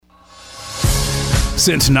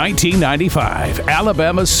Since 1995,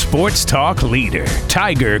 Alabama's sports talk leader,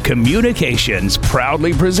 Tiger Communications,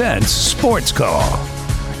 proudly presents Sports Call.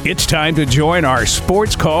 It's time to join our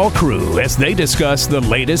Sports Call crew as they discuss the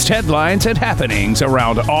latest headlines and happenings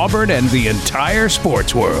around Auburn and the entire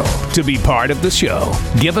sports world. To be part of the show,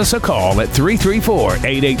 give us a call at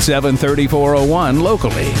 334-887-3401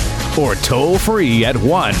 locally or toll free at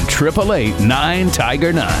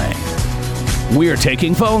 1-888-9-TIGER-9. We're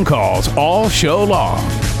taking phone calls all show long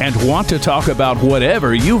and want to talk about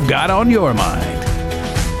whatever you've got on your mind.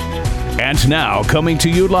 And now, coming to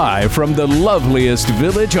you live from the loveliest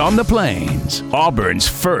village on the plains, Auburn's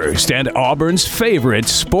first and Auburn's favorite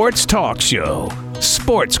sports talk show,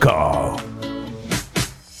 Sports Call.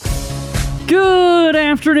 Good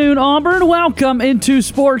afternoon, Auburn. Welcome into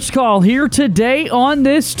Sports Call here today on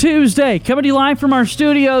this Tuesday. Coming to you live from our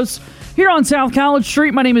studios here on South College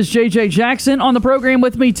Street. My name is JJ Jackson. On the program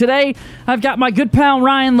with me today, I've got my good pal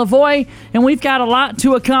Ryan Lavoie, and we've got a lot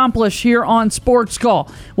to accomplish here on Sports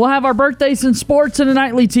Call. We'll have our birthdays in sports and a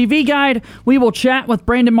nightly TV guide. We will chat with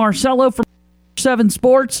Brandon Marcello from 7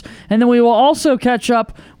 Sports, and then we will also catch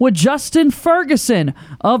up with Justin Ferguson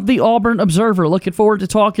of the Auburn Observer. Looking forward to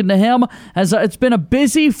talking to him as it's been a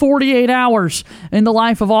busy 48 hours in the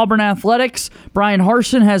life of Auburn athletics. Brian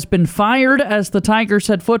Harsin has been fired as the Tigers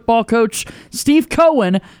head football coach. Steve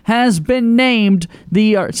Cohen has been named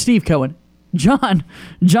John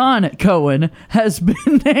Cohen has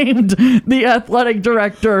been named the athletic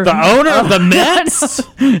director. The owner of the Mets?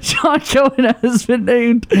 John Cohen has been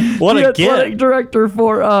named athletic director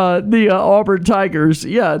for the Auburn Tigers.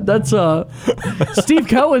 Yeah, that's Steve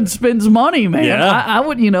Cohen spends money, man. Yeah. I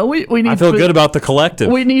would, we need. I feel good about the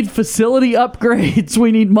collective. We need facility upgrades.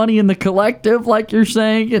 We need money in the collective, like you're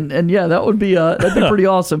saying, and yeah, that'd be pretty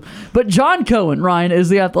awesome. But John Cohen, Ryan, is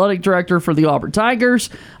the athletic director for the Auburn Tigers.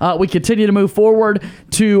 We continue to move forward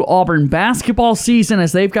to Auburn basketball season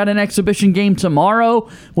as they've got an exhibition game tomorrow.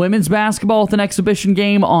 Women's basketball with an exhibition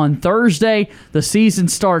game on Thursday. The season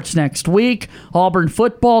starts next week. Auburn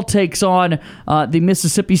football takes on the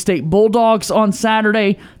Mississippi State Bulldogs on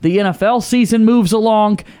Saturday. The NFL season moves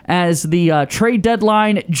along as the trade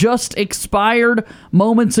deadline just expired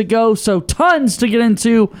moments ago. So tons to get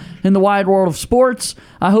into in the wide world of sports.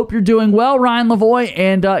 I hope you're doing well, Ryan Lavoie.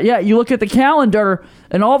 And you look at the calendar,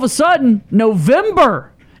 and all of a sudden,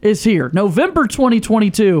 November is here. November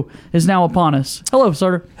 2022 is now upon us. Hello,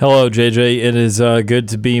 sir. Hello, JJ. It is good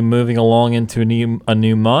to be moving along into a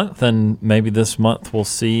new month, and maybe this month we'll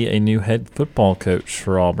see a new head football coach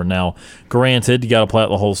for Auburn. Now, granted, you got to play out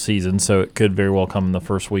the whole season, so it could very well come in the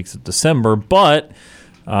first weeks of December, but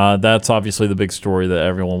that's obviously the big story that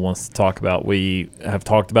everyone wants to talk about. We have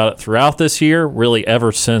talked about it throughout this year, really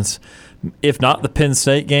ever since, if not the Penn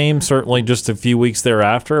State game, certainly just a few weeks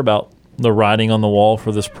thereafter, about the writing on the wall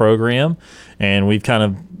for this program. And we've kind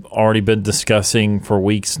of already been discussing for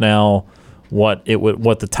weeks now what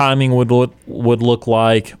the timing would look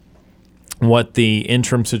like, what the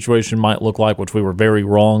interim situation might look like, which we were very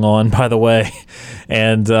wrong on, by the way.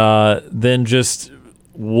 And then just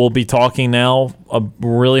we'll be talking now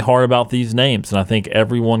really hard about these names. And I think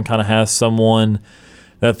everyone kind of has someone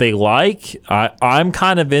that they like. I'm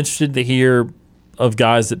kind of interested to hear of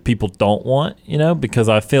guys that people don't want, because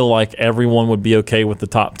I feel like everyone would be okay with the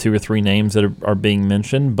top 2 or 3 names that are being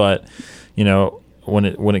mentioned. But, when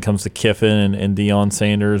it comes to Kiffin and Deion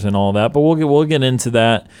Sanders and all that, but we'll get into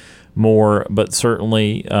that more. But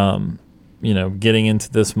certainly, getting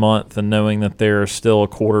into this month and knowing that there's still a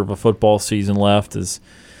quarter of a football season left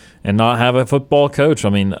and not have a football coach.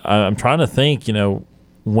 I mean, I'm trying to think,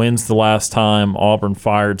 when's the last time Auburn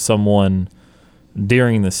fired someone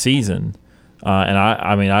during the season? And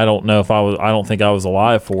I don't know if I don't think I was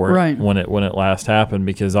alive for it when it last happened,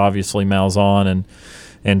 because obviously Malzahn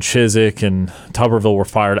and Chizik and Tuberville were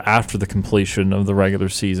fired after the completion of the regular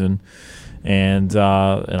season, and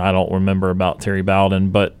I don't remember about Terry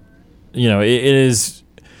Bowden, but it's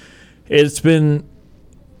been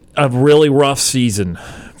a really rough season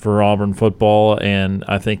for Auburn football, and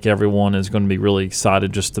I think everyone is going to be really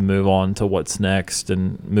excited just to move on to what's next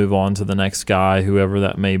and move on to the next guy, whoever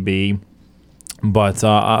that may be. But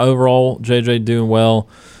overall, JJ doing well,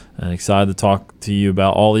 and excited to talk to you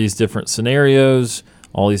about all these different scenarios,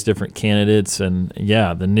 all these different candidates, and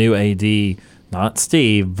the new AD, not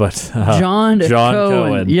Steve, but John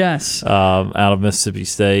Cohen. Yes, out of Mississippi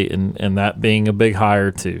State, and that being a big hire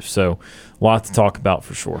too. So a lot to talk about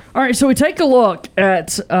for sure. All right, so we take a look at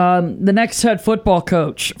the next head football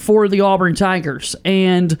coach for the Auburn Tigers.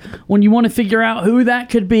 And when you want to figure out who that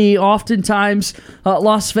could be, oftentimes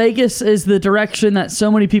Las Vegas is the direction that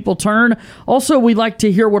so many people turn. Also, we'd like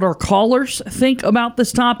to hear what our callers think about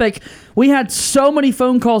this topic. We had so many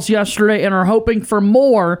phone calls yesterday and are hoping for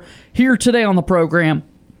more here today on the program.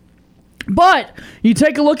 But you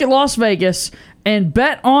take a look at Las Vegas, and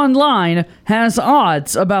BetOnline has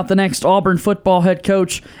odds about the next Auburn football head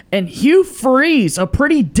coach, and Hugh Freeze, a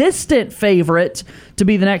pretty distant favorite to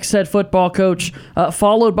be the next head football coach,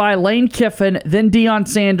 followed by Lane Kiffin, then Deion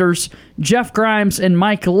Sanders, Jeff Grimes, and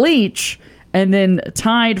Mike Leach, and then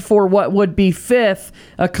tied for what would be fifth,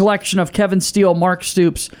 a collection of Kevin Steele, Mark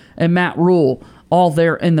Stoops, and Matt Rule, all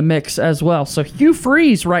there in the mix as well. So Hugh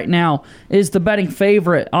Freeze right now is the betting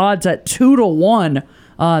favorite, odds at 2-1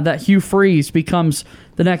 that Hugh Freeze becomes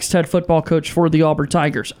the next head football coach for the Auburn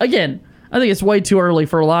Tigers. Again, I think it's way too early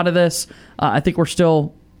for a lot of this. I think we're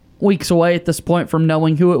still weeks away at this point from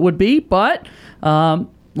knowing who it would be, but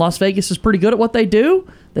Las Vegas is pretty good at what they do.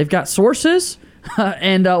 They've got sources,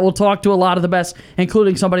 and we'll talk to a lot of the best,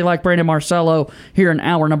 including somebody like Brandon Marcello here in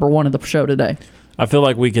hour number 1 of the show today. I feel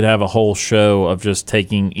like we could have a whole show of just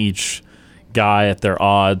taking each guy at their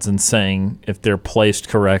odds and saying if they're placed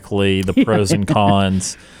correctly, the pros and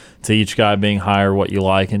cons to each guy being higher, what you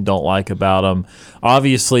like and don't like about them.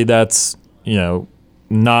 Obviously, that's,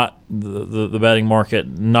 not the betting market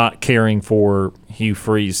not caring for Hugh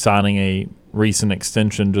Freeze signing a recent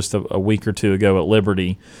extension just a week or two ago at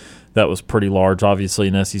Liberty. That was pretty large. Obviously,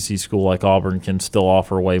 an SEC school like Auburn can still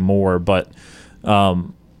offer way more, but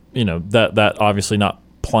that obviously not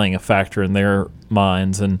playing a factor in their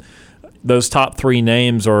minds. And those top 3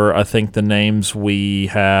 names are, I think, the names we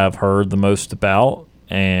have heard the most about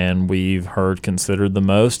and we've heard considered the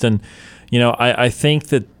most. And, I think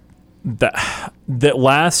that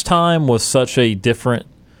last time was such a different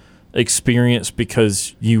experience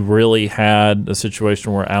because you really had a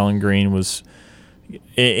situation where Allen Green was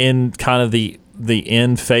in kind of the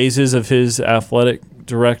end phases of his athletic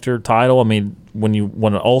director title. I mean,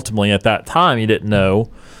 when ultimately at that time you didn't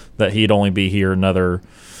know that he'd only be here another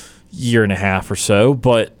year and a half or so,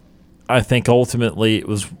 but I think ultimately it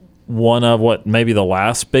was one of what maybe the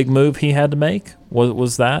last big move he had to make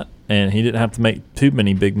was that, and he didn't have to make too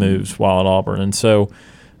many big moves while at Auburn, and so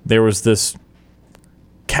there was this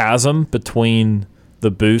chasm between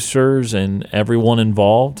the boosters and everyone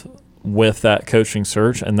involved with that coaching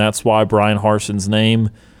search, and that's why Brian Harson's name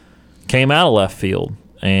came out of left field.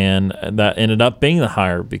 And that ended up being the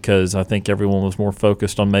hire because I think everyone was more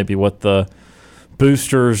focused on maybe what the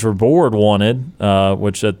boosters or board wanted,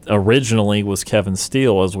 which originally was Kevin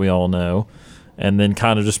Steele, as we all know, and then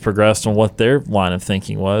kind of just progressed on what their line of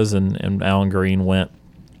thinking was, and Allen Green went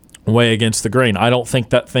way against the grain. I don't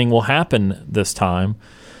think that thing will happen this time.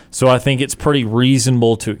 So I think it's pretty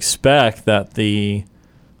reasonable to expect that the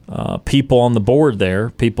people on the board there,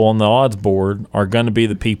 people on the odds board, are going to be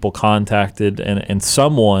the people contacted, and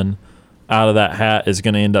someone out of that hat is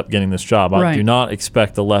going to end up getting this job. I do not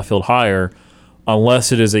expect the left field hire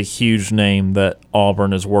unless it is a huge name that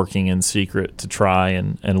Auburn is working in secret to try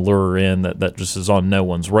and lure in that just is on no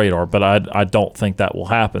one's radar. But I don't think that will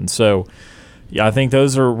happen. So yeah, I think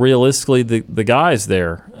those are realistically the guys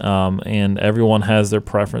there, and everyone has their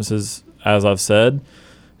preferences, as I've said.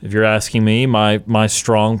 If you're asking me, my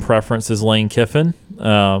strong preference is Lane Kiffin.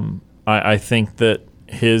 I think that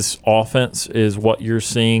his offense is what you're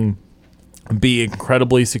seeing be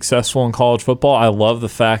incredibly successful in college football. I love the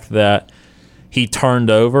fact that he turned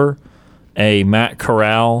over a Matt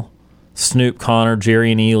Corral, Snoop Connor,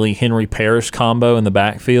 Jerry and Ely, Henry Parrish combo in the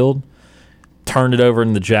backfield, turned it over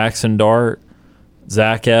in the Jackson Dart,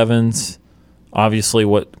 Zach Evans, obviously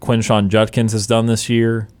what Quinshon Judkins has done this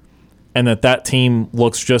year, and that team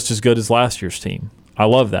looks just as good as last year's team. I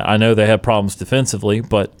love that. I know they had problems defensively,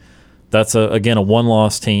 but that's, again, a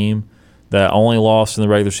one-loss team that only lost in the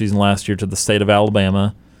regular season last year to the state of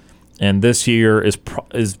Alabama, and this year is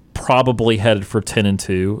probably headed for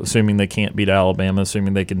 10-2, assuming they can't beat Alabama,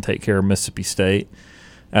 assuming they can take care of Mississippi State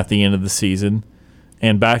at the end of the season.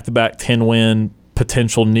 And back-to-back 10-win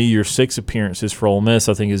potential New Year's Six appearances for Ole Miss,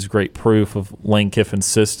 I think, is great proof of Lane Kiffin's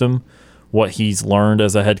system, what he's learned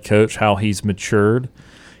as a head coach, how he's matured.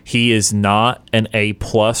 He is not an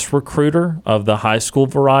A-plus recruiter of the high school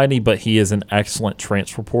variety, but he is an excellent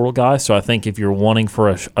transfer portal guy. So I think if you're wanting for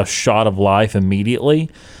a shot of life immediately,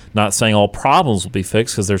 not saying all problems will be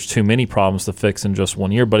fixed because there's too many problems to fix in just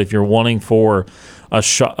 1 year, but if you're wanting for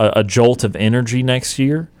a jolt of energy next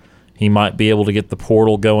year, he might be able to get the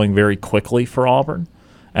portal going very quickly for Auburn.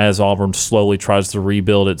 as Auburn slowly tries to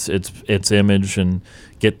rebuild its image and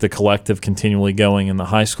get the collective continually going in the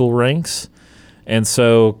high school ranks. And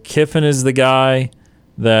so Kiffin is the guy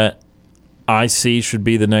that I see should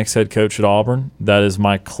be the next head coach at Auburn. That is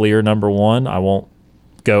my clear number one. I won't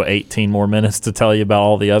go 18 more minutes to tell you about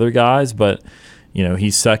all the other guys, but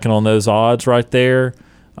he's second on those odds right there.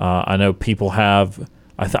 I know people have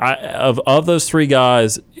of those three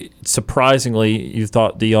guys, surprisingly, you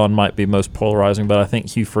thought Dion might be most polarizing, but I think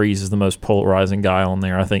Hugh Freeze is the most polarizing guy on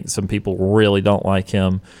there. I think some people really don't like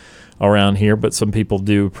him around here, but some people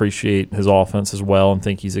do appreciate his offense as well and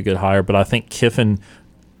think he's a good hire. But I think Kiffin,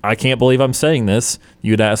 I can't believe I'm saying this.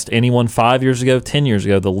 You'd asked anyone 5 years ago, 10 years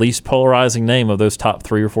ago, the least polarizing name of those top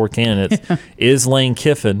 3 or 4 candidates is Lane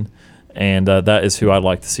Kiffin. And that is who I'd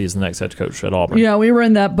like to see as the next head coach at Auburn. Yeah, we were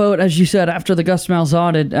in that boat, as you said, after the Gus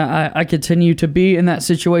Malzahn. I continue to be in that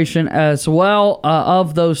situation as well.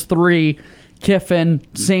 Of those 3, Kiffin,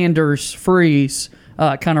 Sanders, Freeze,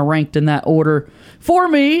 kind of ranked in that order for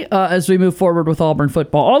me as we move forward with Auburn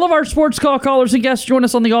football. All of our sports call callers and guests join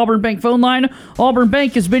us on the Auburn Bank phone line. Auburn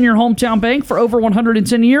Bank has been your hometown bank for over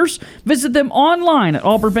 110 years. Visit them online at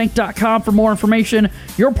auburnbank.com for more information.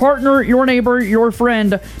 Your partner, your neighbor, your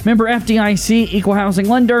friend, member FDIC, equal housing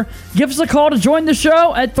lender. Give us a call to join the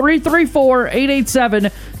show at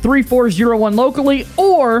 334-887-3401 locally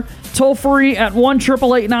or toll free at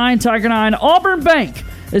 1-888-9-TIGER-9. Auburn Bank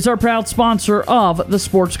is our proud sponsor of the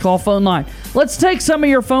Sports Call phone line. Let's take some of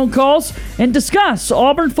your phone calls and discuss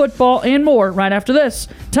Auburn football and more right after this.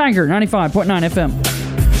 Tiger 95.9 FM.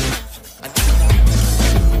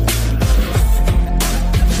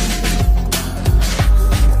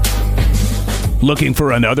 Looking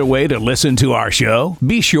for another way to listen to our show?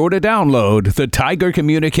 Be sure to download the Tiger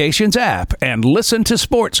Communications app and listen to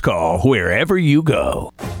Sports Call wherever you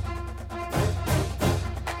go.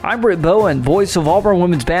 I'm Britt Bowen, voice of Auburn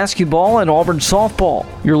women's basketball and Auburn softball.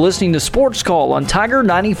 You're listening to Sports Call on Tiger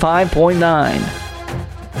 95.9.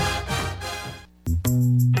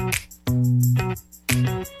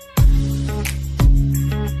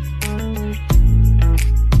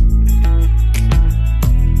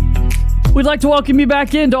 We'd like to welcome you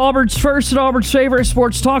back into Auburn's first and Auburn's favorite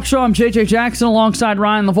sports talk show. I'm JJ Jackson alongside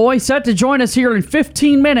Ryan Lavoie. Set to join us here in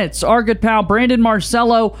 15 minutes. Our good pal Brandon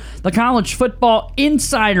Marcello, the college football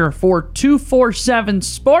insider for 247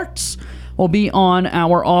 Sports, will be on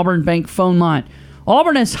our Auburn Bank phone line.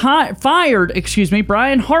 Auburn has fired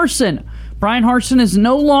Brian Harsin. Brian Harsin is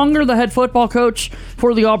no longer the head football coach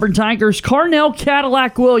for the Auburn Tigers. Carnell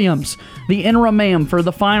Cadillac Williams, the interim man for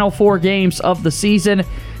the final 4 games of the season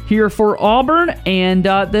here for Auburn, and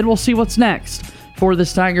then we'll see what's next for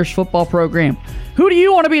this Tigers football program. Who do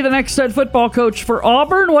you want to be the next head football coach for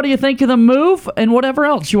Auburn? What do you think of the move? And whatever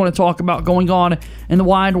else you want to talk about going on in the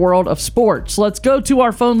wide world of sports. Let's go to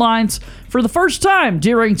our phone lines for the first time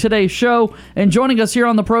during today's show. And joining us here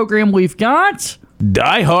on the program, we've got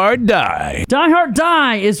Die Hard Die. Die Hard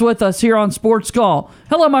Die is with us here on Sports Call.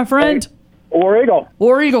 Hello, my friend. Hey, War Eagle.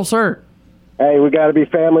 War Eagle, sir. Hey, we got to be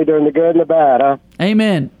family during the good and the bad, huh?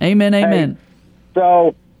 Amen. Amen. Amen. Hey,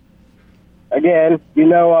 so, again,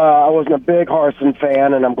 I wasn't a big Harsin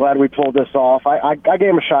fan, and I'm glad we pulled this off. I gave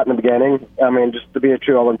him a shot in the beginning, just to be a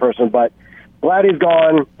true Auburn person, but glad he's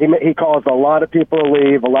gone. He caused a lot of people to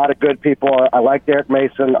leave, a lot of good people. I like Derek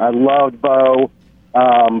Mason. I loved Bo.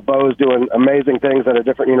 Bo's doing amazing things at a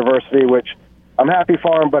different university, which I'm happy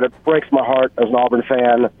for him, but it breaks my heart as an Auburn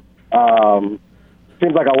fan.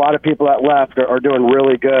 Seems like a lot of people that left are doing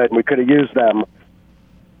really good, and we could have used them.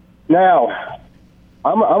 Now,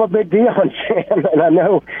 I'm a big Dion fan, and I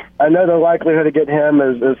know the likelihood of getting him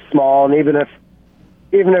is small. And even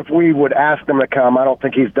if we would ask him to come, I don't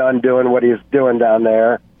think he's done doing what he's doing down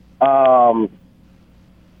there. But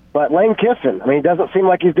Lane Kiffin, he doesn't seem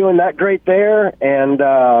like he's doing that great there, and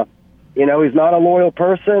he's not a loyal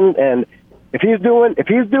person. And if he's doing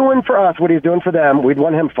for us what he's doing for them, we'd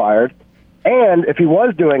want him fired. And if he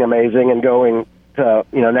was doing amazing and going to,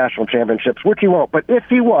 national championships, which he won't, but if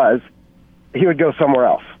he was, he would go somewhere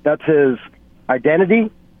else. That's his identity.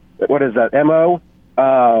 What is that, MO?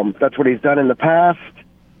 That's what he's done in the past.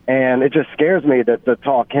 And it just scares me to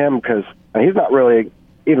talk him because he's not really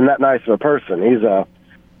even that nice of a person. He's an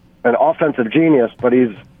offensive genius, but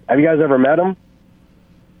have you guys ever met him?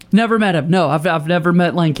 Never met him. No, I've never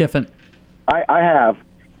met Lane Kiffin. I have.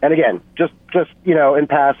 And again, just in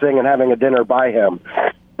passing and having a dinner by him.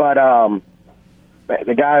 But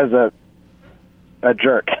the guy is a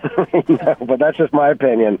jerk. But that's just my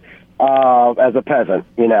opinion as a peasant.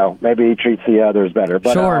 Maybe he treats the others better.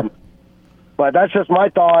 But, sure. But that's just my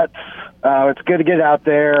thoughts. It's good to get out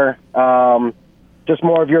there. Just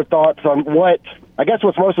more of your thoughts on what I guess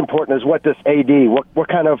what's most important is what this AD, what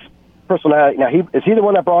kind of personality. Now, is he the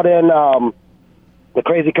one that brought in the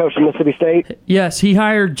crazy coach from Mississippi State? Yes, he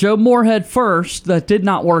hired Joe Moorhead first. That did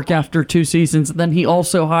not work after 2 seasons. Then he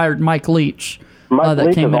also hired Mike Leach, that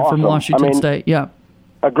Leach came in awesome. from Washington State. Yeah,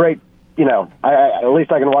 a great. At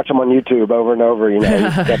least I can watch him on YouTube over and over.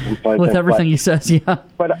 with everything he says. Yeah,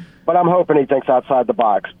 but I'm hoping he thinks outside the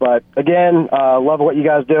box. But again, love what you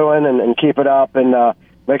guys doing and keep it up, and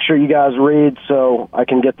make sure you guys read so I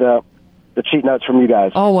can get the cheat notes from you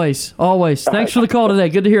guys. Always. Thanks for the call today.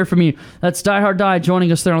 Good to hear from you. That's Die Hard Die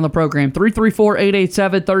joining us there on the program.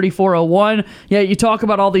 334-887-3401. Yeah, you talk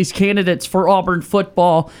about all these candidates for Auburn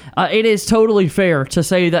football. It is totally fair to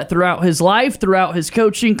say that throughout his life, throughout his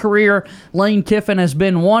coaching career, Lane Kiffin has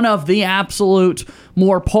been one of the absolute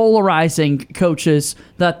more polarizing coaches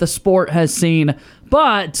that the sport has seen.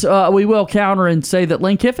 But we will counter and say that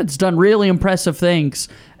Lane Kiffin's done really impressive things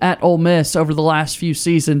at Ole Miss over the last few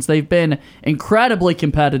seasons. They've been incredibly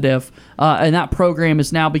competitive, and that program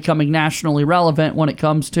is now becoming nationally relevant when it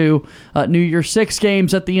comes to New Year's Six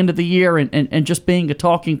games at the end of the year and just being a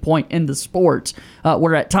talking point in the sport.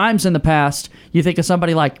 Where at times in the past, you think of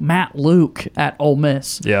somebody like Matt Luke at Ole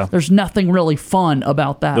Miss. Yeah. There's nothing really fun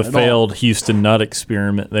about that The at failed all. Houston Nutt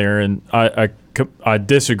experiment there, and I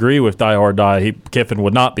disagree with Die Hard Die. Kiffin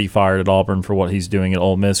would not be fired at Auburn for what he's doing at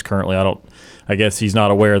Ole Miss currently. I guess he's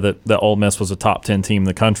not aware that Ole Miss was a top 10 team in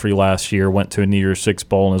the country last year, went to a New Year's Six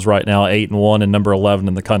bowl, and is right now 8-1 and number 11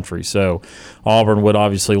 in the country. So Auburn would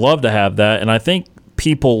obviously love to have that, and I think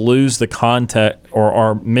people lose the context or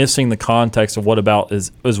are missing the context of what about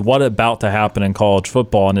to happen in college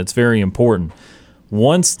football, and it's very important.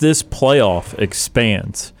 Once this playoff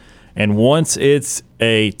expands, and once it's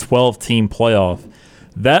a 12-team playoff,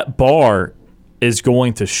 that bar is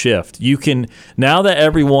going to shift. You can, now that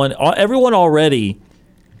everyone already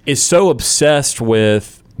is so obsessed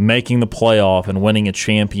with making the playoff and winning a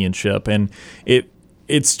championship, and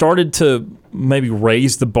it started to maybe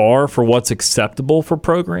raise the bar for what's acceptable for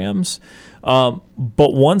programs. But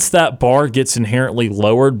once that bar gets inherently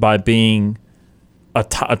lowered by being a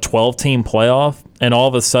 12-team playoff, and all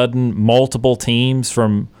of a sudden multiple teams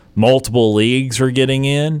from multiple leagues are getting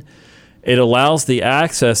in, it allows the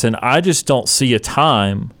access, and I just don't see a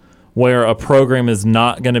time where a program is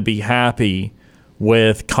not going to be happy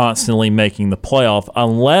with constantly making the playoff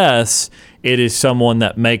unless it is someone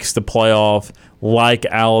that makes the playoff like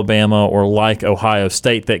Alabama or like Ohio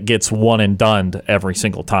State that gets one and done every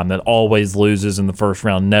single time, that always loses in the first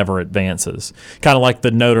round, never advances. Kind of like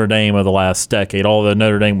the Notre Dame of the last decade, although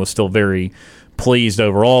Notre Dame was still very pleased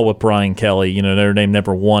overall with Brian Kelly. Notre Dame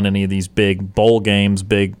never won any of these big bowl games,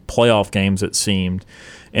 big playoff games, it seemed.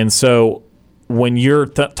 And so when you're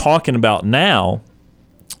talking about now,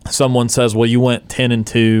 someone says, well, you went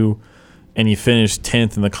 10-2 and you finished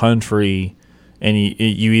 10th in the country, and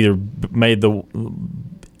you either made the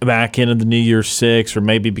back end of the New Year's Six, or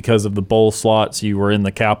maybe because of the bowl slots you were in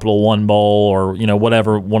the Capital One Bowl, or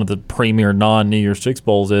whatever one of the premier non-New Year's Six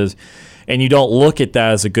bowls is, and you don't look at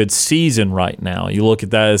that as a good season right now. You look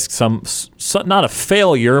at that as some not a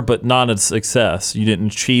failure, but not a success. You didn't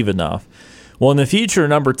achieve enough. Well, in the future,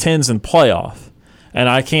 number 10's in playoff. And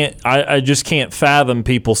I just can't fathom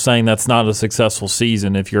people saying that's not a successful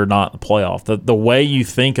season if you're not in the playoff. The way you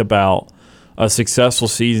think about a successful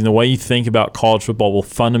season, the way you think about college football will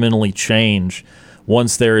fundamentally change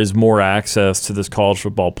once there is more access to this college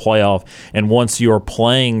football playoff, and once you're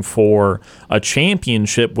playing for a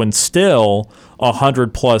championship when still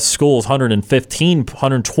 100-plus schools, 115,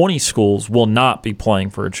 120 schools will not be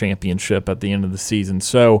playing for a championship at the end of the season.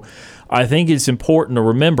 So I think it's important to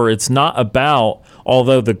remember it's not about,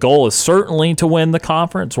 although the goal is certainly to win the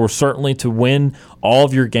conference or certainly to win all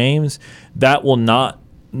of your games, that will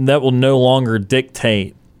no longer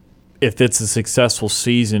dictate if it's a successful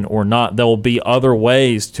season or not. There will be other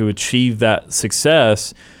ways to achieve that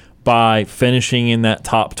success by finishing in that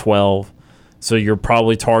top 12. So you're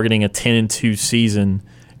probably targeting a 10-2 season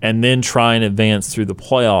and then try and advance through the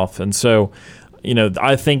playoff. And so,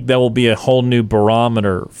 I think that will be a whole new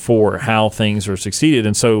barometer for how things are succeeded.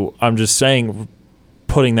 And so I'm just saying,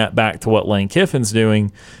 putting that back to what Lane Kiffin's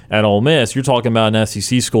doing at Ole Miss, you're talking about an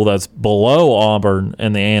SEC school that's below Auburn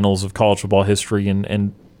in the annals of college football history,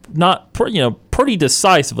 and not pretty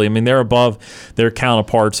decisively. I mean, they're above their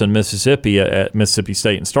counterparts in Mississippi at Mississippi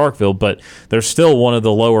State and Starkville, but they're still one of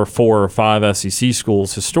the lower 4 or 5 SEC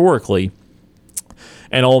schools historically.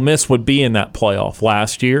 And Ole Miss would be in that playoff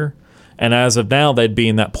last year, and as of now, they'd be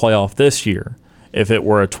in that playoff this year if it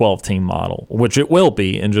were a 12-team model, which it will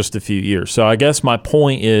be in just a few years. So I guess my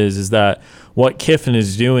point is that what Kiffin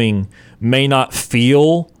is doing may not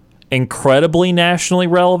feel incredibly nationally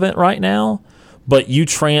relevant right now, but you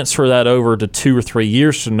transfer that over to 2 or 3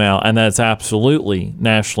 years from now, and that's absolutely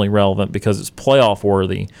nationally relevant because it's playoff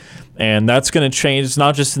worthy. And that's going to change. It's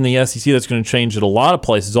not just in the SEC. That's going to change at a lot of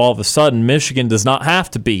places. All of a sudden, Michigan does not have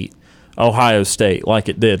to beat Ohio State like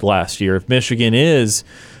it did last year. If Michigan is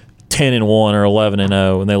 10-1 or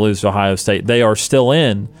 11-0 and they lose to Ohio State, they are still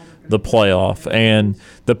in the playoff, and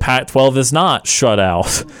the Pac-12 is not shut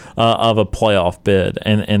out of a playoff bid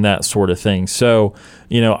and that sort of thing. So,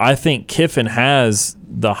 I think Kiffin has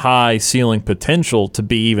the high ceiling potential to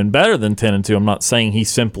be even better than 10-2. I'm not saying he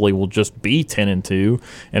simply will just be 10-2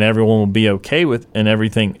 and everyone will be okay with and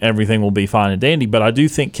everything will be fine and dandy. But I do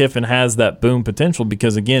think Kiffin has that boom potential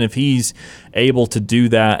because, again, if he's able to do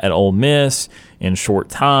that at Ole Miss in short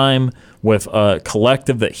time with a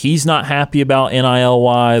collective that he's not happy about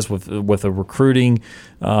NIL-wise, with a recruiting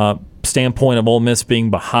standpoint of Ole Miss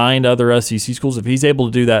being behind other SEC schools, if he's able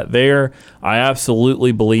to do that there, I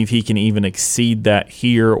absolutely believe he can even exceed that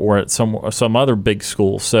here or at some other big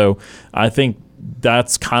school. So I think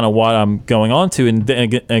that's kind of what I'm going on to. And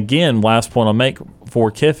again, last point I'll make for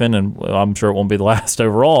Kiffin, and I'm sure it won't be the last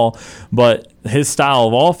overall, but his style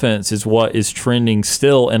of offense is what is trending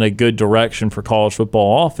still in a good direction for college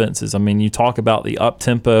football offenses. I mean, you talk about the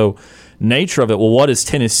up-tempo nature of it. Well, what is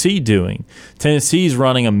Tennessee doing? Tennessee's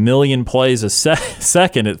running 1 million plays a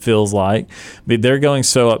second, it feels like. But they're going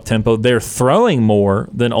so up-tempo. They're throwing more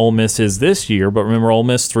than Ole Miss is this year, but remember, Ole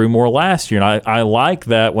Miss threw more last year. And I like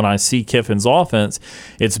that when I see Kiffin's offense.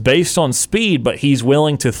 It's based on speed, but he's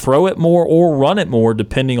willing to throw it more or run it more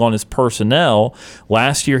depending on his personnel.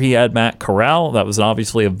 Last year he had Matt Corral. That was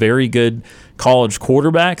obviously a very good college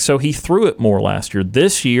quarterback, so he threw it more last year.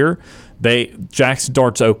 This year, Jackson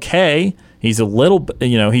Dart's okay. He's a little,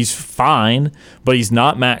 he's fine, but he's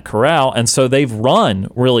not Matt Corral. And so they've run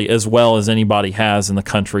really as well as anybody has in the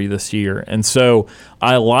country this year. And so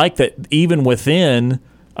I like that even within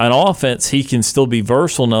an offense, he can still be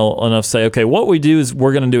versatile enough to say, okay, what we do is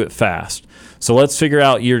we're going to do it fast. So let's figure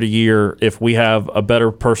out year to year if we have a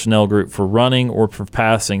better personnel group for running or for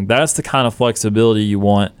passing. That's the kind of flexibility you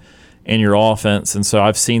want in your offense. And so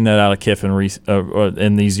I've seen that out of Kiffin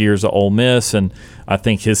in these years at Ole Miss, and I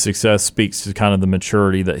think his success speaks to kind of the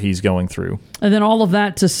maturity that he's going through. And then all of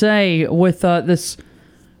that to say with this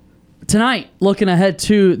tonight, looking ahead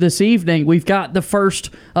to this evening, we've got the first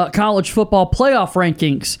college football playoff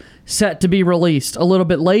rankings set to be released a little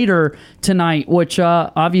bit later tonight, which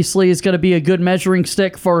obviously is going to be a good measuring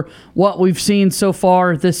stick for what we've seen so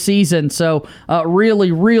far this season. So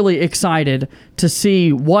really, really excited to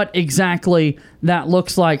see what exactly that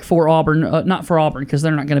looks like for Auburn. Not for Auburn, because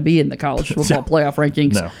they're not going to be in the college football playoff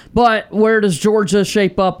rankings. No. But where does Georgia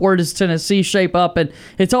shape up? Where does Tennessee shape up? And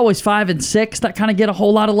it's always 5 and 6 that kind of get a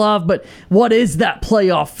whole lot of love. But what is that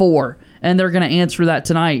playoff for? And they're going to answer that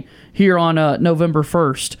tonight here on November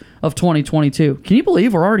 1st of 2022. Can you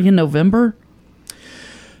believe we're already in November?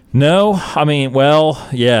 No. I mean, well,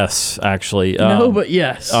 yes, actually. No, but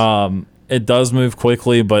yes. It does move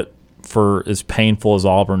quickly, but for as painful as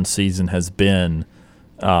Auburn's season has been,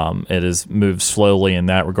 it has moved slowly in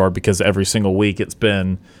that regard because every single week it's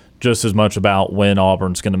been just as much about when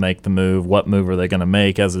Auburn's going to make the move, what move are they going to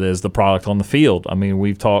make, as it is the product on the field. I mean,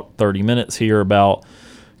 we've talked 30 minutes here about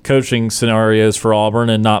coaching scenarios for Auburn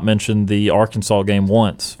and not mentioned the Arkansas game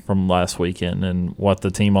once from last weekend and what the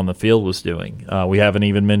team on the field was doing. We haven't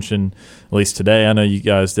even mentioned, at least today, I know you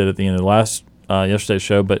guys did at the end of yesterday's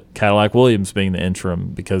show, but Cadillac Williams being the interim,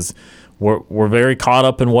 because we're very caught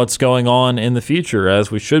up in what's going on in the future, as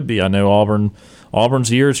we should be. I know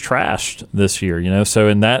Auburn's year is trashed this year, so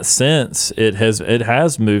in that sense it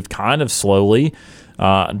has moved kind of slowly.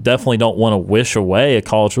 Definitely don't want to wish away a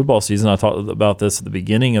college football season. I talked about this at the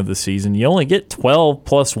beginning of the season. You only get 12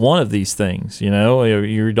 plus one of these things. You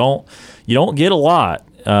don't get a lot,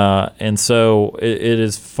 and so it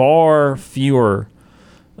is far fewer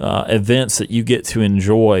events that you get to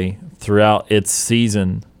enjoy throughout its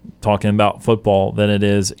season. Talking about football than it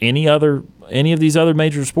is any of these other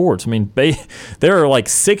major sports. I mean, there are like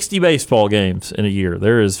 60 baseball games in a year.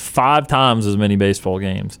 There is 5 times as many baseball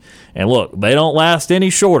games. And look, they don't last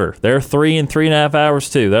any shorter. They're 3 and 3.5 hours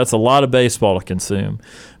too. That's a lot of baseball to consume.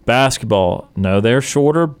 Basketball, no, they're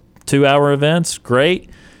shorter, 2-hour events.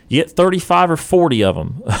 Great. You get 35 or 40 of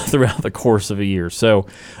them throughout the course of a year. So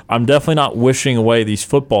I'm definitely not wishing away these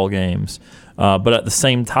football games. But at the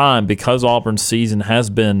same time, because Auburn's season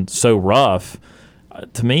has been so rough,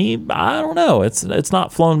 to me, I don't know. It's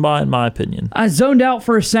not flown by, in my opinion. I zoned out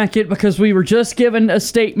for a second because we were just given a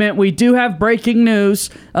statement. We do have breaking news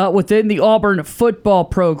within the Auburn football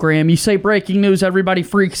program. You say breaking news, everybody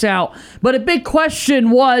freaks out. But a big question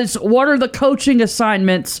was, what are the coaching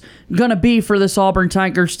assignments going to be for this Auburn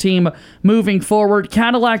Tigers team moving forward?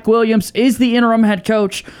 Cadillac Williams is the interim head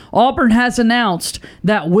coach. Auburn has announced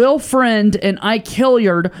that Will Friend and Ike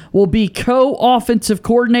Hilliard will be co-offensive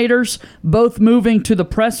coordinators, both moving to the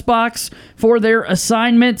press box for their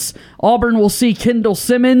assignments. Auburn will see Kendall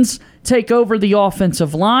Simmons take over the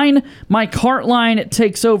offensive line. Mike Hartline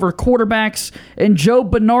takes over quarterbacks, and Joe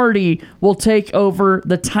Bernardi will take over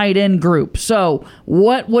the tight end group. So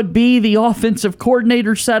what would be the offensive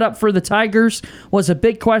coordinator setup for the Tigers was a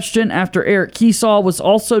big question after Eric Keesaw was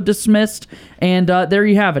also dismissed. And there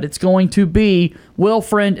you have it. It's going to be Will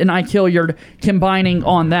Friend and Ike Hilliard combining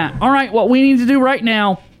on that. All right, what we need to do right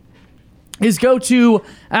now is go to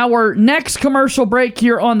our next commercial break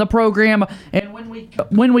here on the program. And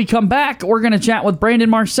when we come back, we're going to chat with Brandon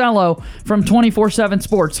Marcello from 24/7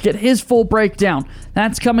 Sports, get his full breakdown.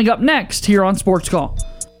 That's coming up next here on Sports Call.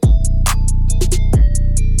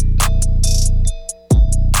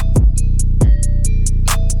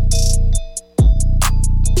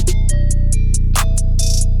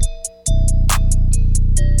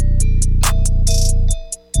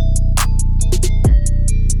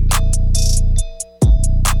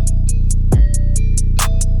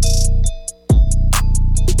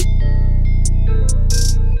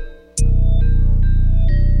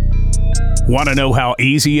 Want to know how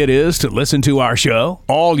easy it is to listen to our show?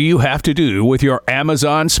 All you have to do with your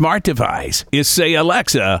Amazon smart device is say,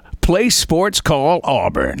 "Alexa, play Sports Call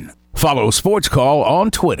Auburn." Follow Sports Call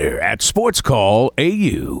on Twitter at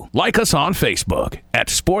SportsCallAU. Like us on Facebook at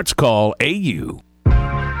SportsCallAU.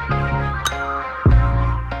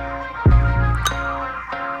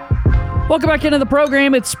 Welcome back into the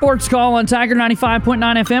program. It's Sports Call on Tiger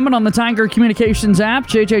 95.9 FM and on the Tiger Communications app.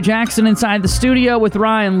 JJ Jackson inside the studio with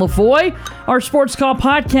Ryan Lavoie. Our Sports Call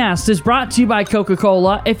podcast is brought to you by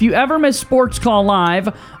Coca-Cola. If you ever miss Sports Call Live,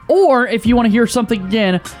 or if you want to hear something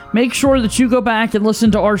again, make sure that you go back and listen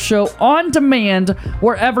to our show on demand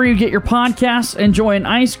wherever you get your podcasts. Enjoy an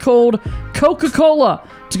ice-cold Coca-Cola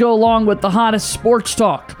to go along with the hottest sports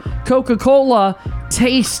talk. Coca-Cola,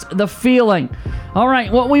 taste the feeling. All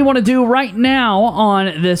right, what we want to do right now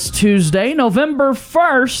on this Tuesday, November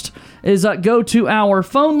 1st, is go to our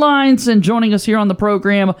phone lines. And joining us here on the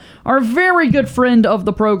program, our very good friend of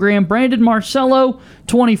the program, Brandon Marcello,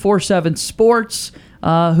 24/7 Sports,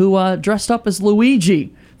 who dressed up as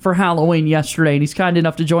Luigi for Halloween yesterday, and he's kind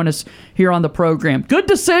enough to join us here on the program. Good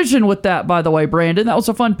decision with that, by the way, Brandon. That was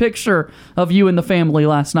a fun picture of you and the family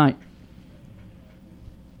last night.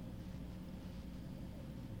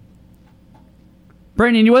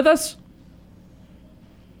 Brandon, you with us?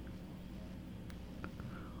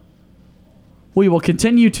 We will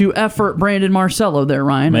continue to effort Brandon Marcello there,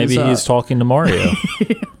 Ryan. Maybe he's talking to Mario.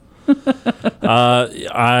 Well,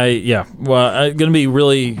 going to be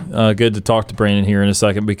really good to talk to Brandon here in a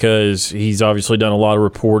second because he's obviously done a lot of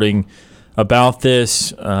reporting about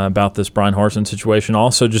this Brian Harsin situation.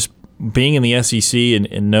 Also, just being in the SEC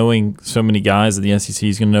and knowing so many guys in the SEC,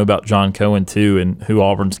 he's going to know about John Cohen too, and who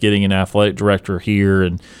Auburn's getting an athletic director here.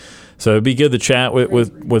 And so it'd be good to chat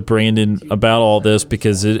with Brandon about all this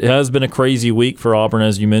because it has been a crazy week for Auburn,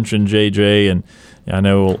 as you mentioned, JJ, and I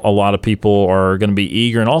know a lot of people are going to be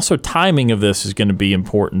eager, and also timing of this is going to be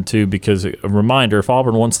important too because a reminder, if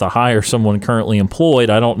Auburn wants to hire someone currently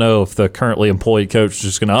employed, I don't know if the currently employed coach is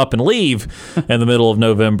just going to up and leave in the middle of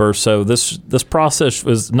November. So this process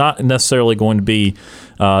is not necessarily going to be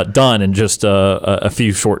done in just a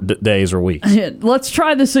few short days or weeks. Let's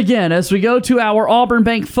try this again as we go to our Auburn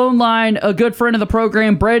Bank phone line. A good friend of the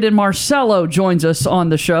program, Brandon Marcello, joins us on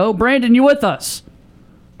the show. Brandon, you with us?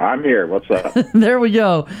 I'm here. What's up? There we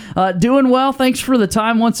go. Doing well. Thanks for the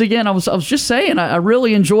time once again. I was just saying, I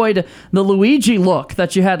really enjoyed the Luigi look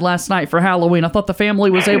that you had last night for Halloween. I thought the family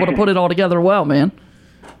was able to put it all together well, man.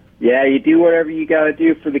 Yeah, you do whatever you got to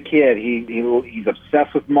do for the kid. He's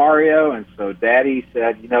obsessed with Mario, and so Daddy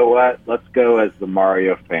said, you know what? Let's go as the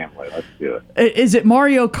Mario family. Let's do it. Is it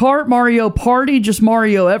Mario Kart, Mario Party, just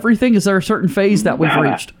Mario everything? Is there a certain phase that we've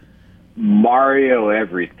reached? Mario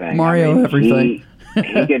everything. Everything.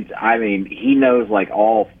 He knows like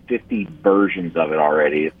all 50 versions of it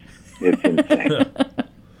already. It's insane.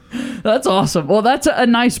 That's awesome. Well, that's a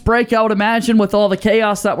nice break, I would imagine, with all the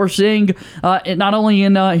chaos that we're seeing, not only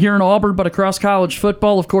in here in Auburn, but across college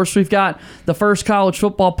football. Of course, we've got the first college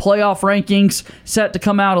football playoff rankings set to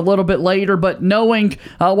come out a little bit later, but knowing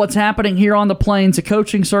what's happening here on the Plains, a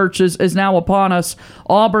coaching search is now upon us.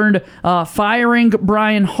 Auburn firing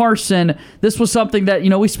Brian Harsin. This was something that,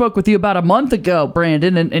 we spoke with you about a month ago,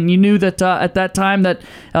 Brandon, and you knew that at that time that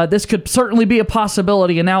this could certainly be a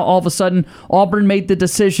possibility, and now all of a sudden Auburn made the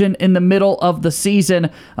decision in the middle of the season.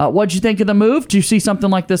 What'd you think of the move? Do you see something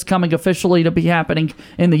like this coming officially to be happening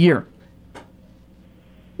in the year?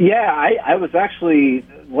 Yeah, I was actually,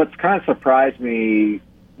 what's kind of surprised me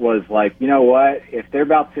was like, you know what, if they're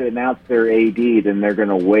about to announce their AD, then they're going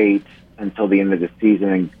to wait until the end of the season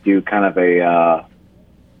and do kind of a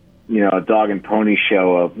dog and pony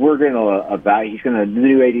show of the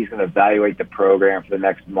new AD is going to evaluate the program for the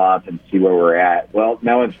next month and see where we're at. Well,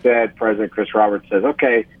 no, instead, President Chris Roberts says,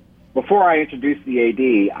 okay, before I introduce the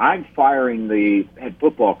AD, I'm firing the head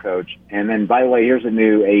football coach. And then, by the way, here's a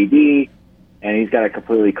new AD, and he's got a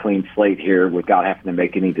completely clean slate here without having to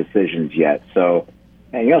make any decisions yet. So,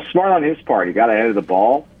 and, smart on his part. He got ahead of the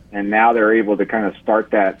ball, and now they're able to kind of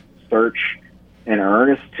start that search in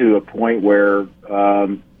earnest to a point where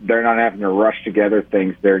they're not having to rush together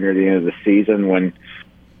things there near the end of the season when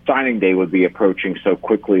signing day would be approaching so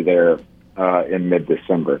quickly there in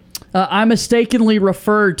mid-December. I mistakenly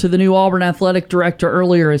referred to the new Auburn athletic director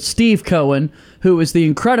earlier as Steve Cohen, who is the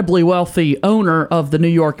incredibly wealthy owner of the New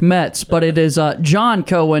York Mets, but it is John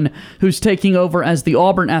Cohen who's taking over as the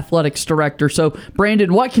Auburn athletics director. So,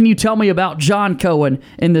 Brandon, what can you tell me about John Cohen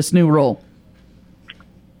in this new role?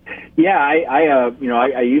 Yeah,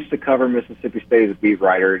 I used to cover Mississippi State as a beat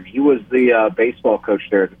writer, and he was the baseball coach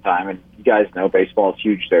there at the time. And you guys know baseball is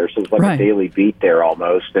huge there, so it's like a daily beat there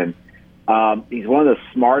almost. And he's one of the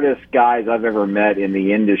smartest guys I've ever met in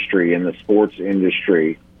the industry, in the sports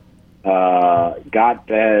industry. Got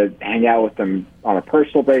to hang out with him on a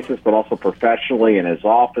personal basis, but also professionally in his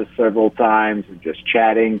office several times, and just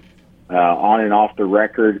chatting on and off the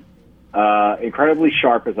record. Incredibly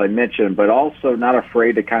sharp, as I mentioned, but also not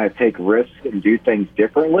afraid to kind of take risks and do things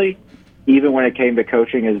differently, even when it came to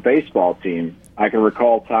coaching his baseball team. I can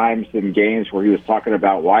recall times in games where he was talking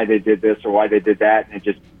about why they did this or why they did that, and it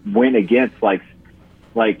just went against like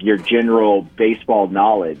your general baseball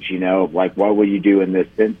knowledge, like what would you do in this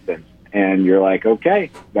instance? And you're like,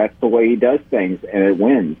 okay, that's the way he does things, and it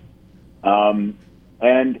wins.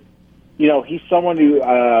 He's someone who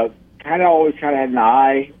kind of always had an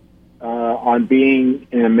eye on being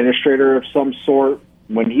an administrator of some sort.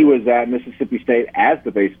 When he was at Mississippi State as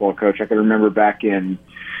the baseball coach, I can remember back in,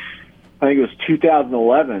 I think it was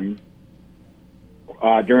 2011,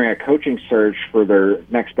 during a coaching search for their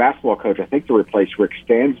next basketball coach, I think to replace Rick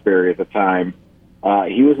Stansberry at the time,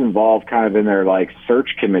 he was involved kind of in their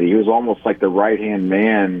search committee. He was almost like the right-hand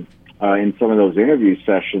man in some of those interview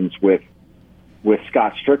sessions with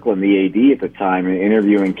Scott Strickland, the AD at the time, and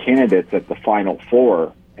interviewing candidates at the Final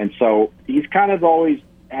Four. And so he's kind of always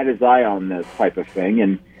had his eye on this type of thing,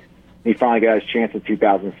 and he finally got his chance in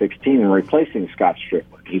 2016 in replacing Scott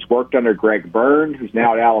Strickland. He's worked under Greg Byrne, who's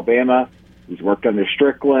now at Alabama. He's worked under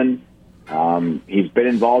Strickland. He's been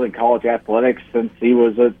involved in college athletics since he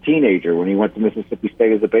was a teenager when he went to Mississippi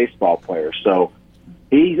State as a baseball player. So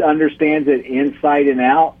he understands it inside and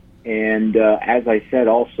out, and as I said,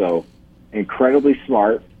 also incredibly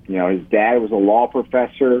smart. His dad was a law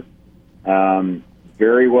professor,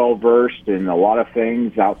 very well versed in a lot of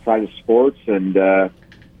things outside of sports, and it's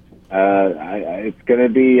going to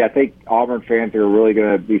be, I think Auburn fans are really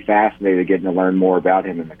going to be fascinated getting to learn more about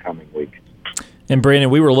him in the coming weeks. And Brandon,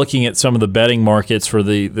 we were looking at some of the betting markets for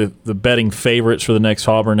the betting favorites for the next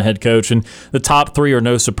Auburn head coach, and the top three are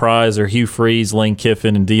no surprise. They're Hugh Freeze, Lane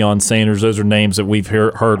Kiffin, and Deion Sanders. Those are names that we've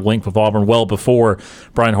heard linked with Auburn well before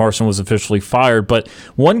Brian Harsin was officially fired. But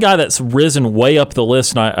one guy that's risen way up the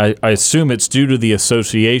list, and I assume it's due to the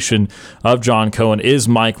association of John Cohen, is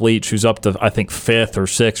Mike Leach, who's up to, I think, 5th or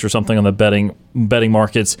 6th or something on the betting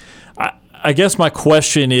markets. I guess my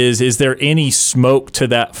question is there any smoke to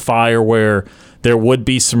that fire where there would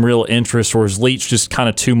be some real interest, or is Leach just kind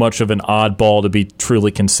of too much of an oddball to be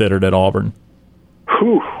truly considered at Auburn?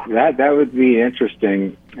 That would be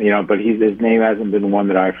interesting, but his name hasn't been one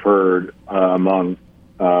that I've heard among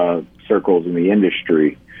circles in the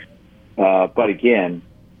industry. But again,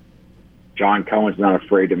 John Cohen's not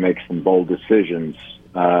afraid to make some bold decisions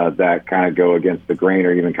that kind of go against the grain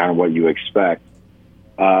or even kind of what you expect.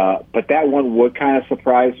 But that one would kind of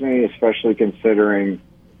surprise me, especially considering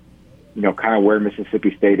kind of where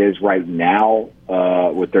Mississippi State is right now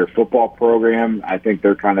with their football program. I think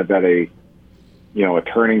they're kind of at a a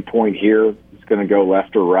turning point here. It's going to go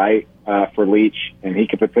left or right for Leach, and he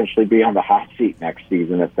could potentially be on the hot seat next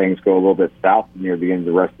season if things go a little bit south near the end of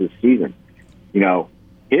the rest of the season.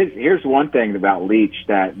 Here's one thing about Leach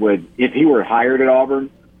that would, if he were hired at Auburn,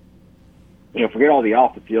 forget all the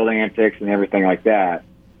off-the-field antics and everything like that.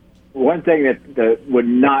 One thing that would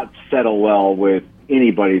not settle well with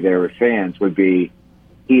anybody there with fans would be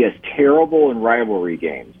he is terrible in rivalry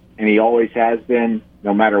games, and he always has been,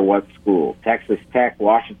 no matter what school. Texas Tech,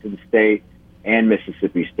 Washington State, and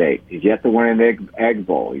Mississippi State. He's yet to win an Egg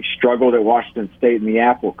Bowl. He struggled at Washington State in the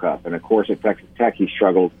Apple Cup, and, of course, at Texas Tech he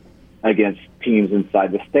struggled against teams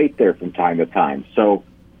inside the state there from time to time. So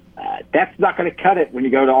that's not going to cut it when you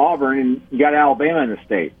go to Auburn and you got Alabama in the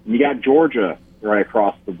state. And you got Georgia right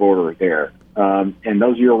across the border there. And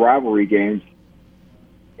those are your rivalry games.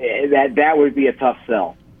 That would be a tough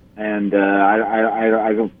sell. And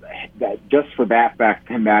I don't, just for that fact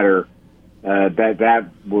of the matter, that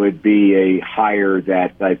would be a hire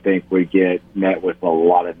that I think would get met with a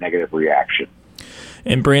lot of negative reaction.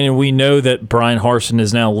 And Brandon, we know that Bryan Harsin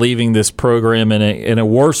is now leaving this program in a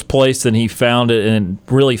worse place than he found it, and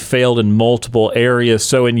really failed in multiple areas.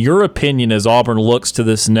 So in your opinion, as Auburn looks to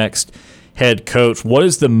this next head coach, what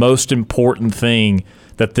is the most important thing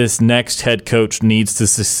that this next head coach needs to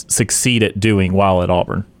succeed at doing while at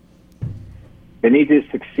Auburn? They need to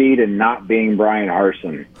succeed in not being Bryan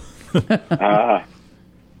Harsin.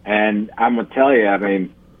 And I'm going to tell you,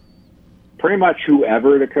 pretty much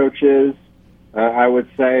whoever the coach is, I would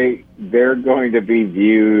say they're going to be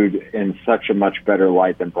viewed in such a much better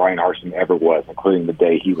light than Bryan Harsin ever was, including the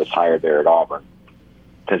day he was hired there at Auburn.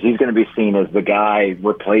 Because he's going to be seen as the guy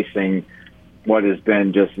replacing what has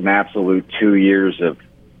been just an absolute 2 years of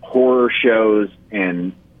horror shows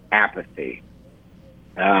and apathy.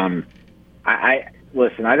 Listen,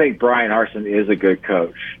 I think Bryan Harsin is a good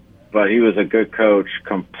coach, but he was a good coach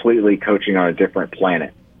completely coaching on a different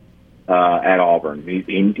planet. At Auburn.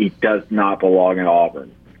 He does not belong in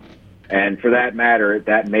Auburn. And for that matter,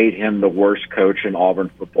 that made him the worst coach in Auburn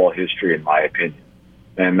football history, in my opinion.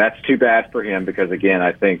 And that's too bad for him because, again,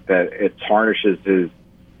 I think that it tarnishes his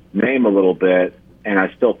name a little bit, and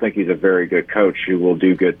I still think he's a very good coach who will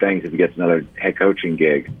do good things if he gets another head coaching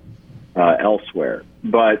gig elsewhere.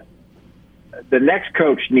 But the next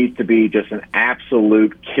coach needs to be just an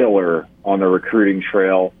absolute killer on the recruiting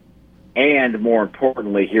trail, and more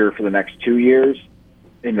importantly here for the next 2 years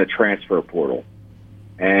in the transfer portal.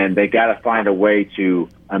 And they got to find a way to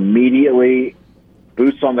immediately,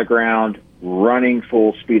 boots on the ground, running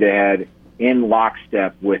full speed ahead, in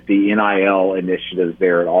lockstep with the NIL initiatives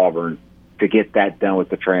there at Auburn to get that done with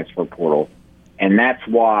the transfer portal. And that's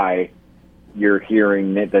why you're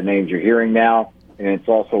hearing the names you're hearing now. And it's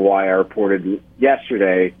also why I reported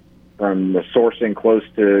yesterday from the sourcing close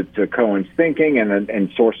to Cohen's thinking and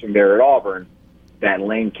sourcing there at Auburn, that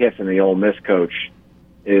Lane Kiffin, the Ole Miss coach,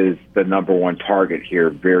 is the number one target here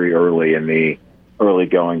very early in the early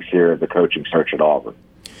goings here of the coaching search at Auburn.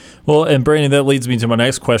 Well, and Brandon, that leads me to my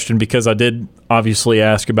next question, because I did obviously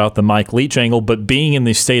ask about the Mike Leach angle, but being in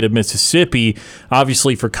the state of Mississippi,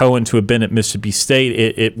 obviously for Cohen to have been at Mississippi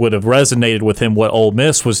State, it would have resonated with him what Ole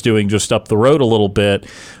Miss was doing just up the road a little bit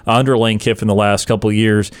under Lane Kiffin the last couple of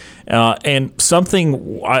years. And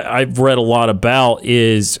something I've read a lot about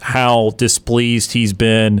is how displeased he's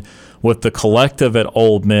been with the collective at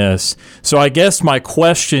Ole Miss. So I guess my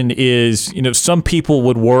question is, some people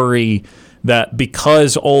would worry that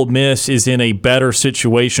because Ole Miss is in a better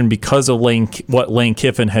situation because of what Lane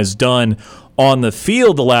Kiffin has done on the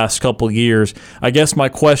field the last couple of years, I guess my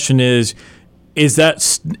question is that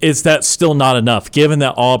still not enough, given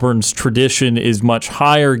that Auburn's tradition is much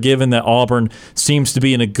higher, given that Auburn seems to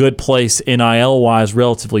be in a good place NIL-wise,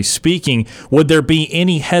 relatively speaking? Would there be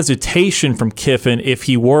any hesitation from Kiffin if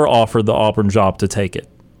he were offered the Auburn job to take it?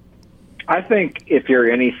 I think if you're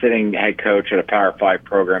any sitting head coach at a Power 5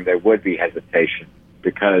 program, there would be hesitation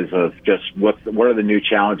because of just what are the new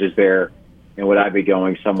challenges there, and would I be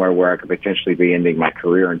going somewhere where I could potentially be ending my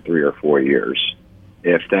career in 3 or 4 years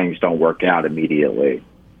if things don't work out immediately.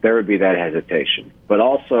 There would be that hesitation. But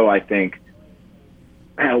also I think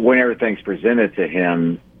when everything's presented to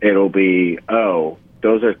him, it'll be,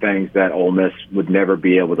 those are things that Ole Miss would never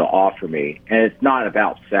be able to offer me. And it's not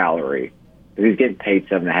about salary. He's getting paid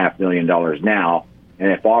 $7.5 million now,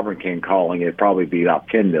 and if Auburn came calling, it'd probably be about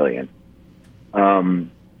 $10 million.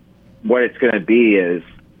 What it's going to be is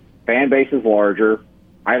fan base is larger.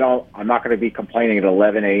 I'm not going to be complaining at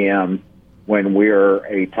 11 a.m. when we're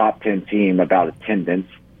a top 10 team about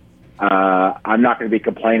attendance. I'm not going to be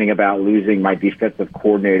complaining about losing my defensive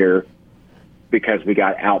coordinator because we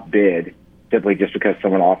got outbid simply just because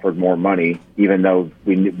someone offered more money, even though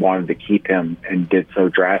we wanted to keep him and did so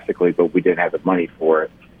drastically, but we didn't have the money for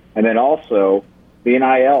it. And then also the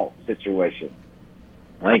NIL situation.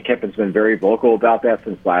 Lane Kiffin's been very vocal about that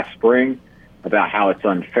since last spring, about how it's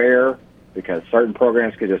unfair because certain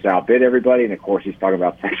programs could just outbid everybody. And, of course, he's talking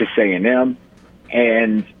about Texas A&M.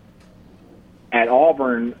 And at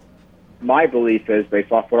Auburn, my belief is,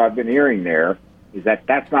 based off what I've been hearing there, is that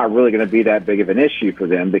that's not really going to be that big of an issue for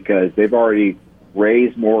them because they've already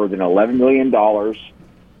raised more than $11 million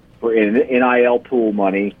for NIL pool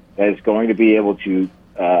money that is going to be able to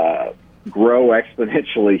grow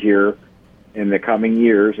exponentially here in the coming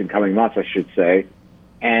years and coming months, I should say.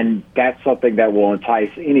 And that's something that will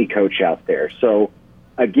entice any coach out there. So,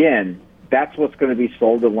 again, that's what's going to be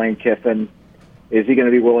sold to Lane Kiffin. Is he going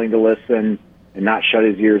to be willing to listen and not shut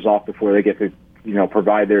his ears off before they get to,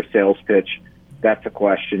 provide their sales pitch? That's a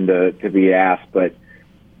question to be asked. But,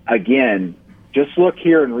 again, just look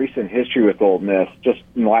here in recent history with Ole Miss, just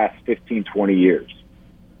in the last 15, 20 years.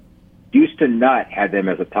 Houston Nutt had them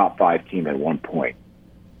as a top 5 team at one point.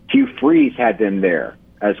 Hugh Freeze had them there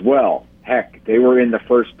as well. Heck, they were in the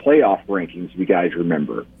first playoff rankings, if you guys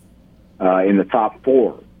remember, in the top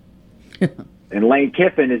 4. And Lane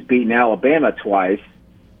Kiffin has beaten Alabama twice,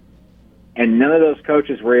 and none of those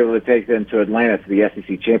coaches were able to take them to Atlanta to the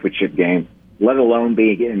SEC championship game, let alone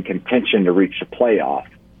be in contention to reach the playoff.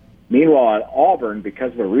 Meanwhile, at Auburn,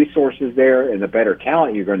 because of the resources there and the better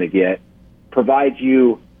talent you're going to get, provides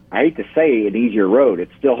you, I hate to say, an easier road.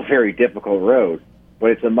 It's still a very difficult road,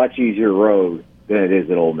 but it's a much easier road than it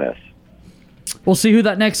is at Ole Miss. We'll see who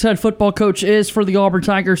that next head football coach is for the Auburn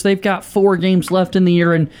Tigers. They've got 4 games left in the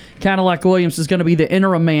year, and Cadillac Williams is going to be the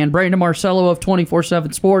interim man. Brandon Marcello of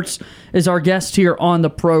 24/7 Sports is our guest here on the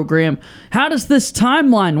program. How does this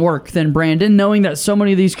timeline work then, Brandon, knowing that so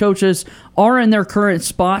many of these coaches are in their current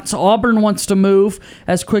spots? Auburn wants to move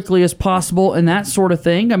as quickly as possible and that sort of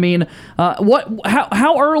thing. I mean,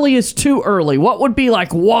 how early is too early? What would be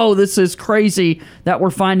like, whoa, this is crazy that we're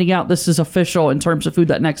finding out this is official in terms of who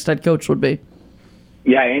that next head coach would be?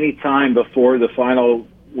 Yeah, any time before the final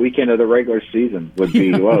weekend of the regular season would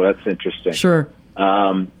be, whoa, that's interesting. Sure.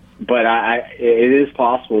 But it is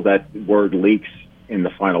possible that word leaks in the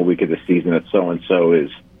final week of the season that so-and-so is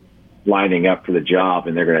lining up for the job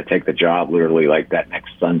and they're going to take the job literally like that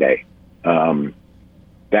next Sunday.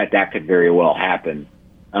 That could very well happen.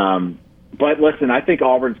 But listen, I think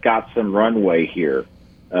Auburn's got some runway here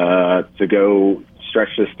to go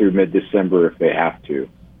stretch this through mid-December if they have to.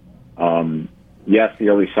 Yes, the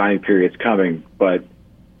early signing period's coming, but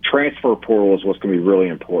transfer portal is what's going to be really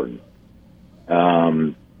important.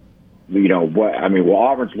 Auburn's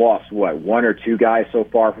lost, 1 or 2 guys so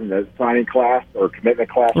far from the signing class or commitment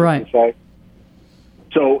class, right? I should say.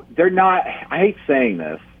 So they're not, I hate saying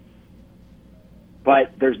this,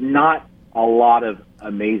 but there's not a lot of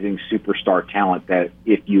amazing superstar talent that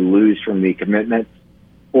if you lose from the commitments,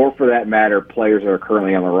 or for that matter, players that are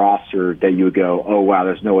currently on the roster that you would go, oh, wow,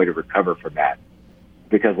 there's no way to recover from that.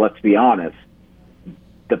 Because let's be honest,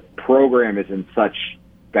 the program is in such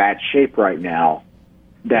bad shape right now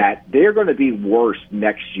that they're going to be worse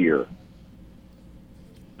next year.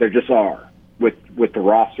 They just are with the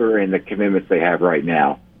roster and the commitments they have right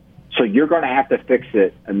now. So you're going to have to fix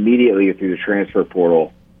it immediately through the transfer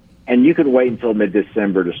portal. And you could wait until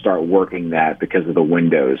mid-December to start working that because of the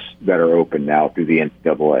windows that are open now through the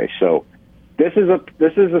NCAA. So this is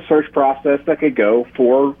a search process that could go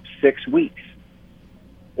 4-6 weeks.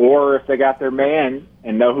 Or if they got their man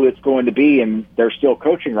and know who it's going to be and they're still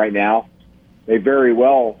coaching right now, they very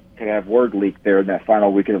well could have word leak there in that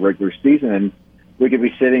final week of the regular season. And we could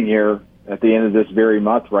be sitting here at the end of this very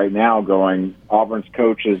month right now going, Auburn's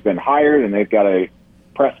coach has been hired and they've got a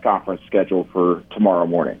press conference scheduled for tomorrow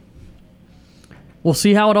morning. We'll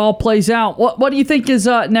see how it all plays out. What do you think is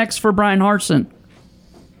next for Bryan Harsin?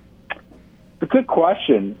 A good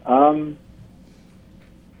question.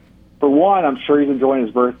 For one, I'm sure he's enjoying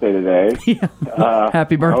his birthday today. Yeah.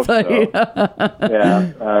 Happy birthday.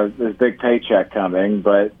 So. His big paycheck coming.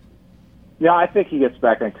 But, yeah, I think he gets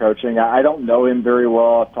back in coaching. I don't know him very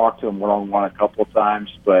well. I've talked to him one-on-one a couple of times.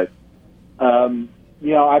 But,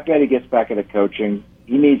 I bet he gets back into coaching.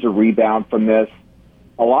 He needs a rebound from this.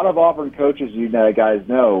 A lot of Auburn coaches, guys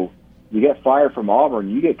know, you get fired from Auburn,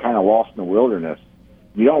 you get kind of lost in the wilderness.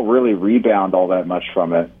 You don't really rebound all that much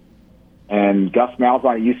from it. And Gus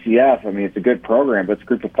Malzahn at UCF, it's a good program, but it's a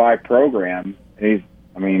group of 5 program. And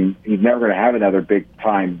he's never going to have another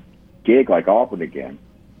big-time gig like Auburn again.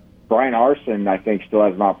 Bryan Harsin, I think, still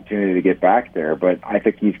has an opportunity to get back there, but I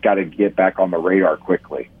think he's got to get back on the radar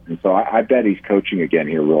quickly. And so I bet he's coaching again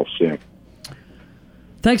here real soon.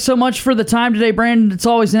 Thanks so much for the time today, Brandon. It's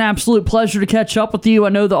always an absolute pleasure to catch up with you. I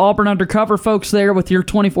know the Auburn Undercover folks there with your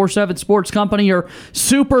 24/7 Sports Company are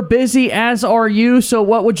super busy, as are you. So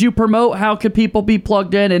what would you promote? How could people be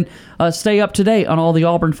plugged in and stay up to date on all the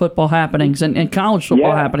Auburn football happenings and college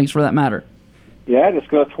football happenings for that matter? Yeah, just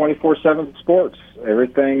go to 24/7 Sports.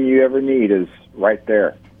 Everything you ever need is right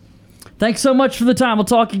there. Thanks so much for the time. We'll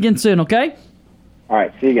talk again soon, okay? All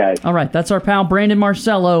right, see you guys. All right, that's our pal Brandon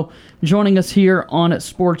Marcello joining us here on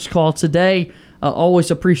Sports Call today. Always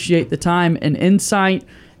appreciate the time and insight.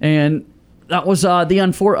 And that was I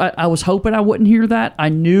was hoping I wouldn't hear that. I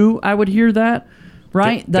knew I would hear that.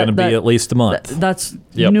 Right? Going to be at least a month.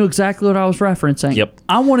 You knew exactly what I was referencing. Yep.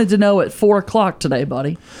 I wanted to know at 4 o'clock today,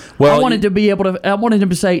 buddy. Well, I wanted him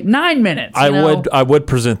to say 9 minutes. I would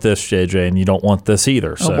present this, JJ, and you don't want this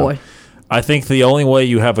either. So oh boy. I think the only way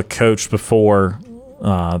you have a coach before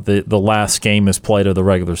the last game is played of the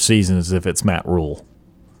regular season is if it's Matt Rule,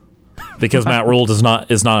 because Matt Rule is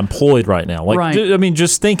not employed right now. Right. I mean,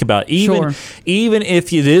 just think about it. Even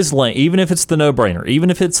if it is Lane, even if it's the no-brainer, even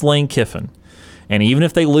if it's Lane Kiffin, and even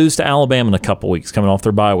if they lose to Alabama in a couple weeks coming off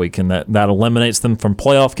their bye week, and that eliminates them from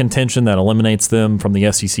playoff contention, that eliminates them from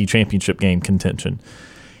the SEC championship game contention,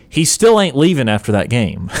 he still ain't leaving after that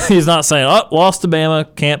game. He's not saying, lost to Bama,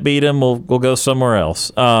 can't beat him, we'll go somewhere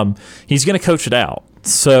else. He's going to coach it out.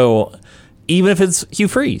 So even if it's Hugh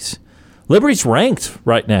Freeze, Liberty's ranked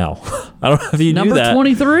right now. I don't know if you knew that. Number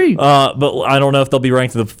 23. But I don't know if they'll be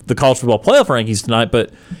ranked in the college football playoff rankings tonight. But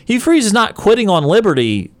Hugh Freeze is not quitting on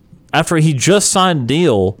Liberty after he just signed a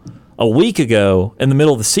deal a week ago in the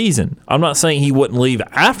middle of the season. I'm not saying he wouldn't leave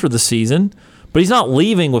after the season, but he's not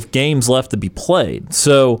leaving with games left to be played.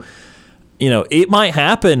 So, it might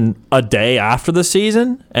happen a day after the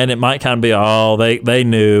season, and it might kind of be, they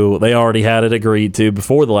knew, they already had it agreed to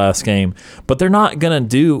before the last game. But they're not going to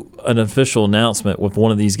do an official announcement with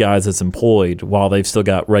one of these guys that's employed while they've still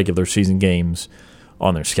got regular season games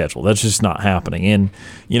on their schedule. That's just not happening. And,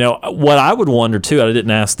 what I would wonder, too, I didn't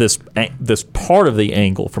ask this part of the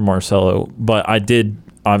angle from Marcello, but I did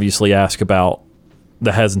obviously ask about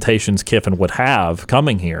the hesitations Kiffin would have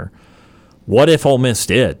coming here. What if Ole Miss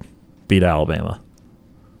did beat Alabama?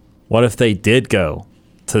 What if they did go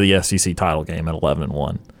to the SEC title game at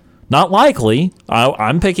 11-1? Not likely.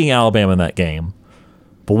 I'm picking Alabama in that game.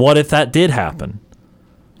 But what if that did happen?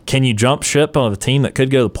 Can you jump ship on a team that could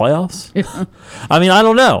go to the playoffs? I mean, I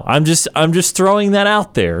don't know. I'm just throwing that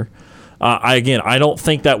out there. I don't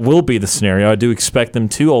think that will be the scenario. I do expect them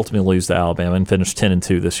to ultimately lose to Alabama and finish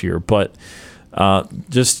 10-2 this year. But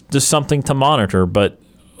just something to monitor. But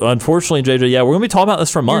unfortunately, JJ, we're going to be talking about this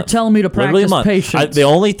for a month. You're telling me to practice patience. The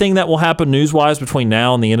only thing that will happen news-wise between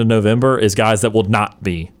now and the end of November is guys that will not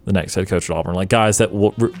be the next head coach at Auburn, like guys that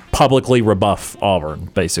will publicly rebuff Auburn,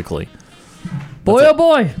 basically. Oh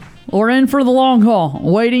boy, we're in for the long haul.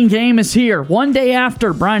 Waiting game is here. One day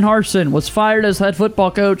after Brian Harsin was fired as head football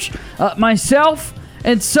coach, myself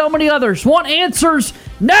and so many others want answers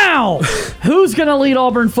now. Who's going to lead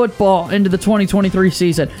Auburn football into the 2023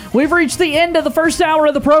 season? We've reached the end of the first hour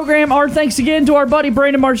of the program. Our thanks again to our buddy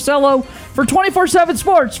Brandon Marcello for 24/7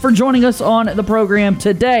 Sports for joining us on the program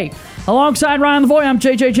today. Alongside Ryan Lavoie, I'm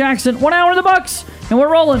JJ Jackson. 1 hour in the books, and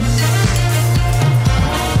we're rolling.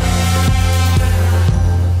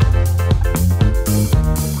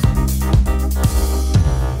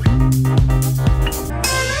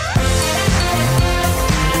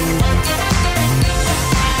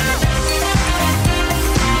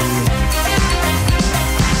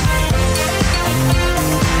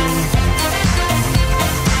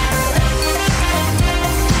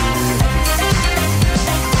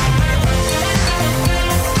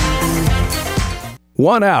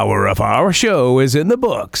 One hour of our show is in the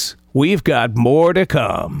books. We've got more to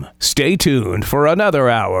come. Stay tuned for another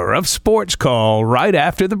hour of Sports Call right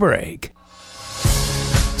after the break.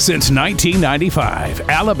 Since 1995,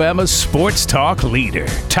 Alabama's sports talk leader,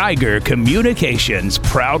 Tiger Communications,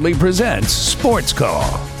 proudly presents Sports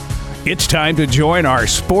Call. It's time to join our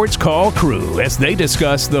Sports Call crew as they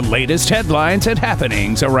discuss the latest headlines and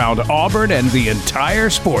happenings around Auburn and the entire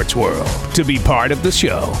sports world. To be part of the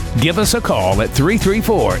show, give us a call at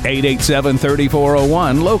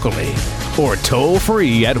 334-887-3401 locally or toll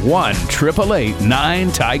free at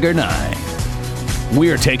 1-888-9-TIGER-9.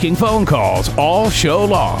 We're taking phone calls all show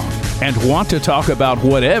long and want to talk about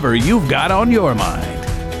whatever you've got on your mind.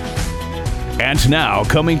 And now,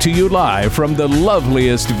 coming to you live from the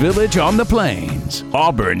loveliest village on the plains,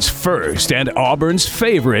 Auburn's first and Auburn's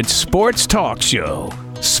favorite sports talk show,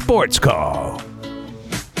 Sports Call.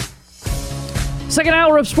 Second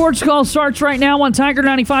hour of Sports Call starts right now on Tiger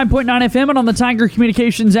 95.9 FM and on the Tiger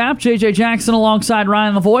Communications app. JJ Jackson alongside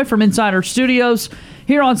Ryan Lavoie from inside our studios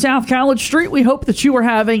here on South College Street. We hope that you are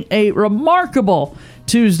having a remarkable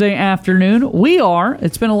Tuesday afternoon. We are.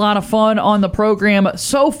 It's been a lot of fun on the program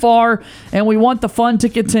so far, and we want the fun to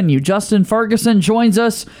continue. Justin Ferguson joins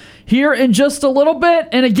us here in just a little bit.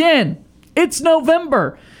 And again, it's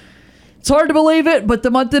November. It's hard to believe it, but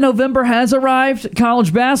the month of November has arrived.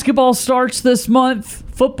 College basketball starts this month.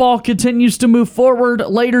 Football continues to move forward.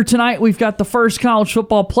 Later tonight, we've got the first college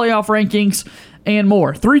football playoff rankings and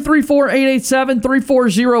more.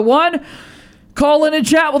 334-887-3401. Call in and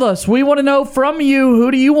chat with us. We want to know from you, who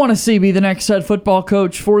do you want to see be the next head football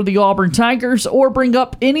coach for the Auburn Tigers, or bring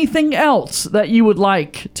up anything else that you would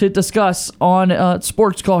like to discuss on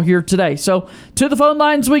Sports Call here today. So to the phone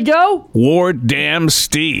lines we go. Ward Dam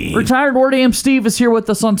Steve. Retired Ward Dam Steve is here with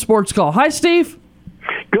us on Sports Call. Hi, Steve.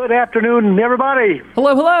 Good afternoon, everybody.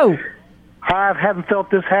 Hello, hello. I haven't felt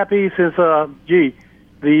this happy since, the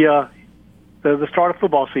start of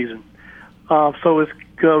football season. So it's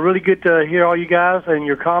really good to hear all you guys and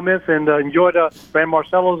your comments, and enjoyed Brand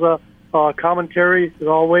Marcello's commentary as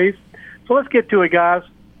always. So let's get to it, guys.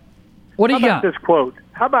 What do you got?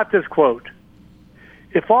 How about this quote?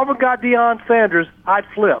 If Auburn got Deion Sanders, I'd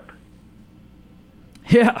flip.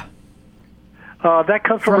 Yeah. That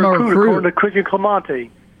comes from a recruit, according to Christian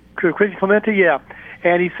Clemente. Christian Clemente, yeah.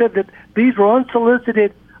 And he said that these were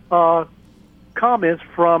unsolicited comments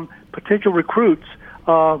from potential recruits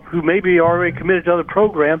who may be already committed to other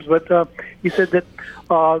programs, but he said that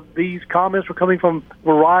these comments were coming from a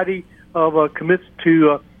variety of commits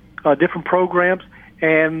to different programs,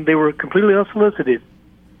 and they were completely unsolicited.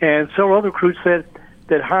 And several other recruits said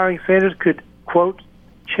that hiring Sanders could, quote,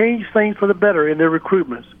 change things for the better in their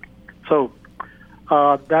recruitments. So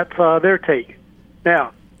that's their take.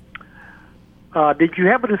 Now, did you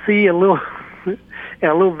happen to see a little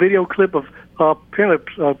video clip of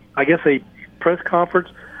apparently, I guess, a press conference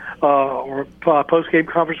or post-game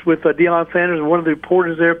conference with Deion Sanders, and one of the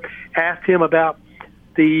reporters there asked him about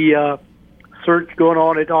the search going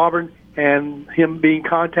on at Auburn and him being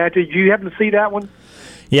contacted? Did you happen to see that one?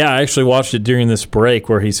 Yeah, I actually watched it during this break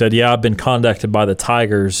where he said, "Yeah, I've been contacted by the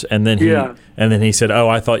Tigers," and then he said, "Oh,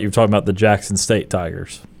 I thought you were talking about the Jackson State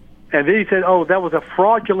Tigers." And then he said, "Oh, that was a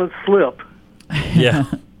fraudulent slip." Yeah,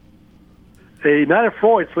 not a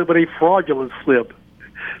Freud slip, but a fraudulent slip.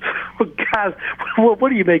 Guys, what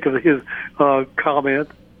do you make of his comment?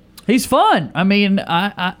 He's fun. I mean,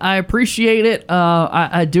 I appreciate it.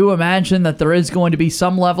 I do imagine that there is going to be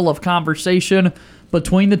some level of conversation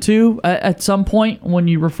between the two at some point when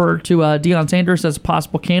you refer to Deion Sanders as a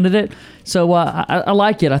possible candidate. So I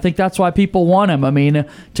like it. I think that's why people want him. I mean,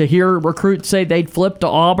 to hear recruits say they'd flip to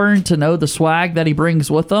Auburn, to know the swag that he brings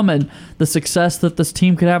with them and the success that this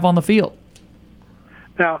team could have on the field.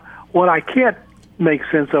 Now, what I can't make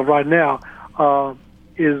sense of right now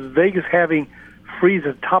is Vegas having Freeze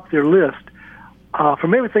at the top of their list.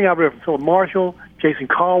 From everything I've read from Philip Marshall, Jason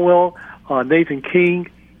Caldwell, Nathan King,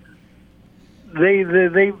 they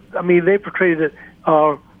portrayed that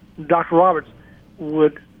Dr. Roberts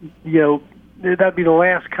would, that'd be the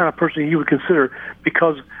last kind of person he would consider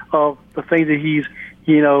because of the things that he's,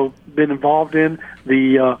 been involved in,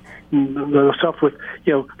 the stuff with,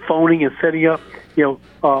 phoning and setting up,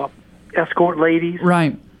 escort ladies.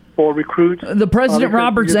 Right. Or recruits. The President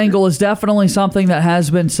Roberts angle is definitely something that has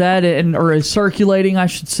been said or is circulating, I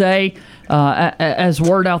should say, as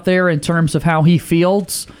word out there in terms of how he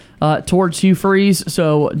feels towards Hugh Freeze.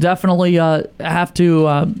 So definitely have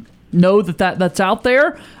to know that's out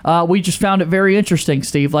there. We just found it very interesting,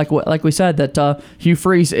 Steve, like we said, that Hugh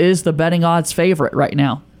Freeze is the betting odds favorite right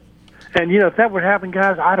now. And, if that would happen,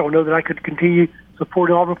 guys, I don't know that I could continue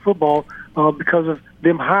supporting Auburn football because of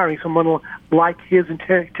them hiring someone like his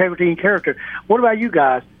integrity and character. What about you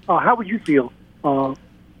guys? How would you feel? Or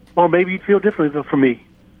maybe you'd feel differently from me.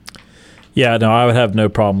 Yeah, no, I would have no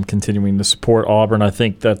problem continuing to support Auburn. I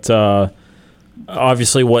think that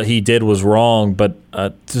obviously what he did was wrong, but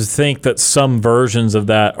to think that some versions of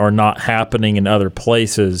that are not happening in other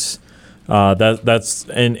places, that's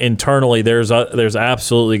internally there's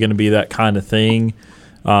absolutely going to be that kind of thing.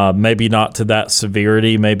 Maybe not to that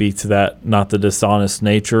severity, maybe to that not the dishonest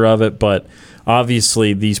nature of it, but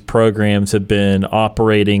obviously these programs have been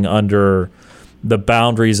operating under the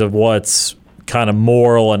boundaries of what's kind of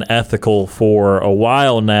moral and ethical for a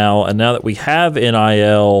while now, and now that we have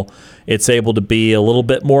NIL, it's able to be a little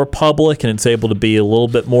bit more public and it's able to be a little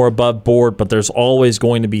bit more above board, but there's always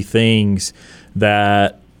going to be things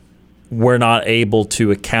that we're not able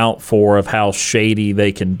to account for of how shady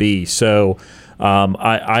they can be. So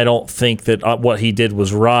I don't think that what he did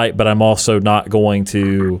was right, but I'm also not going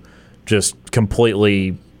to just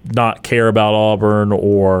completely not care about Auburn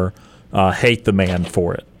or hate the man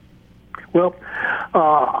for it. Well,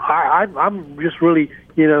 I'm just really,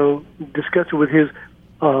 disgusted with his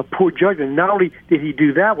poor judgment. Not only did he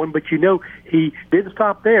do that one, but he didn't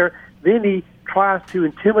stop there. Then he tries to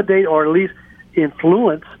intimidate or at least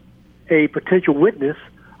influence a potential witness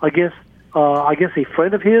against, I guess, a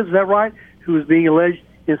friend of his. Is that right? Who was being alleged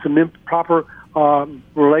in some improper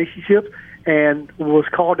relationships and was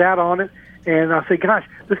called out on it. And I said, gosh,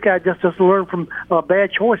 this guy just doesn't learn from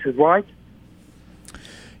bad choices, right?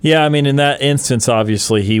 Yeah, I mean, in that instance,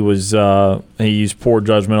 obviously, he used poor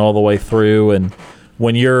judgment all the way through. And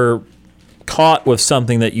when you're caught with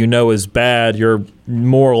something that you know is bad, you're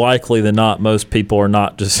more likely than not, most people are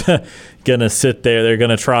not just going to sit there. They're going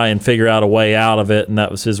to try and figure out a way out of it, and that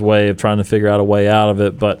was his way of trying to figure out a way out of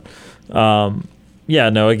it. But,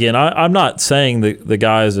 again, I'm not saying the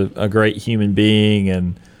guy is a great human being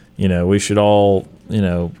and, we should all,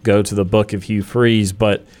 go to the book of Hugh Freeze.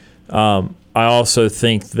 But I also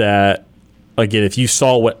think that, again, if you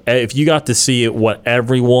got to see what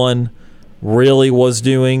everyone really was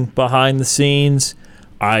doing behind the scenes,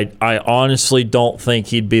 I honestly don't think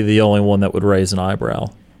he'd be the only one that would raise an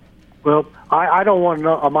eyebrow. Well, I don't want to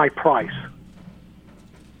know Mike Price.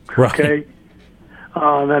 Right. Okay.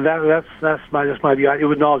 That's my view. It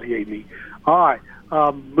would nauseate me. All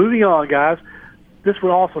right. Moving on, guys. This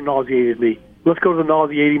one also nauseated me. Let's go to the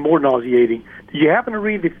more nauseating. Did you happen to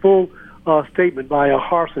read the full statement by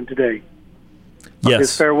Harsin today? Yes.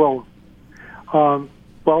 His farewell. Well,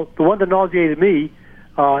 the one that nauseated me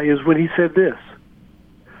is when he said this: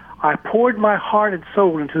 "I poured my heart and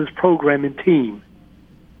soul into this program and team."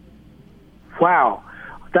 Wow,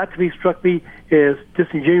 that to me struck me as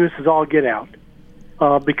disingenuous as all get out.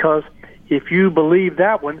 Because if you believe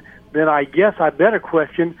that one, then I guess I better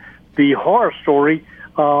question the horror story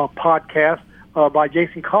podcast by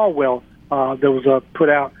Jason Caldwell that was put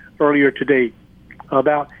out earlier today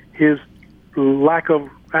about his lack of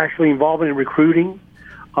actually involvement in recruiting,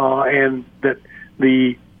 and that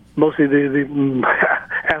mostly the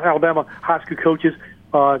Alabama high school coaches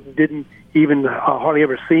didn't even hardly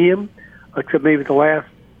ever see him, except maybe the last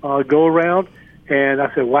go around. And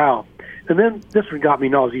I said, wow. And then this one got me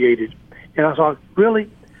nauseated. And I thought, really?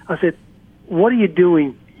 I said, what are you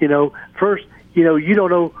doing? First, you don't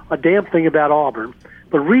know a damn thing about Auburn.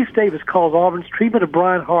 But Reese Davis calls Auburn's treatment of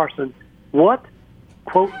Brian Harsin, what?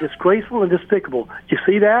 Quote, disgraceful and despicable. Did you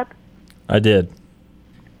see that? I did.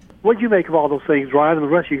 What did you make of all those things, Ryan, and the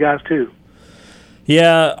rest of you guys, too?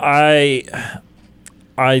 Yeah,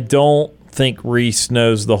 I don't think Reese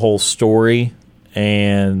knows the whole story.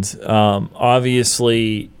 And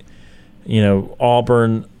obviously,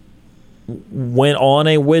 Auburn went on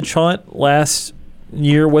a witch hunt last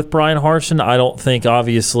year with Brian Harsin. I don't think,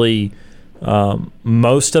 obviously,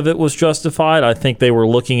 most of it was justified. I think they were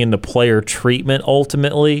looking into player treatment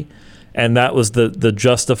ultimately, and that was the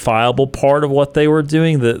justifiable part of what they were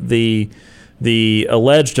doing. The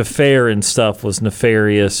alleged affair and stuff was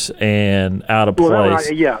nefarious and out of place.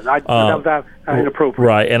 That was inappropriate.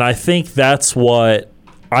 Right, and I think that's the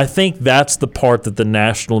part that the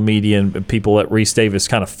national media and people at Reese Davis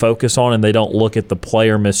kind of focus on, and they don't look at the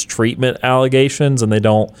player mistreatment allegations, and they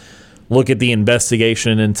don't look at the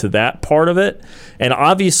investigation into that part of it. And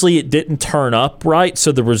obviously it didn't turn up right,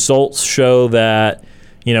 so the results show that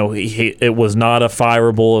it was not a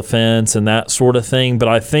fireable offense and that sort of thing. But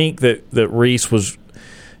I think that Reese was,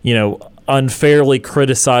 unfairly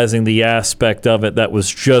criticizing the aspect of it that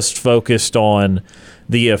was just focused on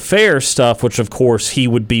the affair stuff, which of course he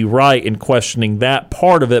would be right in questioning that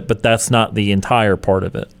part of it, but that's not the entire part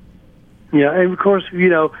of it. Yeah, and of course, we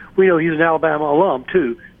know he's an Alabama alum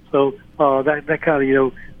too, so that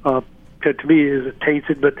kind of to me is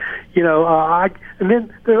tainted. But and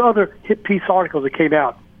then there are other hit piece articles that came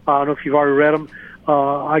out. I don't know if you've already read them.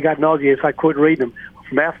 I got nauseated, so I quit reading them.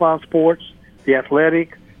 From Athlon Sports, The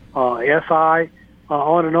Athletic, SI,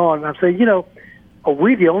 on and on. And I'm saying, are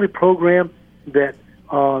we the only program that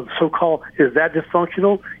so-called is that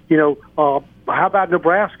dysfunctional? How about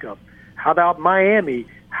Nebraska? How about Miami?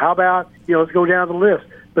 How about, let's go down the list.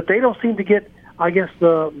 But they don't seem to get, I guess,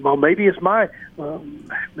 maybe it's my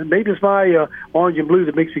orange and blue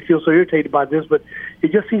that makes me feel so irritated by this, but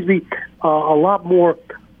it just seems to be a lot more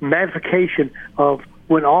magnification of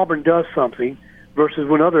when Auburn does something versus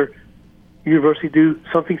when other universities do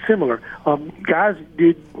something similar. Guys,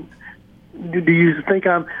 do you think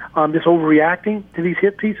I'm just overreacting to these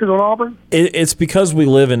hit pieces on Auburn? It's because we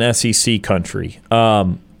live in SEC country.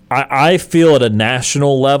 I feel at a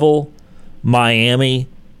national level Miami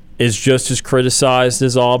is just as criticized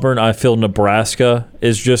as Auburn. I feel Nebraska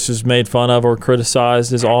is just as made fun of or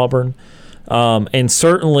criticized as Auburn. And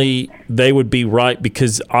certainly they would be right,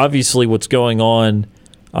 because obviously what's going on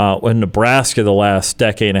in Nebraska the last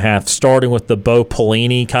decade and a half, starting with the Bo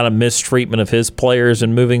Pelini kind of mistreatment of his players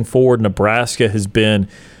and moving forward, Nebraska has been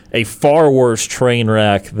a far worse train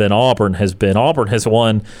wreck than Auburn has been. Auburn has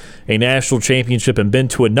won a national championship and been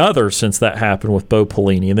to another since that happened with Bo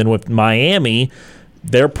Pelini. And then with Miami,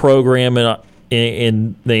 their program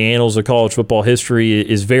in the annals of college football history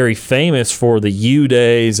is very famous for the U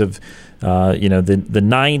days of the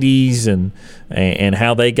 90s and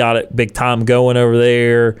how they got it big time going over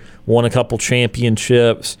there, won a couple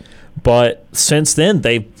championships. But since then,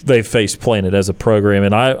 they've face planted as a program.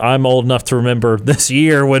 And I'm old enough to remember this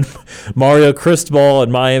year when Mario Cristobal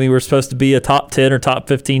and Miami were supposed to be a top 10 or top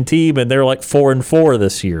 15 team, and they're like 4-4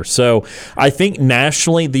 this year. So I think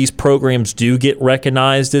nationally these programs do get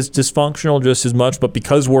recognized as dysfunctional just as much. But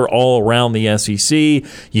because we're all around the SEC,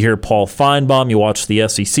 you hear Paul Feinbaum, you watch the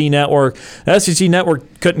SEC Network. The SEC Network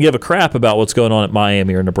couldn't give a crap about what's going on at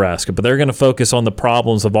Miami or Nebraska, but they're going to focus on the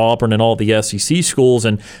problems of Auburn and all the SEC schools.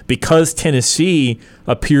 And because Tennessee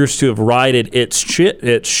appears to have righted its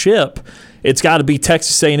ship, it's got to be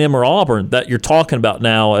Texas A&M or Auburn that you're talking about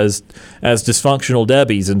now as dysfunctional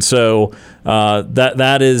Debbies. And so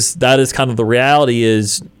that is kind of the reality.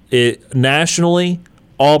 Is it nationally,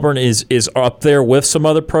 Auburn is up there with some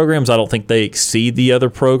other programs. I don't think they exceed the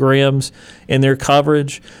other programs in their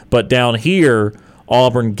coverage, but down here,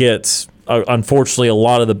 Auburn gets unfortunately a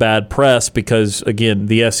lot of the bad press because, again,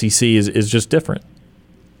 the SEC is just different.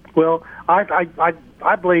 Well,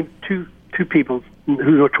 I blame two people who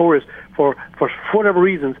are notorious for whatever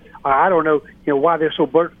reasons. I don't know why they're so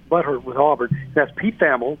butthurt with Auburn. That's Pete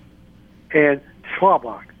Thamel and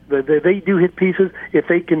Schlabach. They do hit pieces. If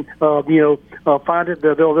they can find it,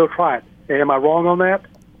 they'll try it. Am I wrong on that?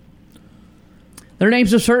 Their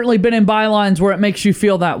names have certainly been in bylines where it makes you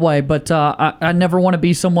feel that way, but I never want to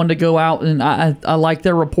be someone to go out, and I like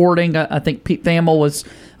their reporting. I think Pete Thamel was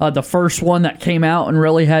the first one that came out and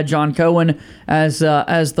really had John Cohen as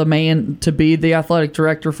the man to be the athletic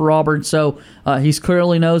director for Auburn. So he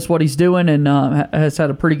clearly knows what he's doing and has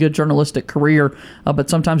had a pretty good journalistic career.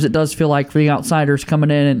 But sometimes it does feel like the outsiders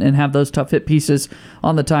coming in and have those tough hit pieces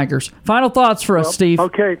on the Tigers. Final thoughts for us, Steve.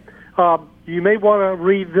 Okay. You may want to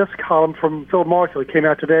read this column from Phil Marshall. It came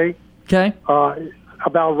out today. Okay.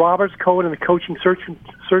 About Roberts, Cohen, and the coaching search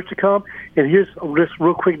to come. And here's this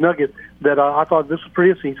real quick nugget that I thought this was pretty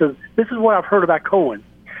interesting. He says, this is what I've heard about Cohen.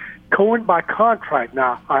 Cohen by contract.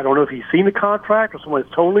 Now, I don't know if he's seen the contract or someone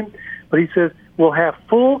has told him, but he says, will have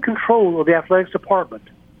full control of the athletics department.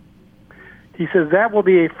 He says that will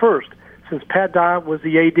be a first since Pat Dye was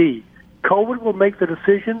the AD. Cohen will make the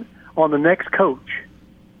decision on the next coach,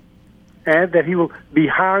 and that he will be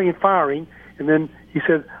hiring and firing. And then he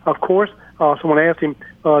said, of course, someone asked him,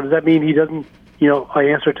 does that mean he doesn't,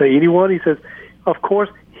 answer to anyone? He says, of course,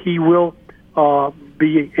 he will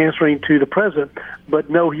be answering to the president, but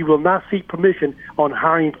no, he will not seek permission on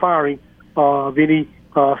hiring and firing of any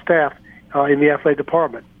staff in the athletic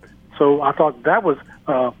department. So I thought that was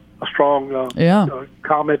a strong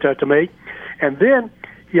comment to make. And then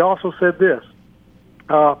he also said this.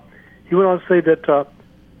 He went on to say that,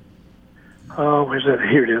 where's that?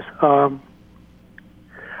 Here it is.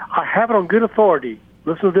 I have it on good authority.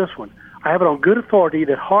 Listen to this one. I have it on good authority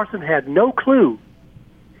that Harsin had no clue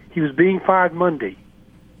he was being fired Monday.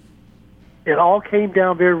 It all came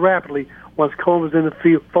down very rapidly once Cohen was in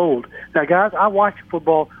the fold. Now, guys, I watched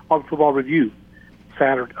football on Football Review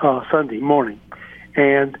Sunday morning.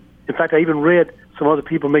 And, in fact, I even read some other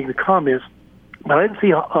people making the comments, but I didn't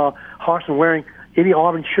see Harsin wearing any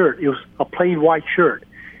Auburn shirt. It was a plain white shirt.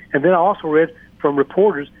 And then I also read from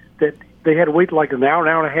reporters that they had to wait like an hour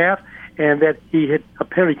and a half, and that he had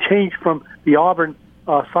apparently changed from the Auburn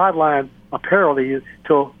sideline apparel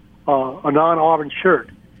to a non-Auburn shirt.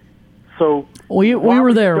 So we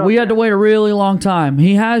were there. We had to wait a really long time.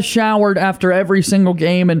 He has showered after every single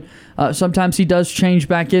game, and sometimes he does change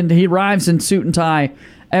back in. He arrives in suit and tie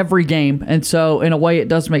every game, and so in a way it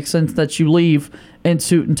does make sense that you leave in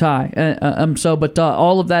suit and tie. But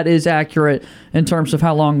all of that is accurate in terms of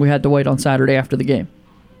how long we had to wait on Saturday after the game.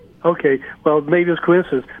 Okay, well, maybe it's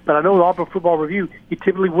coincidence, but I know the Auburn Football Review, he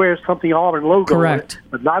typically wears something Auburn logo on it,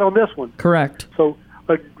 but not on this one. Correct. So,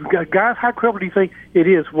 guys, how credible do you think it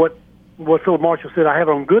is what Philip Marshall said? I have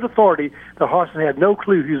it on good authority that Harsin had no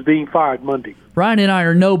clue he was being fired Monday. Ryan and I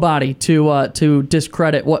are nobody to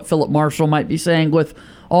discredit what Philip Marshall might be saying with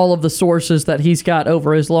all of the sources that he's got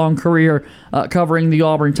over his long career covering the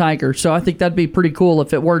Auburn Tigers. So I think that'd be pretty cool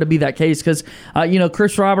if it were to be that case because,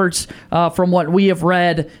 Chris Roberts, from what we have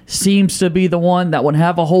read, seems to be the one that would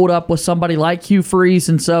have a hold up with somebody like Hugh Freeze.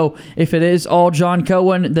 And so if it is all John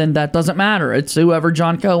Cohen, then that doesn't matter. It's whoever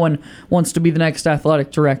John Cohen wants to be the next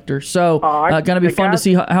athletic director. So going to be fun to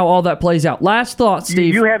see how all that plays out. Last thought,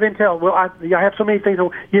 Steve. You have intel. Well, I have so many things.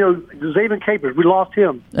 Zayvon Capers, we lost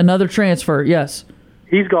him. Another transfer, yes.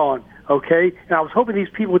 He's gone, okay? And I was hoping these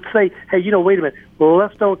people would say, hey, wait a minute. Well,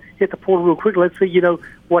 let's don't hit the portal real quick. Let's see,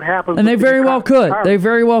 what happens. And they very well could. They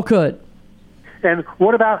very well could. And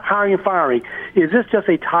what about hiring and firing? Is this just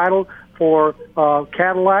a title for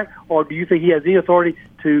Cadillac, or do you think he has the authority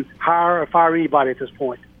to hire or fire anybody at this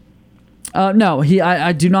point? No,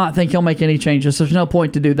 I do not think he'll make any changes. There's no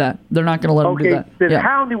point to do that. They're not going to let him do that. Then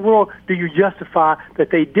how in the world do you justify that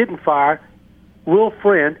they didn't fire Will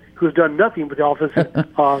Friend, who's done nothing with the offensive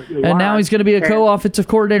and now he's going to be a co-offensive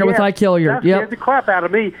coordinator with Ike Hilliard. That scared the crap out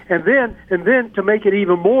of me. And then to make it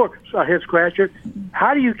even more head scratcher,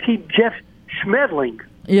 how do you keep Jeff Schmedling?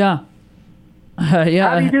 Yeah. How do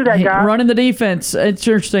you do that, guy? Running the defense. It's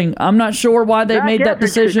interesting. I'm not sure why they made that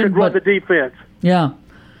decision. Could run the defense. Yeah.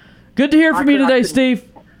 Good to hear from you today, Steve.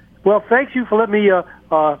 Well, thank you for letting me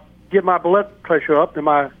get my blood pressure up and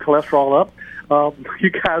my cholesterol up.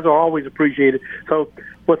 You guys are always appreciated. So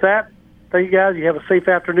with that, thank you guys. You have a safe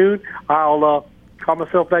afternoon. I'll calm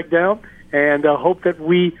myself back down and hope that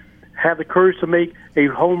we have the courage to make a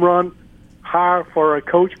home run hire for a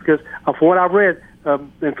coach because from what I've read,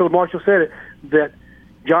 and Philip Marshall said it, that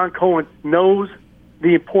John Cohen knows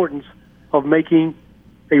the importance of making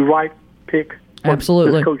a right pick for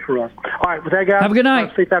this coach for us. All right, with that, guys, have a good night.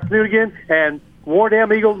 Have a safe afternoon again, and War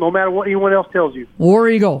Damn Eagle, no matter what anyone else tells you. War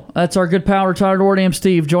Eagle. That's our good pal, retired War Damn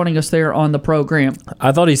Steve, joining us there on the program.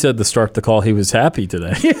 I thought he said to start the call he was happy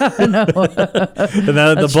today. Yeah, I know. And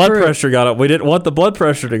then the blood pressure got up. We didn't want the blood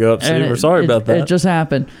pressure to go up, Steve. We're sorry about that. It just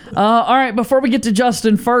happened. All right, before we get to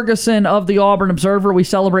Justin Ferguson of the Auburn Observer, we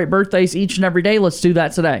celebrate birthdays each and every day. Let's do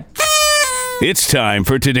that today. It's time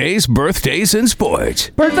for today's Birthdays in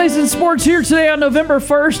Sports. Birthdays in Sports here today on November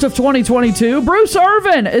 1st of 2022. Bruce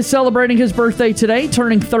Irvin is celebrating his birthday today,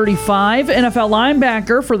 turning 35. NFL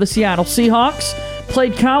linebacker for the Seattle Seahawks.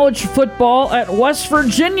 Played college football at West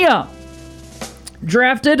Virginia.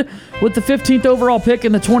 Drafted with the 15th overall pick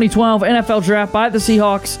in the 2012 NFL Draft by the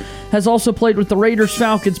Seahawks. Has also played with the Raiders,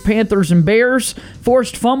 Falcons, Panthers, and Bears.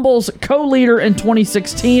 Forced fumbles, co-leader in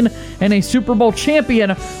 2016, and a Super Bowl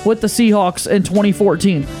champion with the Seahawks in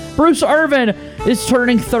 2014. Bruce Irvin is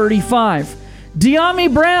turning 35.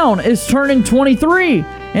 De'Ami Brown is turning 23.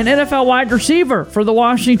 An NFL wide receiver for the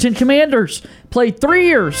Washington Commanders. Played 3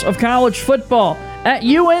 years of college football at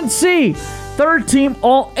UNC. Third team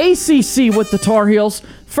All-ACC with the Tar Heels.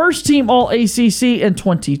 First team All-ACC in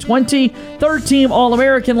 2020. Third team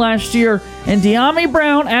All-American last year. And De'Ami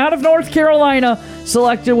Brown out of North Carolina,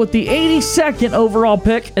 selected with the 82nd overall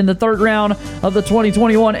pick in the third round of the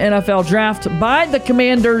 2021 NFL Draft by the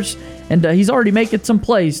Commanders. And he's already making some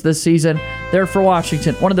plays this season there for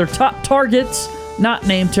Washington. One of their top targets, not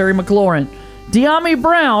named Terry McLaurin. De'Ami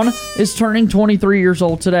Brown is turning 23 years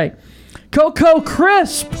old today. Coco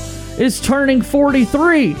Crisp is turning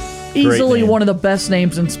 43. Easily one of the best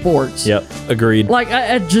names in sports. Yep, agreed.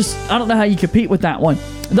 I don't know how you compete with that one.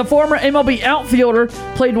 The former MLB outfielder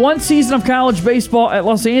played 1 season of college baseball at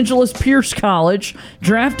Los Angeles Pierce College,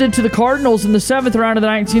 drafted to the Cardinals in the 7th round of the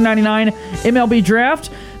 1999 MLB Draft,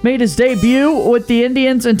 made his debut with the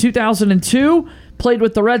Indians in 2002, played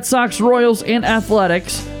with the Red Sox, Royals, and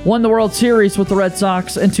Athletics, won the World Series with the Red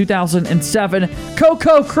Sox in 2007.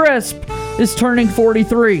 Coco Crisp is turning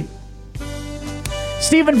 43.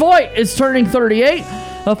 Stephen Voigt is turning 38,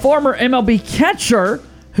 a former MLB catcher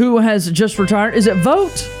who has just retired. Is it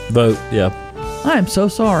Vogt? Vogt, yeah. I am so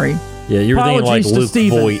sorry. Yeah, you were thinking like Luke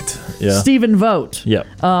Voigt. Yeah. Stephen Vogt. Yep.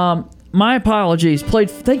 My apologies.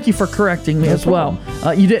 Thank you for correcting me as well.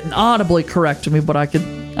 You didn't audibly correct me, but I could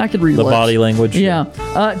read the body language. Yeah.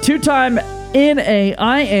 Two-time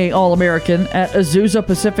NAIA All-American at Azusa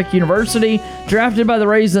Pacific University, drafted by the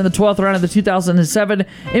Rays in the 12th round of the 2007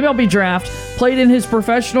 MLB Draft, played in his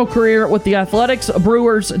professional career with the Athletics,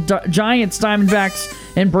 Brewers, Giants, Diamondbacks,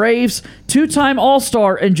 and Braves, 2-time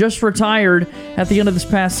All-Star, and just retired at the end of this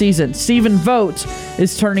past season. Stephen Vogt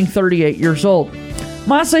is turning 38 years old.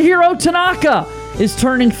 Masahiro Tanaka is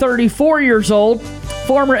turning 34 years old,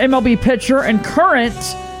 former MLB pitcher and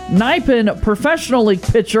current Nippon Professional League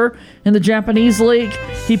pitcher in the Japanese League.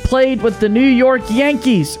 He played with the New York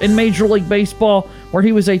Yankees in Major League Baseball where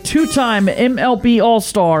he was a two-time MLB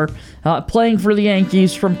All-Star playing for the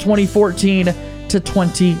Yankees from 2014 to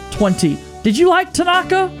 2020. Did you like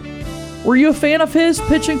Tanaka? Were you a fan of his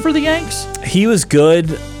pitching for the Yanks? He was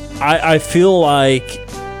good. I feel like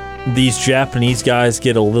these Japanese guys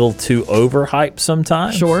get a little too overhyped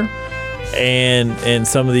sometimes. Sure. And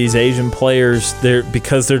some of these Asian players,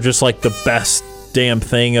 because they're just like the best damn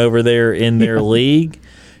thing over there in their league.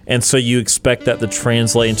 And so you expect that to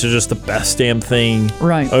translate into just the best damn thing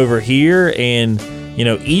over here. And,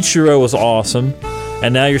 Ichiro was awesome.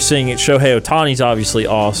 And now you're seeing it. Shohei Ohtani's obviously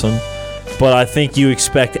awesome. But I think you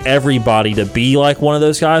expect everybody to be like one of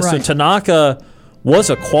those guys. Right. So Tanaka was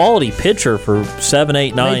a quality pitcher for 7,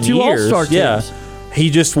 8, 9 years. All-star teams. Yeah. He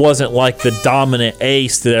just wasn't like the dominant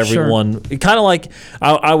ace that everyone. Sure. Kind of like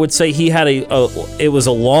I would say he had it was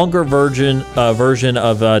a longer version of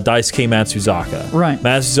Daisuke Matsuzaka. Right.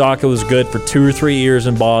 Matsuzaka was good for 2 or 3 years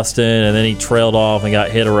in Boston, and then he trailed off and got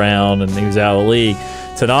hit around, and he was out of the league.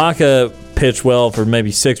 Tanaka pitched well for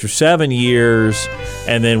maybe 6 or 7 years,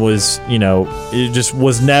 and then it just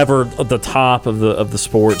was never at the top of the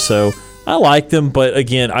sport. So I liked him, but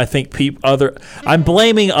again, I think I'm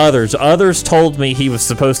blaming others. Others told me he was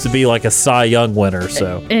supposed to be like a Cy Young winner.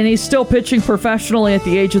 So, and he's still pitching professionally at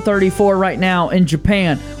the age of 34 right now in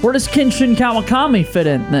Japan. Where does Kenshin Kawakami fit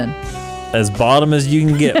in then? As bottom as you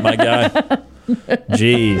can get, my guy.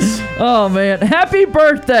 Jeez. Oh man! Happy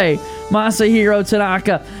birthday, Masahiro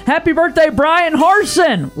Tanaka. Happy birthday, Brian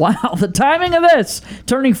Harsin. Wow, the timing of this.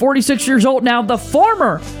 Turning 46 years old now, the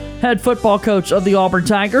former head football coach of the Auburn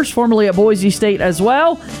Tigers, formerly at Boise State as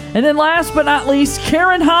well. And then last but not least,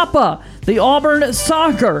 Karen Hoppa, the Auburn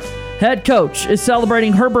soccer head coach, is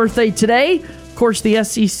celebrating her birthday today. Of course, the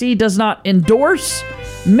SEC does not endorse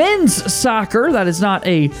men's soccer. That is not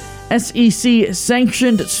a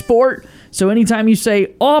SEC-sanctioned sport. So anytime you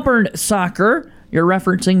say Auburn soccer, you're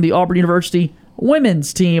referencing the Auburn University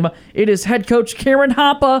women's team. It is head coach Karen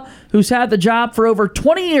Hoppa, who's had the job for over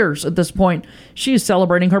 20 years at this point. She is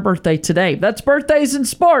celebrating her birthday today. That's birthdays in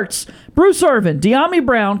sports. Bruce Irvin, De'Ami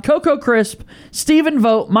Brown, Coco Crisp, Stephen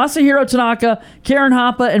Vogt, Masahiro Tanaka, Karen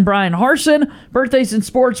Hoppa, and Brian Harsin. Birthdays in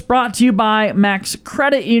sports brought to you by Max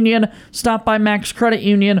Credit Union. Stop by Max Credit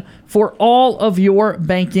Union for all of your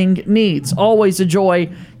banking needs. Always a joy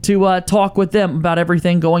to talk with them about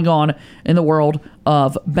everything going on in the world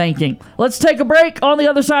of banking. Let's take a break. On the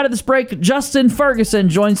other side of this break, Justin Ferguson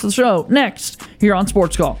joins the show next here on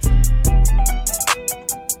Sports Call.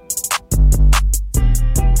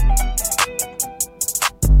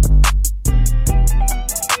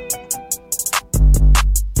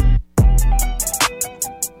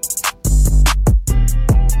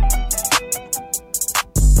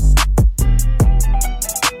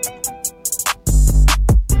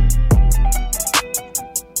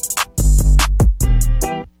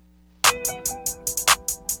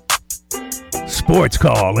 Sports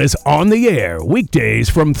Call is on the air weekdays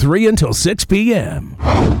from 3 until 6 p.m.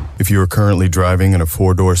 If you are currently driving in a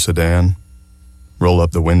 4-door sedan, roll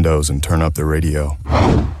up the windows and turn up the radio.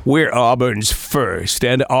 We're Auburn's first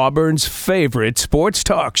and Auburn's favorite sports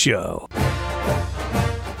talk show.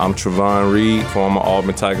 I'm Trevon Reed, former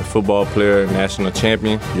Auburn Tiger football player, national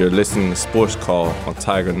champion. You're listening to Sports Call on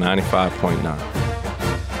Tiger 95.9.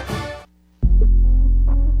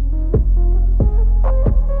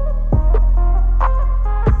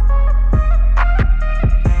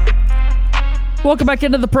 Welcome back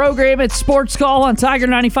into the program. It's Sports Call on Tiger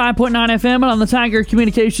 95.9 FM and on the Tiger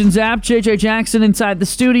Communications app. JJ Jackson inside the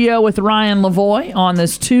studio with Ryan Lavoie on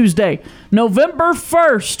this Tuesday, November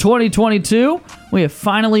 1st, 2022. We have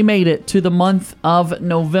finally made it to the month of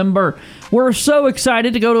November. We're so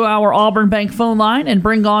excited to go to our Auburn Bank phone line and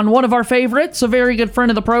bring on one of our favorites, a very good friend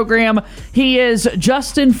of the program. He is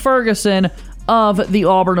Justin Ferguson of the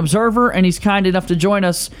Auburn Observer, and he's kind enough to join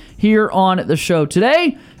us here on the show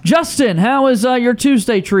today. Justin, how is your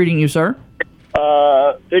Tuesday treating you, sir?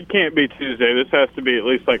 It can't be Tuesday. This has to be at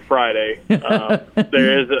least like Friday. There's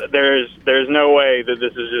no way that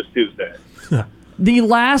this is just Tuesday. The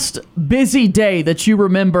last busy day that you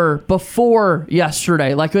remember before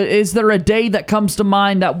yesterday, like, is there a day that comes to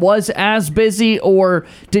mind that was as busy, or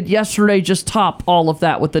did yesterday just top all of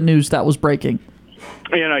that with the news that was breaking?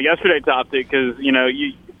 Yesterday topped it because,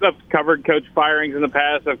 I've covered coach firings in the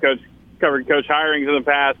past. I've covered coach hirings in the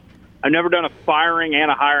past. I've never done a firing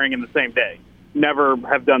and a hiring in the same day. Never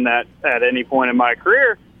have done that at any point in my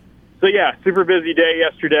career. So, yeah, super busy day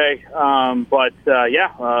yesterday. It's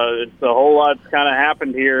a whole lot's kind of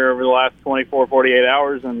happened here over the last 24, 48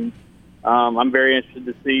 hours, and I'm very interested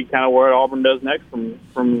to see kind of what Auburn does next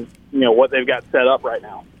from what they've got set up right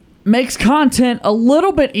now. makes content a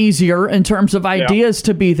little bit easier in terms of ideas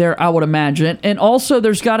to be there, I would imagine. And also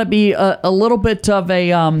there's got to be a little bit of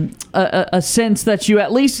a sense that you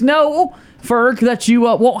at least know, Ferg, that you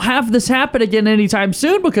won't have this happen again anytime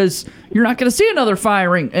soon, because you're not going to see another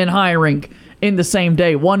firing and hiring in the same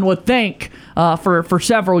day, one would think, for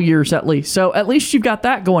several years at least. So at least you've got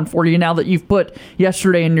that going for you now that you've put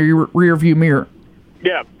yesterday in your rearview mirror.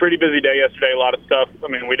 Yeah, pretty busy day yesterday. A lot of stuff. I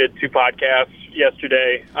mean, we did 2 podcasts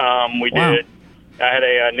yesterday. I had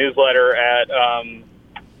a newsletter at, on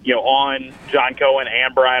John Cohen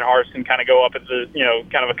and Brian Harsin, kind of go up as a,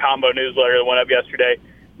 kind of a combo newsletter that went up yesterday.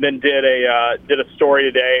 Then did a story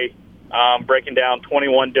today, breaking down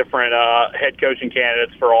 21 different head coaching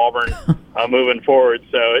candidates for Auburn moving forward.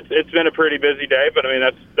 So it's been a pretty busy day, but I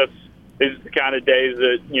mean these are the kind of days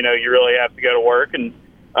that you really have to go to work, and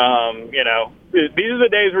these are the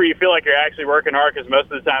days where you feel like you're actually working hard, because most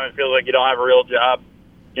of the time it feels like you don't have a real job.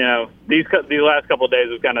 These last couple of days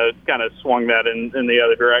have kind of swung that in the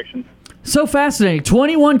other direction. So fascinating.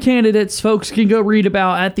 21 candidates folks can go read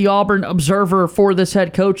about at the Auburn Observer for this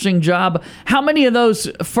head coaching job. How many of those,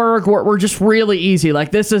 Ferg, were just really easy?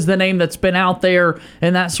 Like, this is the name that's been out there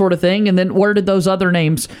and that sort of thing. And then where did those other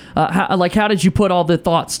names, how did you put all the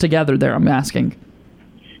thoughts together there, I'm asking?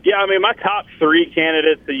 Yeah, I mean, my top 3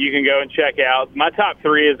 candidates that you can go and check out, my top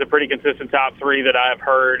 3 is a pretty consistent top 3 that I've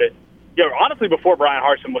heard. Honestly, before Brian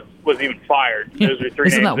Harsin was even fired, those are 3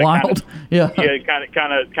 Isn't names that wild?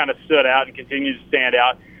 kind of stood out and continues to stand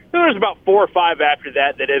out. Then there's about 4 or 5 after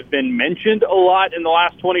that have been mentioned a lot in the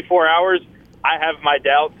last 24 hours. I have my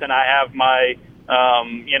doubts, and I have my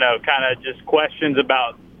kind of just questions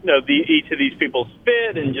about each of these people's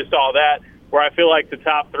fit and just all that. Where I feel like the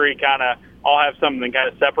top 3 kind of all have something that kind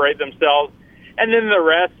of separate themselves. And then the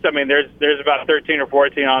rest, I mean, there's about 13 or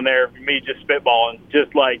 14 on there, me just spitballing,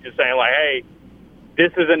 just saying, hey,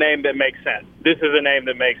 this is a name that makes sense. This is a name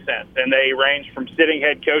that makes sense. And they range from sitting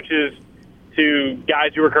head coaches to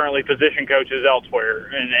guys who are currently position coaches elsewhere,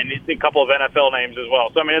 and a couple of NFL names as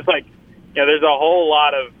well. So, I mean, it's like, there's a whole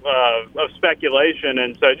lot of speculation,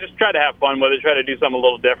 and so just try to have fun with it, try to do something a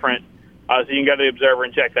little different. So you can go to the Observer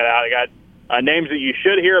and check that out. I got names that you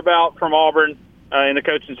should hear about from Auburn in the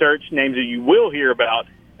coaching search, names that you will hear about,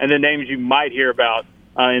 and then names you might hear about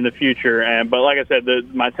in the future. But like I said,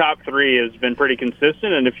 my top 3 has been pretty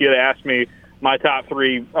consistent, and if you had asked me my top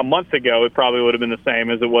 3 a month ago, it probably would have been the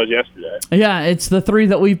same as it was yesterday. Yeah, it's the 3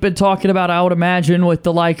 that we've been talking about, I would imagine, with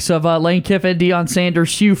the likes of Lane Kiffin, Deion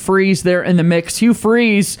Sanders, Hugh Freeze there in the mix. Hugh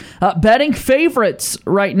Freeze betting favorites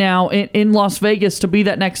right now in Las Vegas to be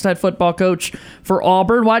that next head football coach for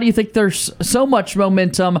Auburn. Why do you think there's so much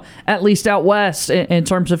momentum, at least out west, in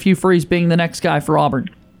terms of Hugh Freeze being the next guy for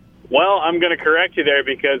Auburn? Well, I'm going to correct you there,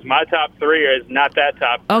 because my top 3 is not that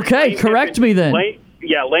top 3. Okay, correct me then.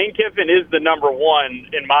 Lane Kiffin is the number 1,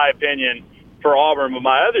 in my opinion, for Auburn, but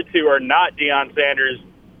my other 2 are not Deion Sanders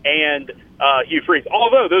and Hugh Freeze,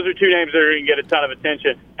 although those are 2 names that are going to get a ton of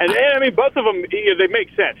attention. And I mean, both of them, they make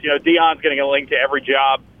sense. Deion's going to get linked to every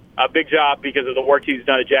job, a big job, because of the work he's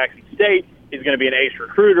done at Jackson State. He's going to be an ace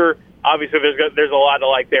recruiter. Obviously, there's a lot to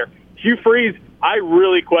like there. Hugh Freeze, I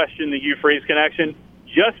really question the Hugh Freeze connection,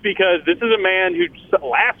 just because this is a man who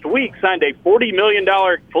last week signed a $40 million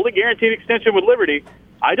fully guaranteed extension with Liberty.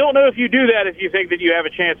 I don't know if you do that if you think that you have a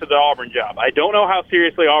chance at the Auburn job. I don't know how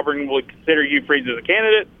seriously Auburn would consider Hugh Freeze as a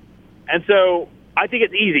candidate. And so I think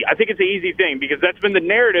it's easy. I think it's an easy thing, because that's been the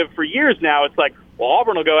narrative for years now. It's like, well,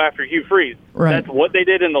 Auburn will go after Hugh Freeze. Right. That's what they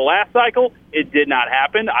did in the last cycle. It did not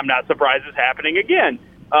happen. I'm not surprised it's happening again.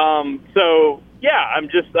 I'm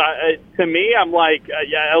just, to me, I'm like,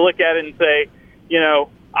 I look at it and say,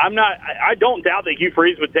 I don't doubt that Hugh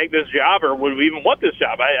Freeze would take this job or would even want this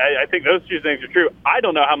job. I think those 2 things are true. I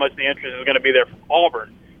don't know how much the interest is going to be there from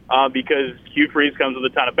Auburn because Hugh Freeze comes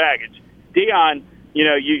with a ton of baggage. Deion,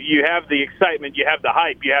 you have the excitement, you have the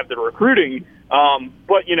hype, you have the recruiting,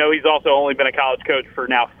 but, he's also only been a college coach for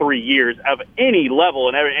now 3 years of any level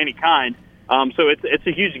and any kind. So it's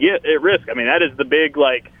a huge risk. I mean, that is the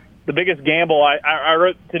biggest gamble I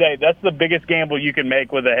wrote today. That's the biggest gamble you can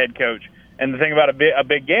make with a head coach. And the thing about a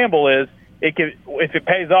big gamble is if it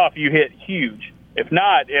pays off, you hit huge. If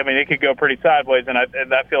not, I mean, it could go pretty sideways, and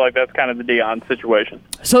I feel like that's kind of the Deion situation.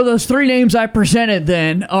 So those 3 names I presented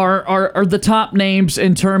then are the top names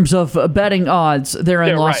in terms of betting odds there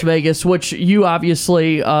in Las Vegas, which you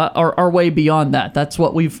obviously are way beyond that. That's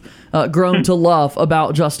what we've grown to love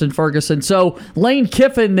about Justin Ferguson. So Lane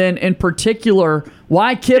Kiffin then in particular,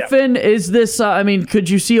 why Kiffin? Yeah. Is this, could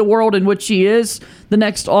you see a world in which he is the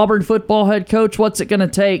next Auburn football head coach? What's it going to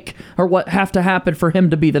take or what have to happen for him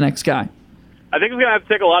to be the next guy? I think he's going to have to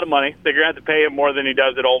take a lot of money. They're going to have to pay him more than he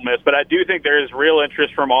does at Ole Miss. But I do think there is real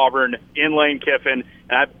interest from Auburn in Lane Kiffin.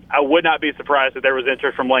 And I would not be surprised if there was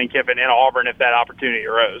interest from Lane Kiffin in Auburn if that opportunity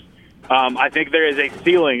arose. I think there is a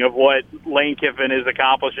ceiling of what Lane Kiffin is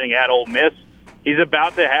accomplishing at Ole Miss. He's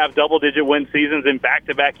about to have double-digit win seasons in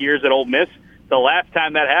back-to-back years at Ole Miss. The last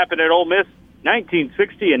time that happened at Ole Miss,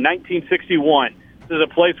 1960 and 1961. This is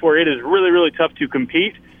a place where it is really, really tough to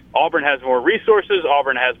compete. Auburn has more resources.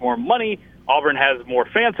 Auburn has more money. Auburn has more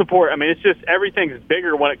fan support. I mean, it's just everything's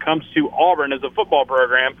bigger when it comes to Auburn as a football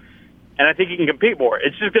program, and I think he can compete more.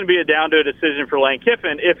 It's just going to be a down-to-a decision for Lane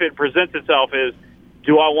Kiffin if it presents itself as,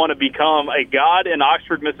 do I want to become a god in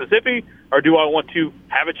Oxford, Mississippi, or do I want to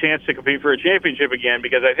have a chance to compete for a championship again?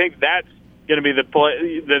 Because I think that's going to be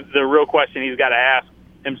the real question he's got to ask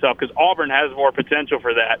himself, because Auburn has more potential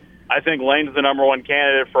for that. I think Lane's the number one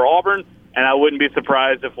candidate for Auburn, and I wouldn't be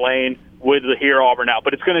surprised if Lane would hear Auburn out.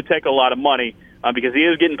 But it's going to take a lot of money because he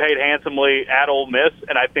is getting paid handsomely at Ole Miss,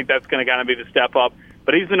 and I think that's going to kind of be the step up.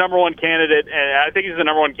 But he's the number one candidate, and I think he's the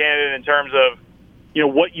number one candidate in terms of,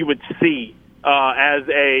 what you would see as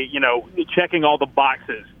checking all the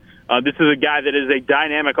boxes. This is a guy that is a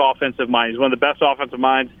dynamic offensive mind. He's one of the best offensive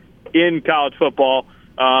minds in college football.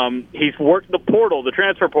 He's worked the portal, the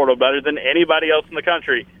transfer portal, better than anybody else in the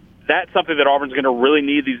country. That's something that Auburn's going to really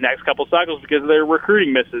need these next couple cycles because of their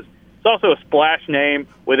recruiting misses. It's also a splash name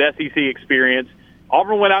with SEC experience.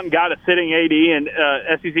 Auburn went out and got a sitting AD and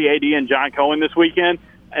SEC AD and John Cohen this weekend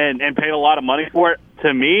and paid a lot of money for it.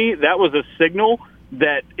 To me, that was a signal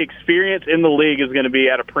that experience in the league is going to be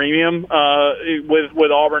at a premium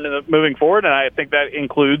with Auburn moving forward, and I think that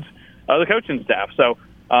includes the coaching staff. So,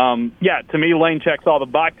 to me, Lane checks all the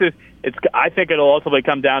boxes. I think it'll ultimately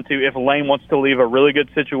come down to if Lane wants to leave a really good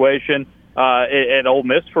situation at Ole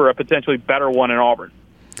Miss for a potentially better one in Auburn.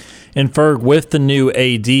 And Ferg, with the new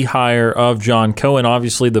AD hire of John Cohen,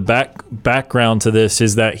 obviously the background to this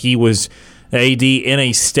is that he was AD in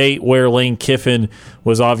a state where Lane Kiffin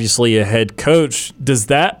was obviously a head coach. Does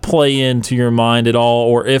that play into your mind at all?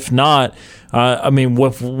 Or if not,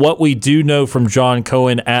 with what we do know from John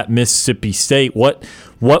Cohen at Mississippi State, what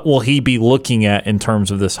will he be looking at in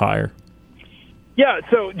terms of this hire? Yeah,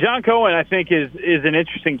 so John Cohen, I think, is an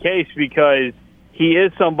interesting case because he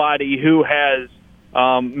is somebody who has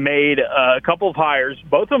made a couple of hires,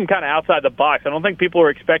 both of them kind of outside the box. I don't think people are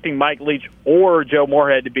expecting Mike Leach or Joe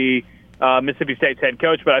Moorhead to be Mississippi State's head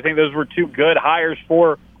coach, but I think those were two good hires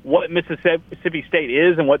for what Mississippi State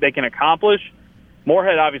is and what they can accomplish.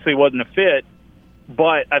 Moorhead obviously wasn't a fit,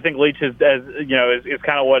 but I think Leach is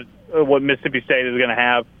kind of what Mississippi State is going to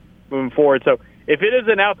have moving forward. So if it is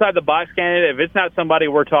an outside-the-box candidate, if it's not somebody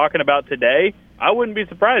we're talking about today, I wouldn't be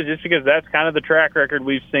surprised just because that's kind of the track record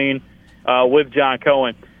we've seen with John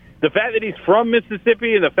Cohen. The fact that he's from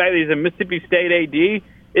Mississippi and the fact that he's a Mississippi State AD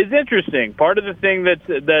is interesting. Part of the thing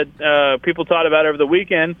that people thought about over the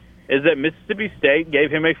weekend is that Mississippi State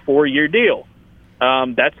gave him a 4-year deal.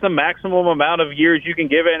 That's the maximum amount of years you can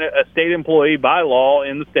give a state employee by law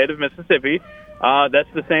in the state of Mississippi. That's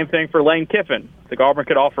the same thing for Lane Kiffin. The Auburn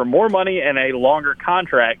could offer more money and a longer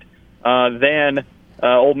contract than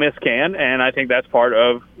Ole Miss can, and I think that's part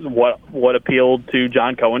of what appealed to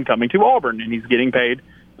John Cohen coming to Auburn, and he's getting paid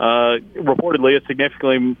reportedly a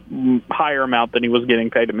significantly higher amount than he was getting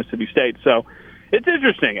paid at Mississippi State. So it's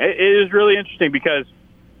interesting. It is really interesting because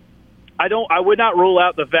I would not rule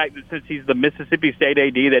out the fact that since he's the Mississippi State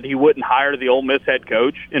AD that he wouldn't hire the Ole Miss head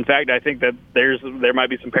coach. In fact, I think that there might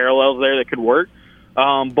be some parallels there that could work.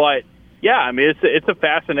 But yeah, I mean it's a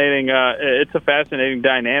fascinating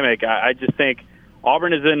dynamic. I just think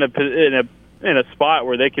Auburn is in a spot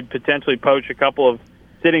where they could potentially poach a couple of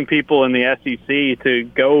sitting people in the SEC to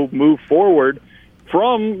go move forward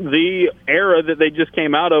from the era that they just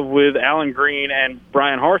came out of with Allen Green and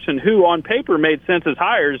Brian Harsin, who on paper made sense as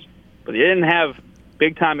hires, but they didn't have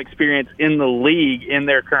big-time experience in the league in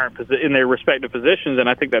their respective positions, and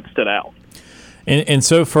I think that stood out. And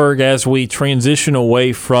so, Ferg, as we transition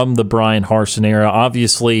away from the Brian Harsin era,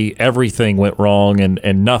 obviously everything went wrong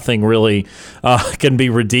and nothing really can be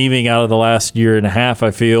redeeming out of the last year and a half, I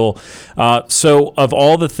feel. So of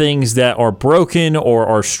all the things that are broken or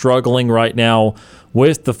are struggling right now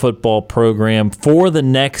with the football program, for the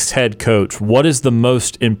next head coach, what is the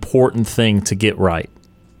most important thing to get right?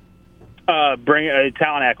 Bring a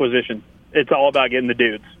talent acquisition. It's all about getting the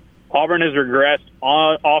dudes. Auburn has regressed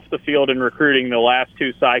off the field in recruiting the last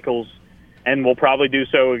two cycles and will probably do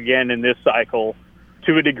so again in this cycle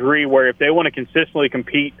to a degree where if they want to consistently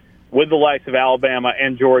compete with the likes of Alabama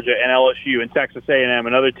and Georgia and LSU and Texas A&M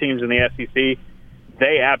and other teams in the SEC,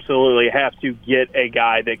 they absolutely have to get a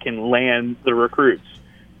guy that can land the recruits.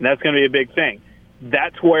 and that's going to be a big thing.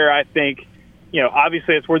 That's where I think,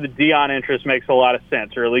 obviously it's where the Deion interest makes a lot of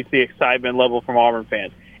sense, or at least the excitement level from Auburn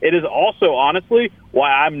fans. It is also, honestly, why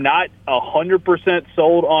I'm not 100%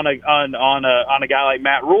 sold on a guy like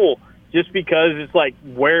Matt Rule, just because it's like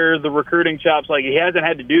where the recruiting chops, like he hasn't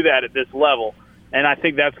had to do that at this level, and I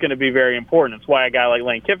think that's going to be very important. It's why a guy like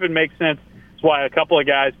Lane Kiffin makes sense. It's why a couple of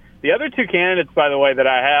guys, the other two candidates, by the way, that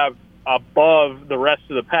I have above the rest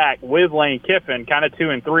of the pack with Lane Kiffin, kind of 2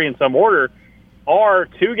 and 3 in some order, are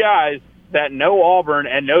two guys that know Auburn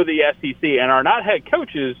and know the SEC and are not head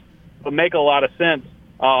coaches, but make a lot of sense,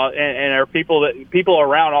 and are people that people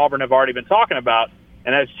around Auburn have already been talking about,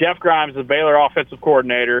 and that's Jeff Grimes, the Baylor offensive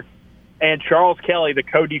coordinator, and Charles Kelly, the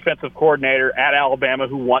co-defensive coordinator at Alabama,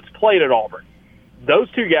 who once played at Auburn. Those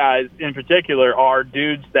two guys in particular are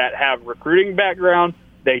dudes that have recruiting background.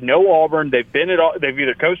 They know Auburn. They've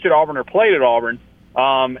either coached at Auburn or played at Auburn,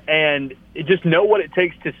 and just know what it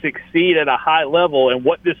takes to succeed at a high level and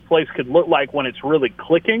what this place could look like when it's really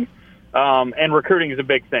clicking. And recruiting is a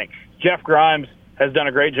big thing. Jeff Grimes has done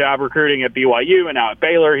a great job recruiting at BYU and now at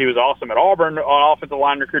Baylor. He was awesome at Auburn on offensive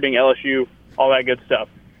line recruiting, LSU, all that good stuff.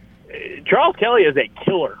 Charles Kelly is a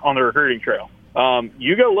killer on the recruiting trail.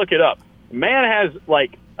 You go look it up. The man has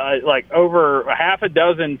like over a half a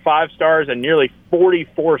dozen 5-stars and nearly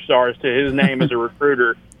 44 stars to his name as a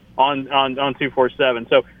recruiter on 247.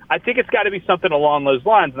 So I think it's got to be something along those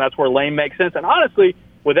lines, and that's where Lane makes sense. And honestly,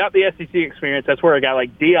 without the SEC experience, that's where a guy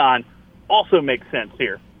like Deion also makes sense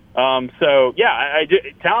here. So yeah,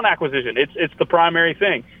 talent acquisition, it's the primary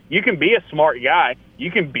thing. You can be a smart guy.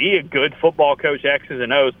 You can be a good football coach, X's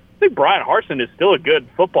and O's. I think Brian Harsin is still a good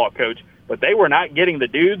football coach, but they were not getting the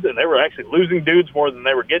dudes, and they were actually losing dudes more than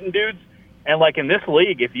they were getting dudes. And like in this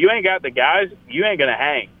league, if you ain't got the guys, you ain't gonna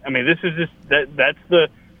hang. I mean, this is just that's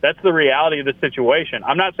the reality of the situation.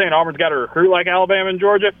 I'm not saying Auburn's got to recruit like Alabama and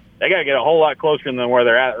Georgia. They got to get a whole lot closer than where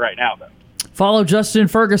they're at right now, though. Follow Justin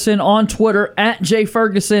Ferguson on Twitter at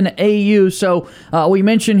JFergusonAU. So we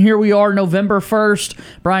mentioned here we are November 1st.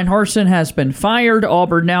 Brian Harsin has been fired.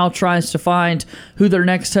 Auburn now tries to find who their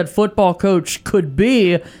next head football coach could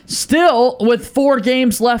be, still with 4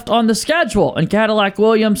 games left on the schedule. And Cadillac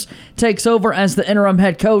Williams takes over as the interim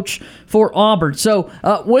head coach for Auburn. So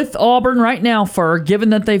with Auburn right now, given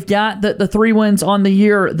that they've got the 3 wins on the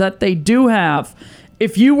year that they do have,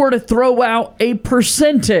 if you were to throw out a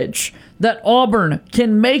percentage that Auburn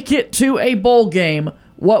can make it to a bowl game,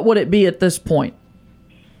 what would it be at this point?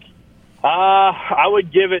 I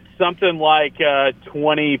would give it something like a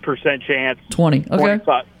 20% chance. 20, okay.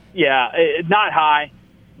 25. Yeah, not high.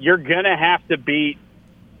 You're going to have to beat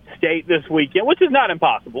State this weekend, which is not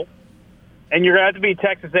impossible. And you're going to have to beat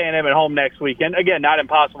Texas A&M at home next weekend. Again, not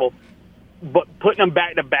impossible. But putting them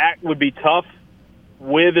back-to-back would be tough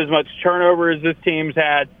with as much turnover as this team's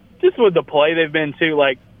had, just with the play they've been to.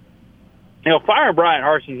 Like, firing Brian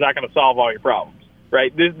Harsin is not going to solve all your problems,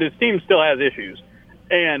 right? This team still has issues.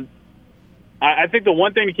 And I think the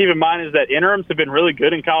one thing to keep in mind is that interims have been really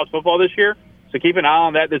good in college football this year. So keep an eye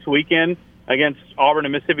on that this weekend against Auburn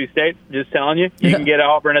and Mississippi State. Just telling you, you can get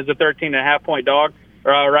Auburn as a 13.5-point dog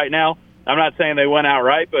right now. I'm not saying they went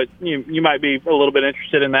outright, but you might be a little bit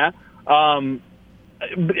interested in that. I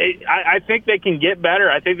think they can get better.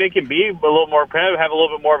 I think they can be a little more competitive, have a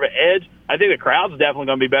little bit more of an edge. I think the crowd's definitely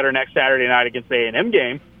going to be better next Saturday night against the A&M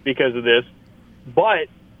game because of this. But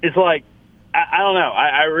it's like, I don't know.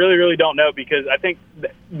 I really, really don't know, because I think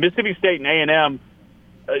Mississippi State and A&M,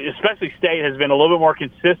 especially State, has been a little bit more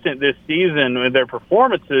consistent this season with their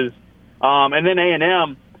performances. And then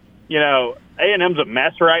A&M, A&M's a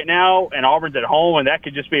mess right now, and Auburn's at home, and that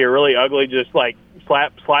could just be a really ugly, just like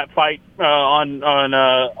slap fight on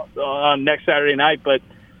next Saturday night. But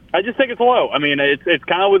I just think it's low. I mean, it's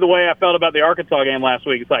kind of with the way I felt about the Arkansas game last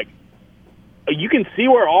week. It's like you can see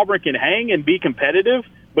where Auburn can hang and be competitive,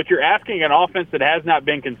 but you're asking an offense that has not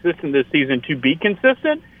been consistent this season to be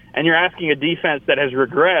consistent, and you're asking a defense that has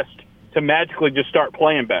regressed to magically just start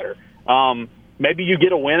playing better. Maybe you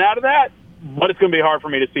get a win out of that, but it's going to be hard for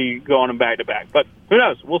me to see going them back-to-back. But who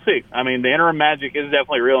knows? We'll see. I mean, the interim magic is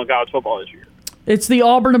definitely real in college football this year. It's the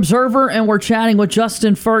Auburn Observer, and we're chatting with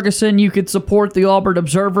Justin Ferguson. You could support the Auburn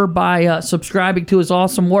Observer by subscribing to his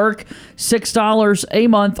awesome work. $6 a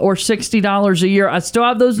month or $60 a year. I still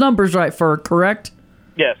have those numbers right, correct?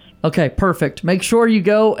 Yes. Okay, perfect. Make sure you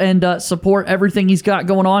go and support everything he's got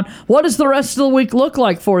going on. What does the rest of the week look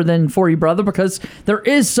like for you, brother? Because there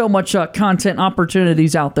is so much content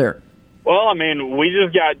opportunities out there. Well, I mean, we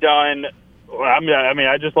just got done.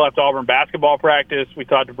 I just left Auburn basketball practice. We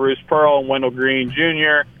talked to Bruce Pearl and Wendell Green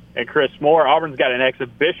Jr. and Chris Moore. Auburn's got an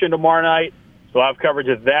exhibition tomorrow night. So I'll have coverage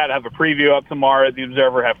of that. I have a preview up tomorrow at the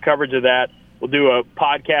Observer. Have coverage of that. We'll do a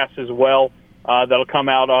podcast as well that'll come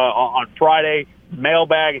out on Friday.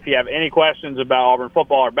 Mailbag. If you have any questions about Auburn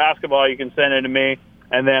football or basketball, you can send it to me.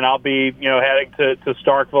 And then I'll be, heading to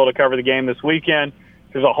Starkville to cover the game this weekend.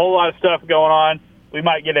 There's a whole lot of stuff going on. We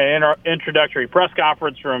might get an introductory press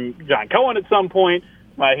conference from John Cohen at some point.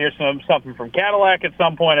 Might hear something from Cadillac at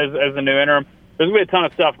some point as the new interim. There's going to be a ton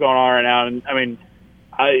of stuff going on right now. And, I mean,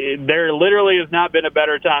 there literally has not been a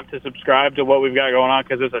better time to subscribe to what we've got going on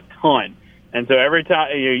because there's a ton. And so every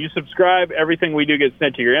time you subscribe, everything we do gets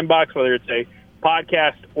sent to your inbox, whether it's a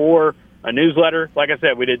podcast or a newsletter. Like I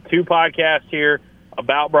said, we did 2 podcasts here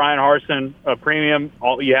about Brian Harsin, a premium.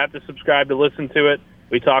 You have to subscribe to listen to it.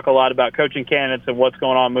 We talk a lot about coaching candidates and what's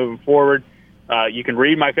going on moving forward. You can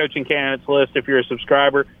read my coaching candidates list if you're a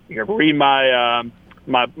subscriber. You can read my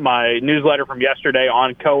my newsletter from yesterday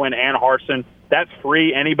on Cohen and Harsin. That's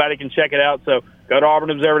free. Anybody can check it out. So go to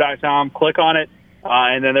auburnobserver.com, click on it,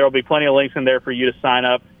 and then there will be plenty of links in there for you to sign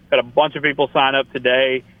up. Got a bunch of people sign up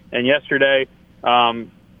today and yesterday.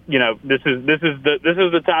 This is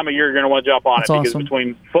the time of year you're going to want to jump on. That's it because awesome.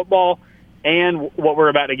 Between football and what we're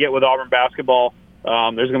about to get with Auburn basketball,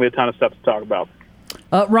 there's going to be a ton of stuff to talk about.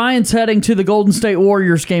 Ryan's heading to the Golden State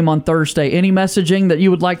Warriors game on Thursday. Any messaging that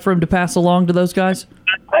you would like for him to pass along to those guys?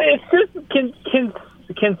 It's just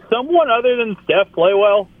can someone other than Steph play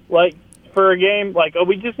well, like for a game? Like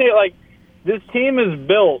we just need this team is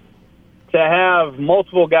built to have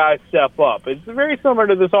multiple guys step up. It's very similar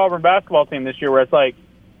to this Auburn basketball team this year, where it's like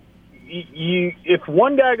if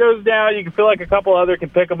one guy goes down, you can feel like a couple other can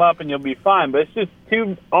pick him up and you'll be fine. But it's just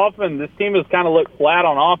too often this team has kind of looked flat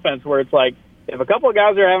on offense, where it's like if a couple of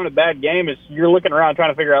guys are having a bad game, you're looking around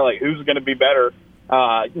trying to figure out who's going to be better,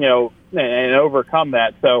 and overcome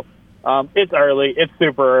that. So it's early. It's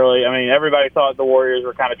super early. I mean, everybody thought the Warriors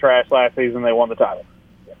were kind of trash last season. They won the title.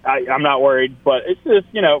 I'm not worried, but it's just,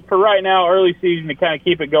 for right now, early season to kind of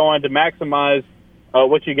keep it going, to maximize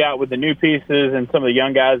what you got with the new pieces and some of the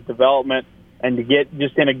young guys' development, and to get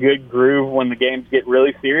just in a good groove when the games get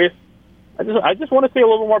really serious. I just want to see a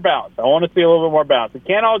little bit more balance. It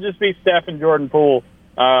can't all just be Steph and Jordan Poole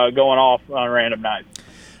going off on random nights.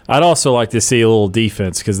 I'd also like to see a little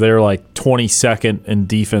defense because they're like 22nd in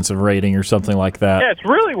defensive rating or something like that. Yeah, it's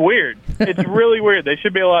really weird. They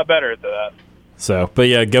should be a lot better at that. So, but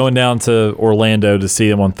yeah, going down to Orlando to see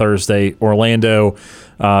them on Thursday. Orlando,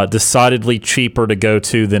 decidedly cheaper to go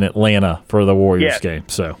to than Atlanta for the Warriors game.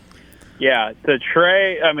 So, yeah, the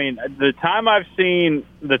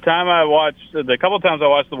couple of times I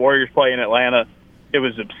watched the Warriors play in Atlanta, it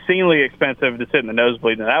was obscenely expensive to sit in the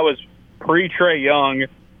nosebleed, and that was pre-Trae Young,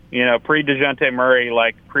 pre-DeJounte Murray,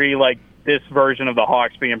 this version of the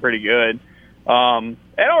Hawks being pretty good. And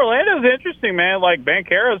Orlando's interesting, man.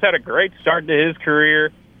 Banchero's had a great start to his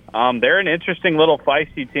career. They're an interesting little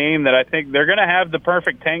feisty team that I think they're going to have the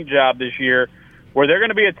perfect tank job this year, where they're going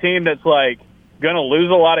to be a team that's going to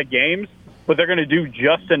lose a lot of games, but they're going to do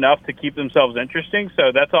just enough to keep themselves interesting.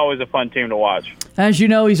 So that's always a fun team to watch. As you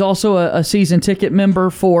know, he's also a season ticket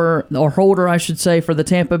member or holder, I should say, for the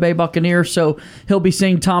Tampa Bay Buccaneers. So he'll be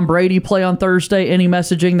seeing Tom Brady play on Thursday. Any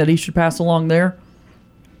messaging that he should pass along there?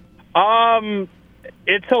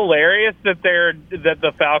 It's hilarious that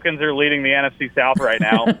the Falcons are leading the NFC South right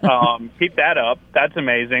now. Keep that up. That's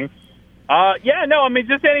amazing.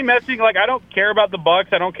 Just any messaging. I don't care about the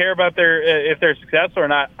Bucs. I don't care about if they're successful or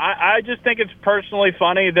not. I just think it's personally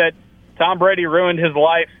funny that Tom Brady ruined his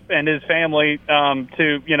life and his family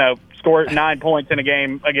to score 9 points in a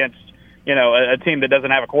game against a team that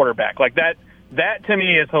doesn't have a quarterback. That to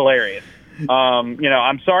me is hilarious.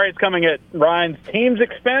 I'm sorry it's coming at Ryan's team's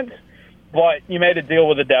expense, but you made a deal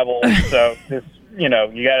with the devil, so this, you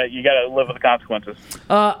gotta live with the consequences.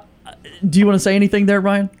 Do you want to say anything there,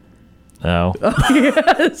 Ryan? No.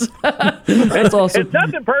 Yes. That's awesome. It's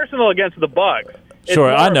nothing personal against the Bucs. Sure,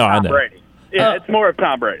 I know. Brady. Yeah, it's more of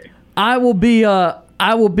Tom Brady. I will be at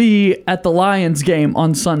the Lions game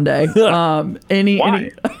on Sunday.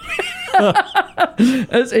 Why?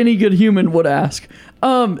 As any good human would ask.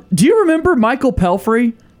 Do you remember Michael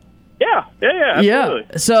Pelfrey? Yeah, absolutely.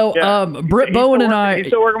 Yeah. So, Britt Bowen and I. He's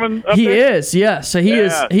still working up he there? is, yes. So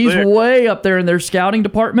he's way up there in their scouting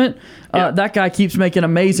department. That guy keeps making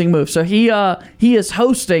amazing moves. So he is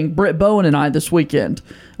hosting Britt Bowen and I this weekend.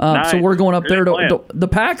 Nice. So we're going up there to the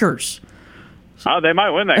Packers. Oh, they might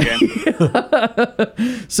win that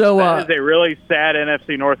game. So that is a really sad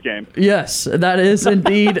NFC North game. Yes, that is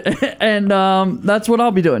indeed, and that's what I'll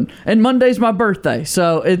be doing. And Monday's my birthday,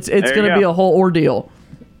 so it's going to be a whole ordeal.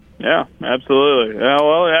 Yeah, absolutely.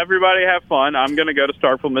 Well, everybody have fun. I'm going to go to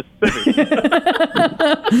Starkville, Mississippi.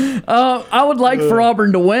 I would like for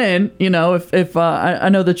Auburn to win. You know, if I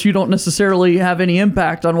know that you don't necessarily have any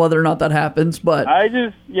impact on whether or not that happens, but I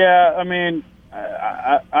mean,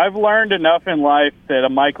 I've learned enough in life that a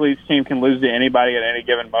Mike Leach team can lose to anybody at any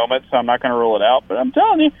given moment, so I'm not going to rule it out. But I'm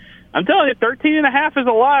telling you, 13.5 is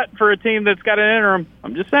a lot for a team that's got an interim.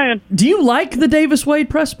 I'm just saying. Do you like the Davis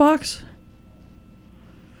Wade press box?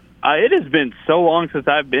 It has been so long since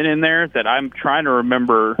I've been in there that I'm trying to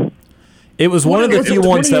remember. It was one of the few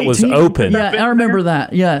ones that was open. Yeah, I remember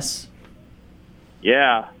that. Yes.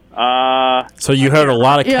 Yeah. So you heard a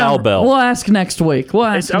lot of cowbell. We'll ask next week.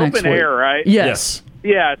 It's open air, right? Yes.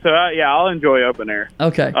 Yeah, so I'll enjoy open air.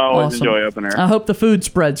 Okay. I always awesome. enjoy open air. I hope the food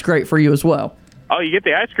spread's great for you as well. Oh, you get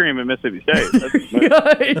the ice cream in Mississippi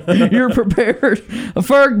State. You're prepared.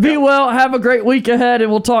 Ferg, be well. Have a great week ahead,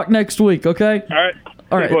 and we'll talk next week, okay? All right.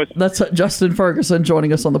 All right, that's Justin Ferguson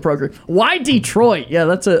joining us on the program. Why Detroit? Yeah,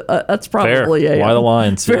 that's probably fair. Why the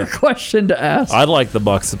Lions? Fair question to ask. I'd like the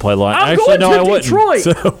Bucs to play Lions. I'm Actually, going to I Detroit.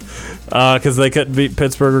 wouldn't. Because they couldn't beat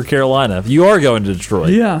Pittsburgh or Carolina. You are going to Detroit.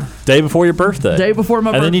 Yeah. Day before your birthday. Day before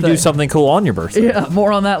my birthday. And then you do something cool on your birthday. Yeah,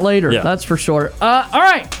 more on that later. Yeah. That's for sure. All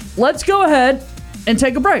right, let's go ahead and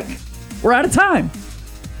take a break. We're out of time.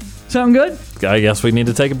 Sound good? I guess we need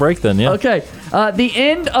to take a break then, yeah. Okay. The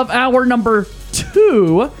end of hour number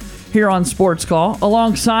 2 here on Sports Call.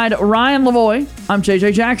 Alongside Ryan Lavoie, I'm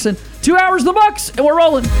JJ Jackson. 2 hours the Bucs, and we're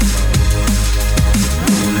rolling.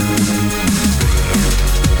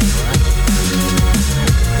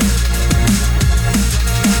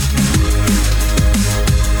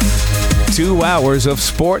 Two hours of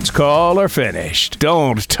Sports Call are finished.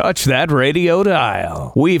 Don't touch that radio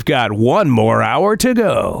dial. We've got one more hour to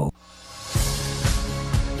go.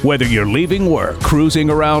 Whether you're leaving work, cruising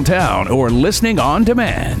around town, or listening on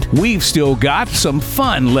demand, we've still got some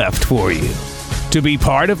fun left for you. To be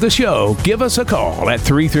part of the show, give us a call at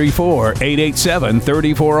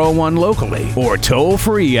 334-887-3401 locally or toll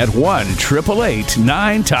free at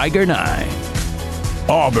 1-888-9-TIGER-9.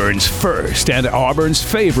 Auburn's first and Auburn's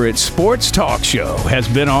favorite sports talk show has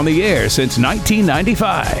been on the air since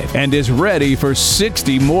 1995 and is ready for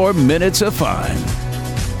 60 more minutes of fun.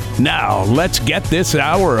 Now, let's get this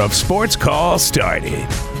hour of Sports Call started.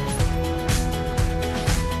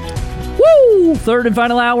 Woo! Third and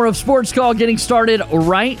final hour of Sports Call getting started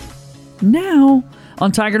right now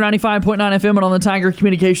on Tiger 95.9 FM and on the Tiger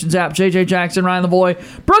Communications app. JJ Jackson, Ryan Lavoie,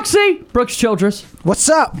 Brooks Childress. What's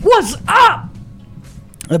up? What's up?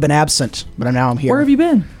 I've been absent, but now I'm here. Where have you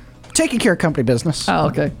been? Taking care of company business. Oh,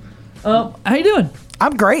 okay. How you doing?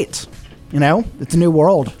 I'm great. You know, it's a new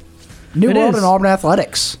world. New world in Auburn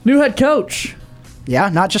athletics. New head coach. Yeah,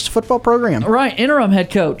 not just a football program. Right, interim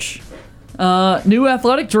head coach. New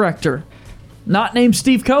athletic director. Not named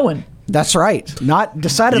Steve Cohen. That's right. Not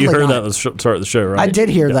decidedly. You heard not. that at the start of the show, right? I did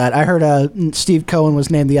hear that. I heard Steve Cohen was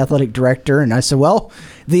named the athletic director, and I said, well,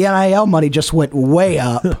 the NIL money just went way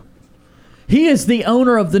up. He is the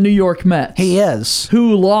owner of the New York Mets. He is.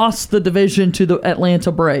 Who lost the division to the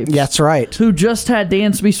Atlanta Braves. That's right. Who just had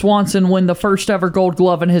Dansby Swanson win the first ever Gold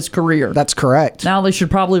Glove in his career. That's correct. Now they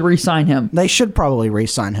should probably re-sign him. They should probably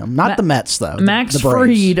re-sign him. Not the Mets, though. Max the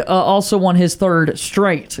Fried also won his third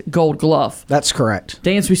straight Gold Glove. That's correct.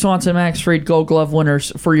 Dansby Swanson, Max Fried, Gold Glove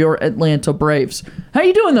winners for your Atlanta Braves. How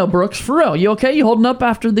you doing, though, Brooks? For real, you okay? You holding up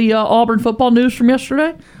after the Auburn football news from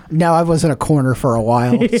yesterday? No, I was in a corner for a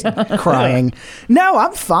while crying. No,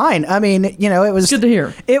 I'm fine. I mean, you know, it was good to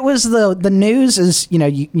hear. It was the news is, you know,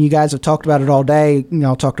 you guys have talked about it all day. You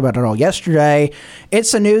know, talked about it all yesterday.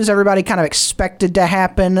 It's the news everybody kind of expected to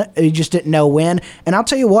happen. You just didn't know when. And I'll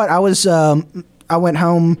tell you what, I went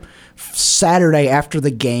home Saturday after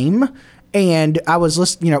the game. And I was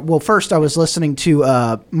listening, first I was listening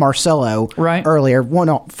to Marcelo earlier.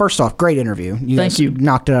 First off, great interview. Thank you.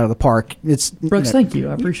 Knocked it out of the park. Brooks, thank you.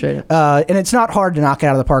 I appreciate it. And it's not hard to knock it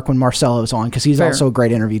out of the park when Marcelo's on because he's also a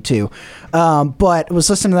great interview too. But I was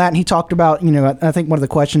listening to that and he talked about, I think one of the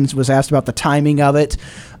questions was asked about the timing of it.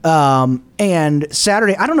 And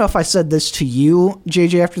Saturday, I don't know if I said this to you,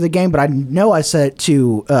 JJ, after the game, but I know I said it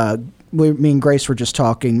to me and Grace were just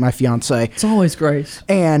talking, my fiance. It's always Grace.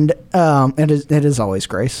 And it is always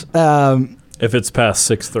Grace. If it's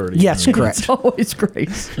past 6:30. Yes, correct. It's always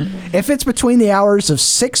Grace. If it's between the hours of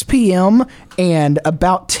 6 p.m. and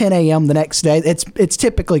about 10 a.m. the next day, it's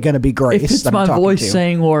typically going to be Grace. If it's my voice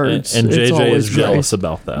saying words, and it's JJ is jealous Grace.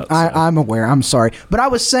 about that. So. I'm aware. I'm sorry. But I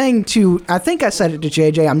was saying I think I said it to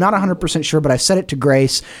JJ. I'm not 100% sure, but I said it to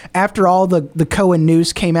Grace. After all the Cohen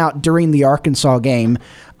news came out during the Arkansas game,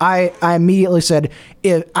 I immediately said,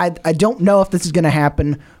 I don't know if this is going to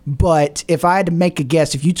happen, but if I had to make a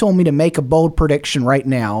guess, if you told me to make a bold prediction right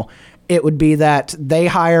now, it would be that they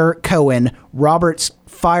hire Cohen, Roberts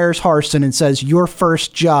fires Harsin, and says your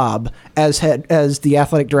first job as the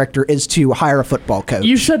athletic director is to hire a football coach.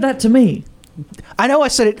 You said that to me. I know I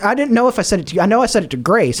said it. I didn't know if I said it to you. I know I said it to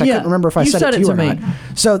Grace. I couldn't remember if I said it to you or not.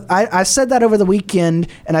 So I said that over the weekend,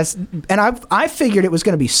 and I figured it was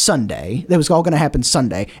going to be Sunday. It was all going to happen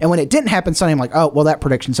Sunday. And when it didn't happen Sunday, I'm like, oh well, that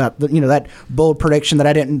prediction's out. That bold prediction that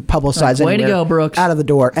I didn't publicize way to go, Brooks. Out of the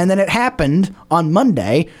door. And then it happened on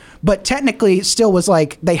Monday. But technically, it still was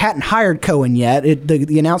like they hadn't hired Cohen yet.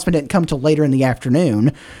 The announcement didn't come till later in the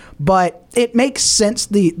afternoon. But it makes sense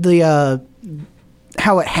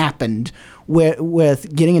how it happened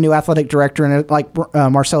with getting a new athletic director and, like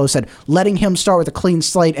Marcelo said, letting him start with a clean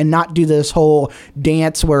slate and not do this whole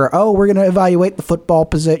dance where, we're going to evaluate the football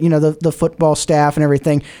position, the football staff and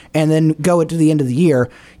everything, and then go into the end of the year.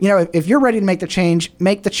 If you're ready to make the change,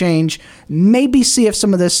 make the change. Maybe see if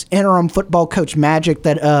some of this interim football coach magic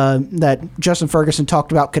that Justin Ferguson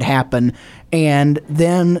talked about could happen. And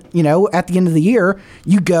then, at the end of the year,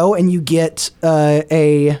 you go and you get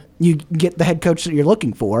you get the head coach that you're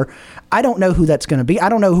looking for. I don't know who that's going to be. I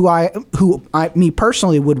don't know who me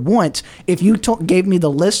personally would want. If you gave me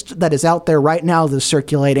the list that is out there right now that's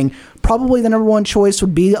circulating, probably the number one choice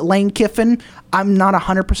would be Lane Kiffin. I'm not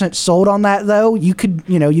 100% sold on that, though. You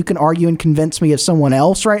can argue and convince me of someone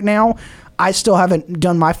else right now. I still haven't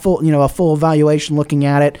done my full evaluation looking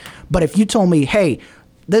at it. But if you told me, hey,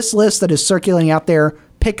 this list that is circulating out there,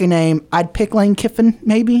 pick a name, I'd pick Lane Kiffin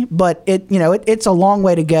maybe, but it's a long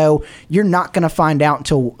way to go. You're not going to find out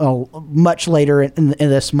until much later in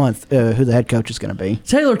this month who the head coach is going to be.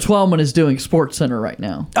 Taylor Twellman is doing SportsCenter right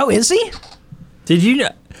now. Oh, is he? Did you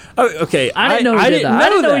know? Oh, okay. I didn't know he did that. I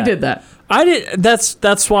didn't know he did that. I did.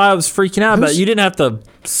 That's why I was freaking out about it. You didn't have to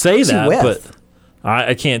say that, but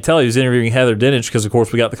I can't tell. He was interviewing Heather Dinich because, of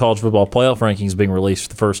course, we got the college football playoff rankings being released for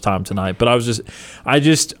the first time tonight. But I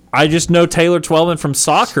just know Taylor Twellman from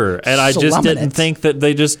soccer, and I just didn't think that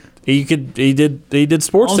he did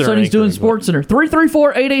SportsCenter. All of a sudden, he's doing SportsCenter.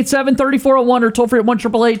 334-887-3401 or toll free at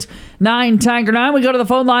 1-888-9-TIGER-9. We go to the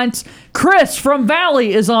phone lines. Chris from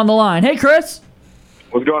Valley is on the line. Hey, Chris.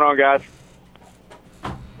 What's going on, guys?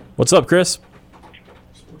 What's up, Chris?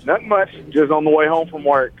 Nothing much. Just on the way home from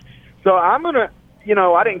work. So I'm gonna.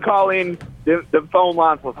 I didn't call in. The phone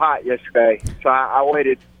lines was hot yesterday, so I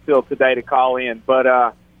waited till today to call in. But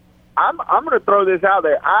I'm going to throw this out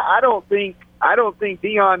there. I don't think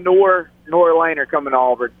Dion nor Lane are coming to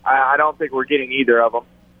Auburn. I don't think we're getting either of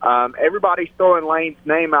them. Everybody's throwing Lane's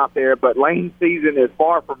name out there, but Lane's season is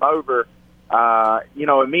far from over.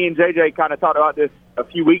 And me and JJ kind of talked about this a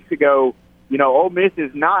few weeks ago. Ole Miss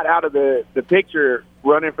is not out of the picture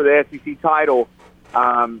running for the SEC title.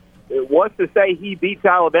 What's to say he beats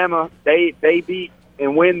Alabama? They beat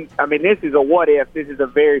and win. I mean, this is a what if. This is a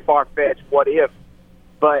very far-fetched what if.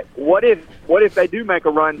 But what if they do make a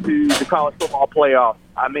run to the college football playoff?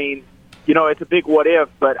 I mean, it's a big what if.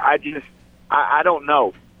 But I don't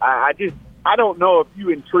know. I don't know if you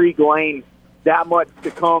intrigue Lane that much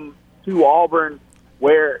to come to Auburn,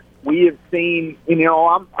 where we have seen.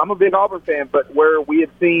 I'm a big Auburn fan, but where we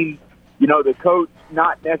have seen, the coach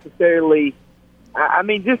not necessarily. I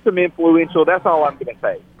mean, just some influential. That's all I'm going to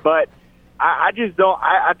say. But I just don't.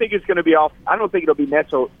 I think it's going to be off. I don't think it'll be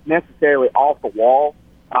necessarily off the wall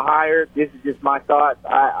a hire. This is just my thoughts.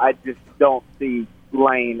 I just don't see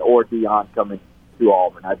Lane or Dion coming to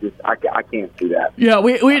Auburn. I can't see that. Yeah,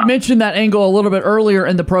 we had mentioned that angle a little bit earlier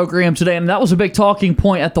in the program today, and that was a big talking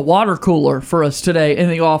point at the water cooler for us today in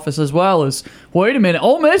the office as well. Is wait a minute,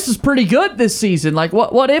 Ole Miss is pretty good this season. Like,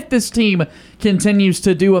 what if this team continues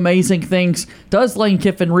to do amazing things? Does Lane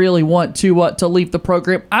Kiffin really want to leave the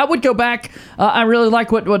program? I would go back. I really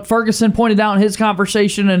like what Ferguson pointed out in his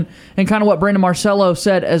conversation and kind of what Brandon Marcello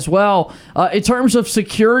said as well. In terms of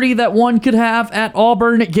security that one could have at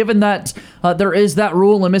Auburn, given that there is that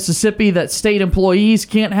rule in Mississippi that state employees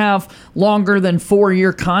can't have longer than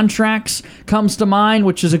 4-year contracts, comes to mind,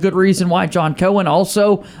 which is a good reason why John Cohen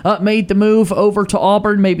also made the move over to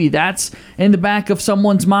Auburn. Maybe that's in the back of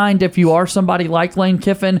someone's mind if you are somebody like Lane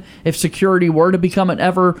Kiffin, if security were to become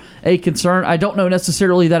a concern. I don't know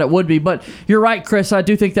necessarily that it would be, but you're right, Chris. I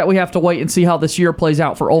do think that we have to wait and see how this year plays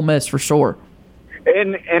out for Ole Miss for sure.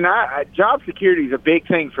 And job security is a big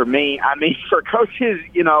thing for me. I mean, for coaches,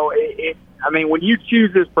 when you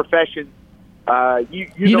choose this profession,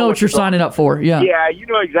 you know what you're signing up for. Yeah. Yeah, you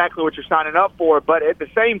know exactly what you're signing up for. But at the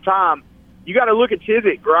same time, you got to look at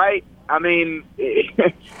Chiswick, right? I mean, 2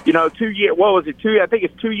 years. What was it? I think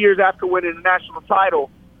it's 2 years after winning the national title.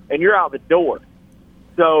 and you're out the door.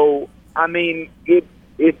 So, I mean, it's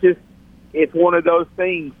one of those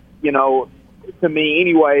things, to me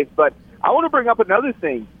anyways. But I want to bring up another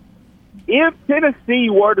thing. If Tennessee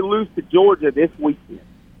were to lose to Georgia this weekend,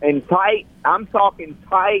 and I'm talking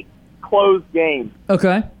tight, close game.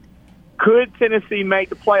 Okay. Could Tennessee make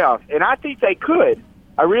the playoffs? And I think they could.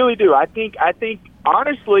 I really do. I think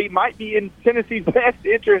honestly, might be in Tennessee's best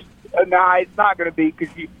interest. No, it's not going to be,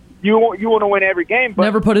 because you want to win every game. But,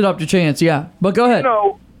 never put it up to chance, yeah. But go ahead.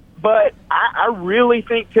 But I really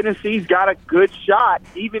think Tennessee's got a good shot,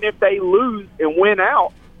 even if they lose and win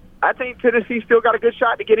out. I think Tennessee's still got a good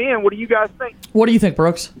shot to get in. What do you guys think? What do you think,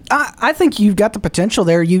 Brooks? I think you've got the potential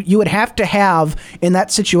there. You would have to have, in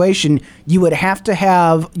that situation,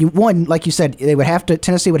 one, like you said,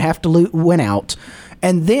 Tennessee would have to win out.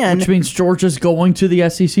 And then, which means Georgia's going to the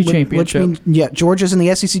SEC championship. Which means, Georgia's in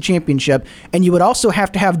the SEC championship, and you would also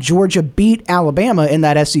have to have Georgia beat Alabama in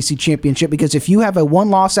that SEC championship, because if you have a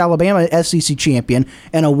one-loss Alabama SEC champion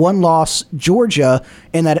and a one-loss Georgia,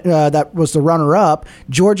 and that was the runner-up,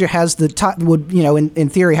 Georgia has in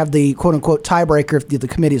theory have the quote-unquote tiebreaker if the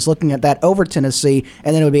committee is looking at that over Tennessee,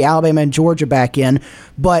 and then it would be Alabama and Georgia back in.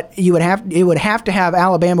 But it would have to have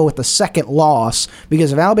Alabama with the second loss,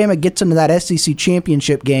 because if Alabama gets into that SEC championship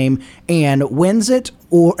game and wins it,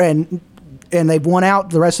 and they've won out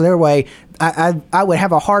the rest of their way, I would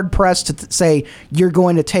have a hard press to say you're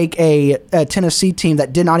going to take a Tennessee team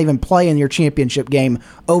that did not even play in your championship game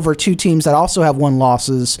over two teams that also have won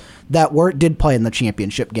losses that did play in the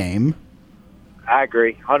championship game. I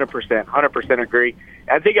agree, 100% agree.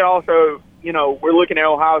 I think it also, we're looking at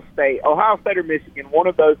Ohio State or Michigan, one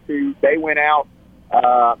of those two. They went out.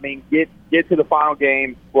 Get to the final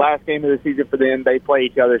game, last game of the season for them. They play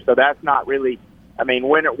each other, so that's not really.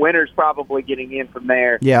 Winner's probably getting in from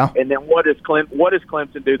there. Yeah. And then what does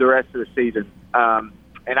Clemson do the rest of the season?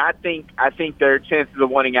 And I think their chances of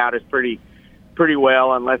winning out is pretty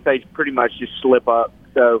well, unless they pretty much just slip up.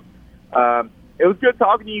 So it was good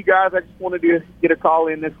talking to you guys. I just wanted to get a call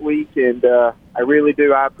in this week, and I really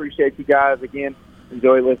do. I appreciate you guys again.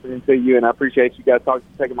 Enjoy listening to you, and I appreciate you guys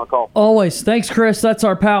taking my call. Always. Thanks, Chris. That's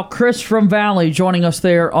our pal Chris from Valley joining us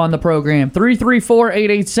there on the program.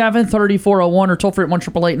 334-887-3401 or toll free at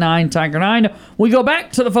 1-888-9-TIGER-9. We go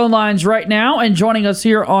back to the phone lines right now, and joining us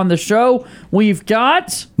here on the show, we've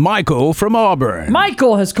got Michael from Auburn.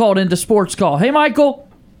 Michael has called into Sports Call. Hey, Michael.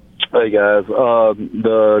 Hey, guys.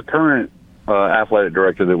 The current athletic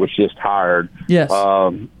director that was just hired, yes.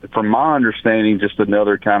 From my understanding, just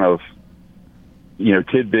another kind of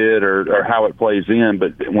tidbit or how it plays in,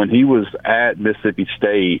 but when he was at Mississippi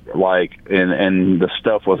State, and the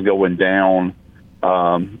stuff was going down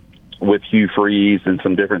with Hugh Freeze and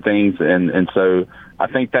some different things, and so I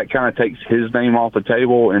think that kind of takes his name off the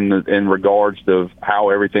table in regards to how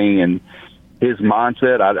everything and his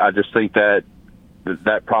mindset. I just think that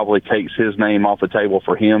probably takes his name off the table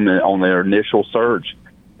for him on their initial search,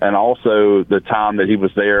 and also the time that he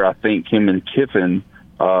was there. I think him and Kiffin,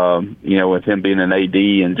 with him being an AD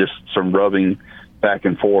and just some rubbing back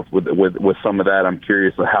and forth with some of that, I'm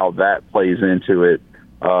curious of how that plays into it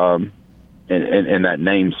in that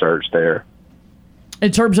name search there.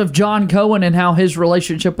 In terms of John Cohen and how his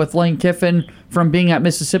relationship with Lane Kiffin from being at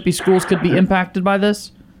Mississippi schools could be impacted by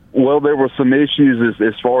this? Well, there were some issues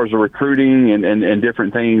as far as the recruiting and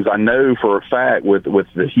different things. I know for a fact with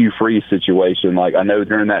the Hugh Freeze situation, I know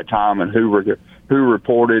during that time and who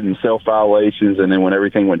reported and self-violations, and then when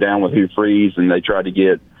everything went down with Hugh Freeze and they tried to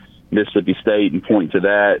get Mississippi State and point to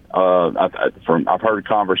that, I've heard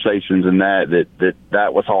conversations in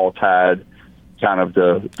that was all tied kind of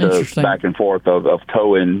to back and forth of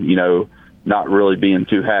Cohen, not really being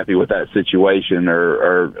too happy with that situation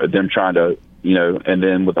or them trying to, and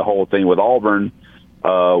then with the whole thing with Auburn,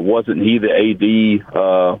 wasn't he the AD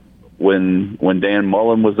when Dan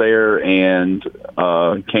Mullen was there and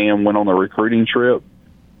Cam went on the recruiting trip?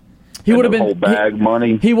 He would have been whole bag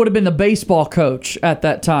money. He would have been the baseball coach at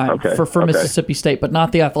that time for Mississippi State, but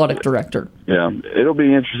not the athletic director. Yeah, it'll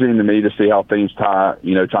be interesting to me to see how things tie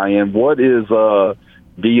in. What is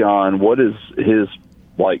Deion? What is his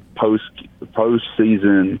post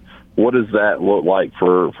season? What does that look like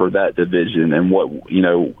for that division, and what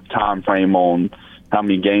time frame on how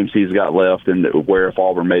many games he's got left, and where if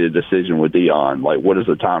Auburn made a decision with Deion, what is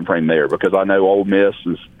the time frame there? Because I know Ole Miss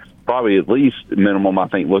is probably at least minimum, I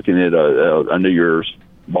think, looking at a New Year's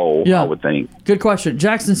Bowl, I would think. Good question.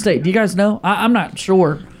 Jackson State, do you guys know? I'm not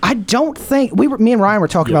sure. I don't think me and Ryan were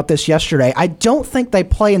talking about this yesterday. I don't think they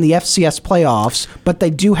play in the FCS playoffs, but they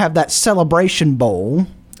do have that Celebration Bowl.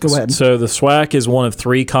 Go ahead. So the SWAC is one of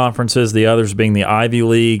 3 conferences, the others being the Ivy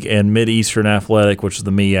League and Mid-Eastern Athletic, which is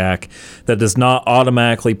the MEAC, that does not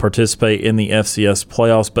automatically participate in the FCS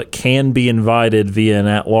playoffs but can be invited via an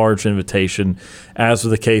at-large invitation, as was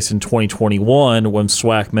the case in 2021 when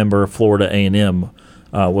SWAC member Florida A&M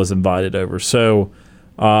was invited over. So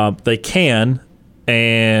they can,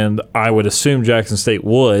 and I would assume Jackson State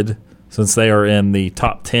would, since they are in the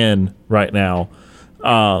top 10 right now.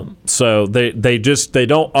 So they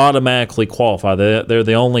don't automatically qualify. They're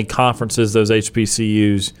the only conferences, those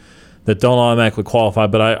HBCUs, that don't automatically qualify.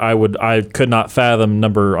 But I could not fathom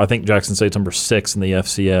I think Jackson State's number 6 in the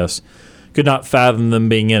FCS. Could not fathom them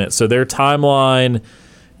being in it. So their timeline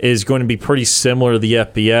is going to be pretty similar to the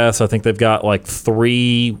FBS. I think they've got like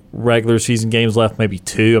 3 regular season games left, maybe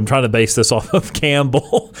 2. I'm trying to base this off of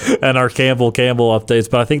Campbell and our Campbell updates,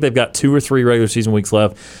 but I think they've got 2 or 3 regular season weeks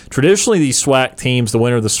left. Traditionally, these SWAC teams, the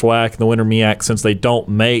winner of the SWAC and the winner of MEAC, since they don't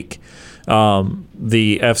make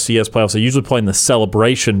the FCS playoffs, they usually play in the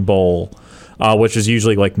Celebration Bowl, which is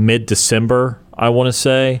usually like mid-December, I want to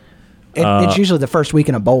say. It's usually the first week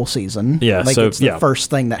in a bowl season. Yeah, like it's the first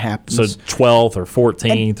thing that happens. So 12th or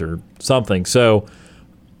 14th or something. So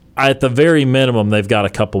at the very minimum, they've got a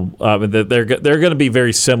couple. They're going to be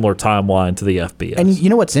very similar timeline to the FBS. And you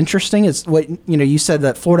know what's interesting is you said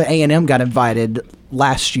that Florida A&M got invited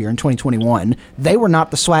last year in 2021. They were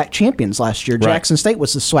not the SWAC champions last year. Right. Jackson State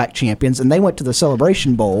was the SWAC champions, and they went to the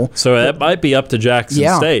Celebration Bowl. So that might be up to Jackson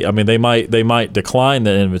State. I mean, they might decline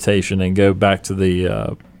the invitation and go back to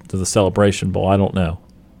the Celebration Bowl. I don't know.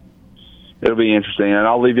 It'll be interesting, and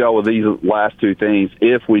I'll leave y'all with these last 2 things.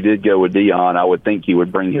 If we did go with Deion, I would think he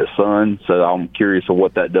would bring his son, so I'm curious of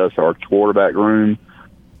what that does to our quarterback room,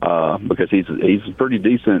 because he's a pretty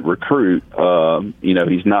decent recruit.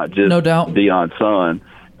 He's not just no doubt Deion's son.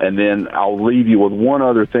 And then I'll leave you with one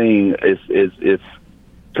other thing: is if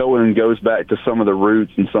Cohen goes back to some of the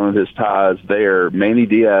roots and some of his ties there, Manny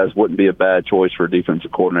Diaz wouldn't be a bad choice for a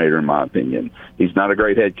defensive coordinator, in my opinion. He's not a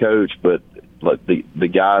great head coach, but the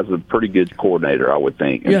guy's a pretty good coordinator, I would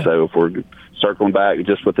think. And so if we're circling back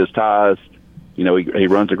just with his ties, he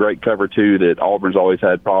runs a great cover 2 that Auburn's always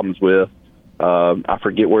had problems with. I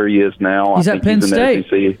forget where he is now. He's at Penn State.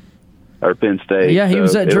 SEC, or Penn State. Yeah, he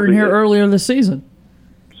was at Jordan here earlier this season.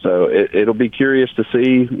 So it'll be curious to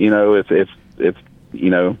see, if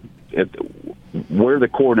where the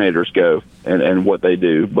coordinators go and what they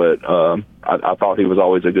do. But I thought he was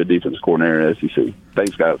always a good defense coordinator at SEC.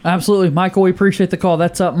 Thanks, guys. Absolutely. Michael, we appreciate the call.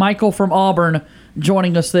 That's Michael from Auburn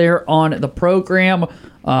joining us there on the program.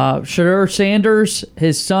 Shedeur Sanders,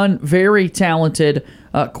 his son, very talented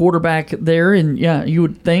quarterback there. And, you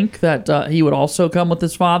would think that he would also come with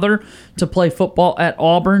his father to play football at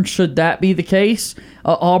Auburn. Should that be the case,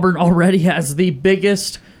 Auburn already has the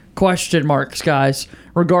biggest question marks, guys,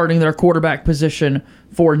 regarding their quarterback position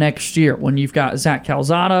for next year. When you've got Zach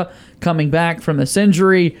Calzada coming back from this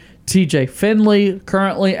injury, TJ Finley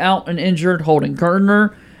currently out and injured, Holden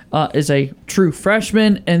Gardner is a true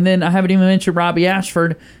freshman, and then I haven't even mentioned Robbie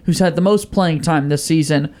Ashford, who's had the most playing time this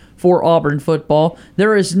season for Auburn football.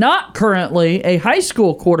 There is not currently a high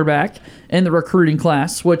school quarterback in the recruiting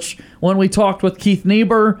class, which when we talked with Keith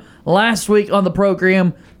Niebuhr last week on the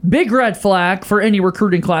program, big red flag for any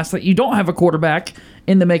recruiting class that you don't have a quarterback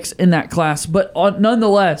in the mix in that class. But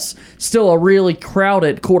nonetheless, still a really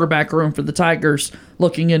crowded quarterback room for the Tigers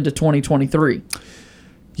looking into 2023.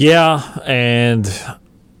 Yeah, and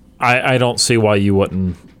I don't see why you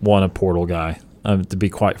wouldn't want a portal guy, to be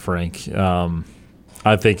quite frank.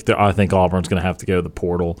 I think Auburn's going to have to go to the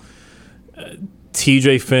portal.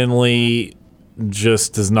 TJ Finley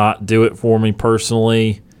just does not do it for me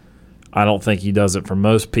personally. I don't think he does it for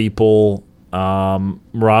most people.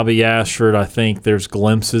 Robbie Ashford, I think there's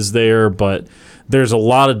glimpses there, but there's a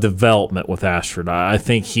lot of development with Ashford. I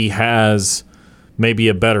think he has maybe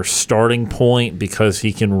a better starting point because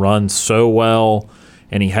he can run so well,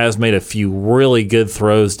 and he has made a few really good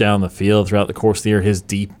throws down the field throughout the course of the year. His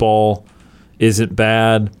deep ball isn't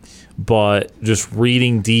bad, but just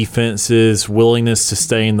reading defenses, willingness to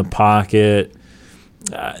stay in the pocket,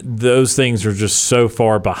 those things are just so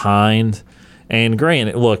far behind. And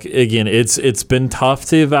granted, look, again, it's been tough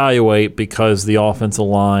to evaluate because the offensive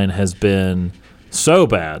line has been so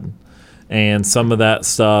bad, and some of that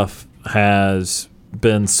stuff has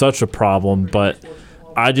been such a problem, but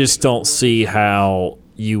I just don't see how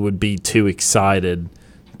you would be too excited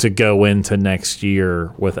to go into next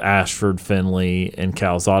year with Ashford, Finley, and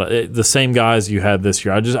Calzada, the same guys you had this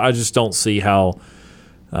year. I just don't see how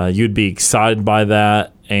you'd be excited by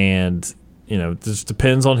that. And it just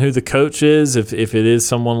depends on who the coach is. If it is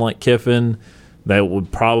someone like Kiffin, They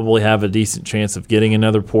would probably have a decent chance of getting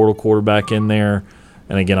another portal quarterback in there.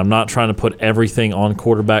 And again, I'm not trying to put everything on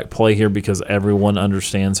quarterback play here because everyone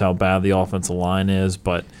understands how bad the offensive line is,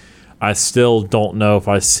 but I still don't know if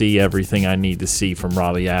I see everything I need to see from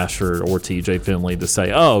Robbie Ashford or TJ Finley to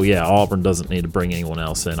say, oh, yeah, Auburn doesn't need to bring anyone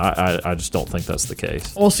else in. I just don't think that's the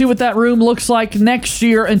case. We'll see what that room looks like next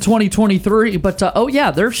year in 2023. But,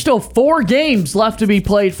 there's still 4 games left to be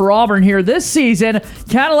played for Auburn here this season.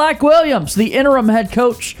 Cadillac Williams, the interim head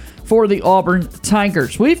coach for the Auburn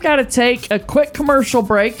Tigers. We've got to take a quick commercial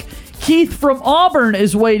break. Keith from Auburn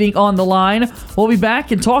is waiting on the line. We'll be back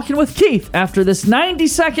and talking with Keith after this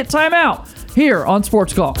 90-second timeout here on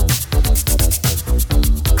Sports Call.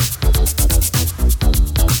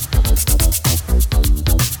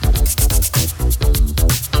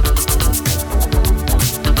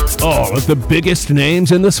 All of the biggest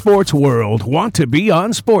names in the sports world want to be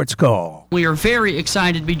on Sports Call. We are very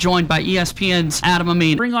excited to be joined by ESPN's Adam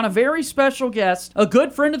Amin. Bring on a very special guest, a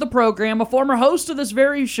good friend of the program, a former host of this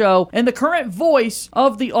very show, and the current voice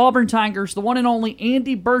of the Auburn Tigers, the one and only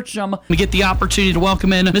Andy Burcham. We get the opportunity to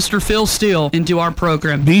welcome in Mr. Phil Steele into our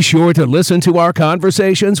program. Be sure to listen to our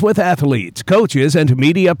conversations with athletes, coaches, and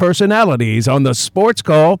media personalities on the Sports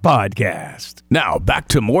Call podcast. Now, back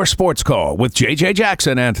to more Sports Call with J.J.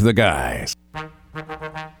 Jackson and the guys.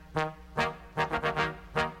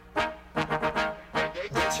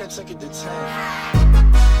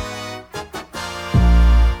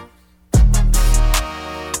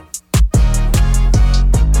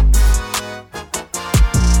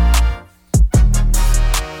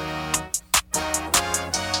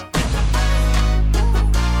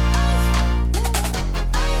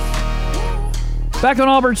 Back on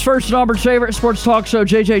Auburn's first and Auburn's favorite sports talk show,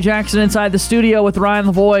 J.J. Jackson inside the studio with Ryan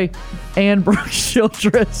Lavoie and Brooks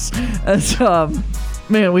Childress. As,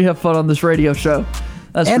 man, we have fun on this radio show.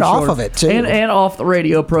 That's and off sure. of it, too. And off the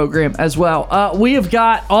radio program as well. We have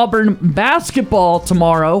got Auburn basketball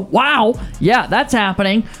tomorrow. Wow. Yeah, that's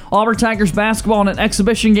happening. Auburn Tigers basketball in an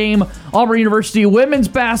exhibition game. Auburn University women's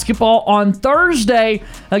basketball on Thursday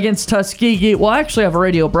against Tuskegee. We'll actually have a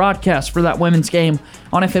radio broadcast for that women's game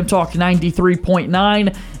on FM Talk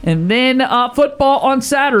 93.9. And then football on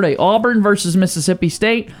Saturday. Auburn versus Mississippi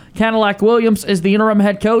State. Cadillac Williams is the interim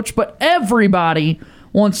head coach, but everybody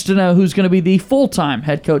wants to know who's going to be the full-time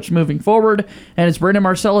head coach moving forward. And as Brendan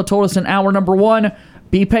Marcello told us in hour number 1,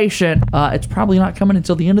 be patient. It's probably not coming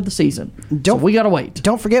until the end of the season. So we got to wait.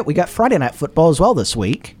 Don't forget, we got Friday Night Football as well this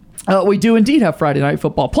week. We do indeed have Friday Night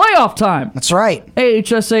Football. Playoff time. That's right.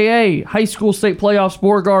 AHSAA, High School State Playoffs,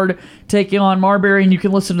 Beauregard taking on Marbury, and you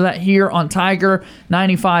can listen to that here on Tiger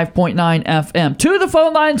 95.9 FM. To the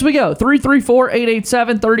phone lines we go,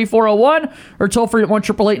 334-887-3401, or toll free at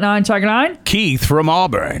 1-888-9 Tiger 9. Keith from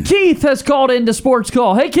Auburn. Keith has called into Sports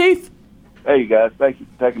Call. Hey, Keith. Hey, guys. Thank you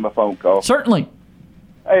for taking my phone call. Certainly.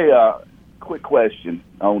 Hey, quick question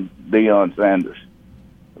on Deion Sanders.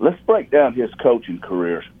 Let's break down his coaching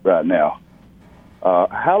career right now.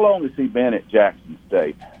 How long has he been at Jackson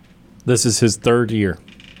State? This is his 3rd year.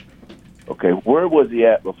 Okay, where was he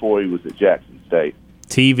at before he was at Jackson State?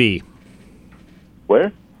 TV.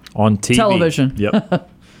 Where? On TV. Television. Yep.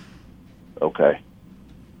 Okay.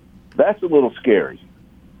 That's a little scary.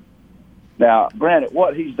 Now, granted,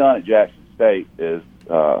 what he's done at Jackson State is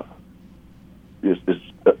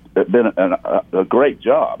been a great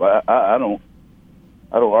job. I don't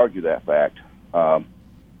argue that fact. But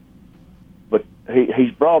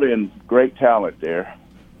he's brought in great talent there,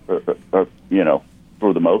 for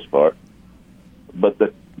the most part. But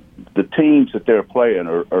the teams that they're playing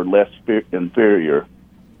are less inferior.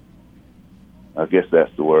 I guess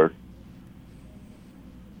that's the word.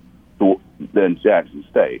 Than Jackson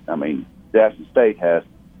State. I mean, Jackson State has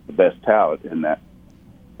the best talent in that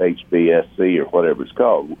HBSC or whatever it's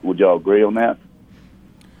called. Would y'all agree on that?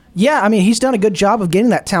 Yeah, I mean, he's done a good job of getting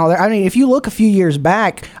that talent there. I mean, if you look a few years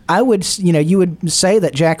back, you would say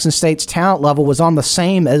that Jackson State's talent level was on the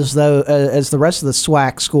same as the rest of the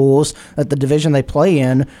SWAC schools at the division they play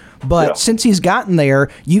in. But since he's gotten there,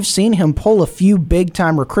 you've seen him pull a few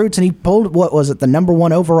big-time recruits, and he pulled, what was it, the number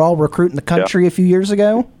 1 overall recruit in the country a few years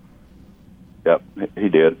ago? Yep, he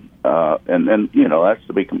did. And that's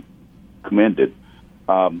to be commended.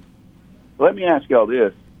 Let me ask y'all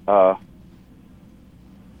this.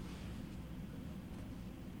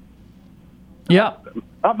 Yeah.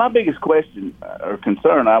 My biggest question or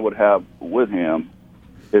concern I would have with him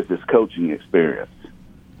is his coaching experience.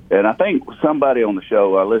 And I think somebody on the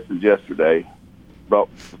show I listened yesterday brought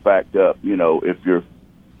the fact up, if you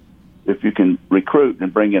can recruit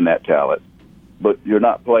and bring in that talent, but you're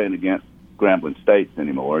not playing against scrambling states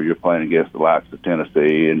anymore. You're playing against the likes of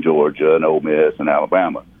Tennessee and Georgia and Ole Miss and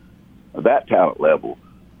Alabama. That talent level,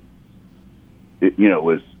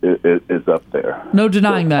 is up there. No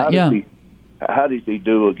denying that. How does he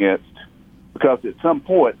do against? Because at some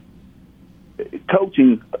point,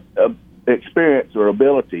 coaching experience or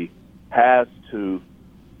ability has to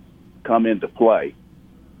come into play.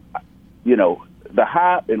 The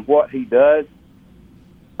hype and what he does,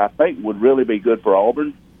 I think, would really be good for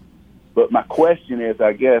Auburn. But my question is,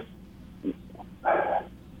 I guess,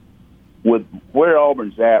 with where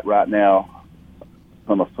Auburn's at right now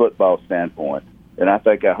from a football standpoint, and I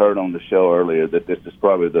think I heard on the show earlier that this is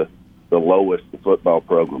probably the lowest the football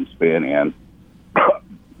program's been in.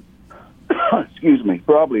 Excuse me,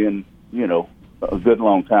 probably in, a good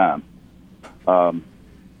long time. I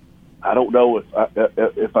don't know if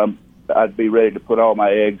I'd be ready to put all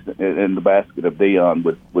my eggs in the basket of Deion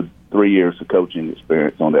with 3 years of coaching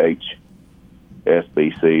experience on the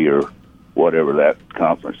HSBC or whatever that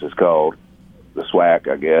conference is called, the SWAC,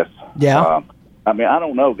 I guess. Yeah. I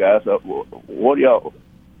don't know, guys. What do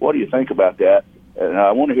you think about that? And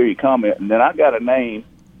I want to hear your comment. And then I got a name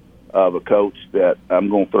of a coach that I'm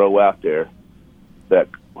going to throw out there that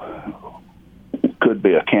could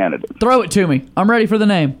be a candidate. Throw it to me. I'm ready for the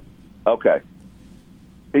name. Okay.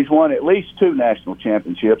 He's won at least 2 national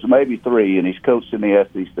championships, maybe 3, and he's coached in the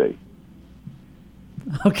SEC.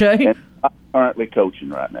 Okay. And I'm currently coaching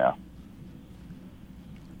right now.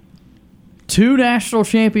 2 national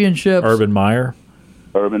championships. Urban Meyer.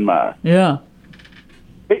 Yeah.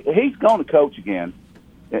 He's going to coach again,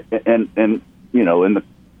 and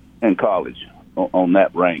in college on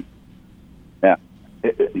that rank. Now,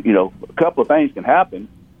 a couple of things can happen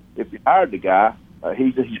if you hired the guy.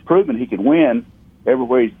 He's proven he can win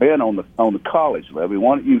everywhere he's been on the college level. He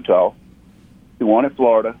won at Utah, he won at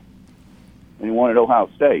Florida, and he won at Ohio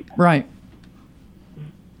State. Right.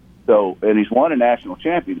 So, and he's won a national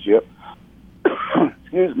championship.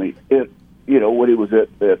 Excuse me. When he was at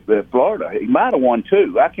Florida, he might have won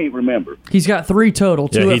 2. I can't remember. He's got 3 total: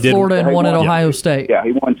 2 at Florida and 1 at Ohio State. Yeah,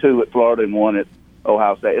 he won 2 at Florida and 1 at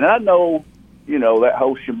Ohio State. And I know, that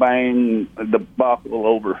whole shebang debacle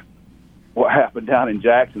over what happened down in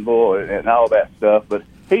Jacksonville and all that stuff. But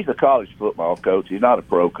he's a college football coach. He's not a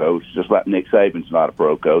pro coach, just like Nick Saban's not a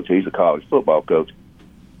pro coach. He's a college football coach.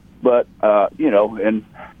 But, and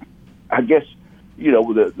I guess,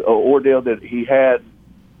 with the ordeal that he had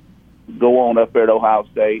go on up there at Ohio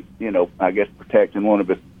State, I guess protecting one of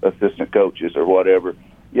his assistant coaches or whatever.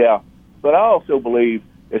 Yeah. But I also believe,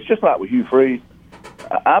 it's just like with Hugh Freeze,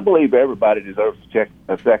 I believe everybody deserves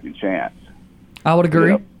a second chance. I would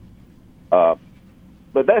agree. But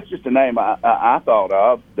that's just a name I thought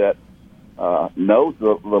of that knows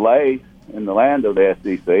the lay in the land of the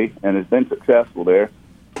SEC and has been successful there.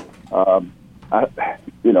 I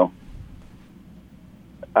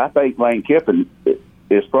think Lane Kiffin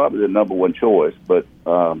is probably the number one choice, but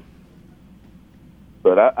I'm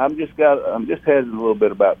just hesitant a little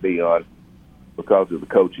bit about Deion because of the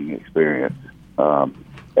coaching experience. And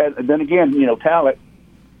then again, talent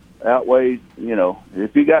outweighs.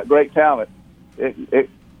 If you got great talent, it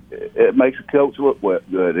makes a coach look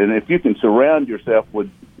good. And if you can surround yourself with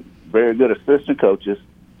very good assistant coaches,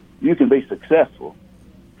 you can be successful.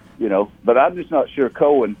 But I'm just not sure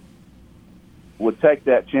Cohen would take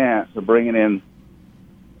that chance of bringing in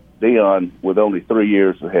Deion with only 3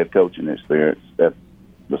 years of head coaching experience at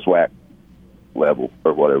the SWAC level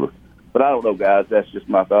or whatever. But I don't know, guys. That's just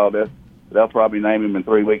my thought. They'll probably name him in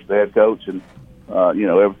 3 weeks the head coach, and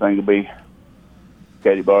everything will be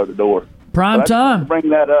Katie bar at the door. Prime time. Bring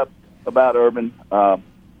that up about Urban. I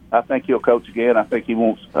think he'll coach again. I think he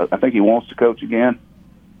wants to coach again.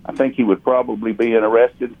 I think he would probably be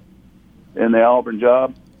interested in the Auburn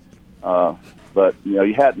job. But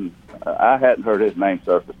I hadn't heard his name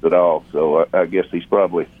surface at all. So I guess he's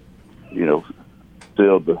probably, sealed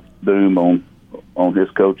the doom on his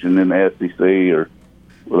coaching in the SEC or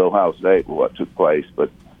with Ohio State with what took place. But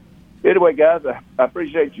anyway, guys, I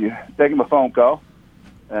appreciate you taking my phone call,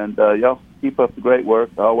 and y'all keep up the great work.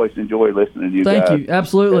 I always enjoy listening to you guys. Thank you.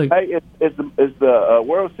 Absolutely. Hey, is the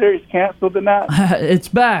World Series canceled tonight? It's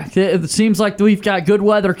back. It seems like we've got good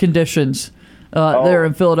weather conditions there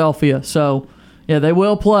in Philadelphia. So, yeah, they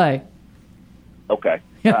will play. Okay.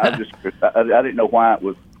 I didn't know why it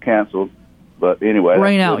was canceled, but anyway.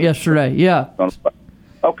 Rain out yesterday, yeah.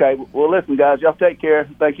 Okay. Well, listen, guys, y'all take care.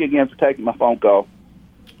 Thank you again for taking my phone call.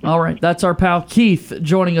 All right. That's our pal Keith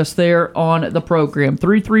joining us there on the program.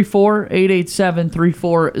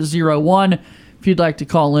 334-887-3401. If you'd like to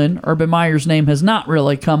call in. Urban Meyer's name has not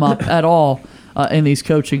really come up at all in these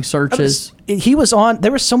coaching searches. He was on.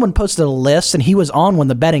 There was someone posted a list, and he was on one of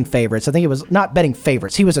the betting favorites. I think it was not betting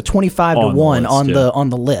favorites. He was a 25-1 on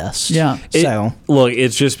the list. Yeah. Look,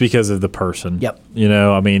 it's just because of the person. Yep.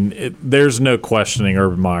 There's no questioning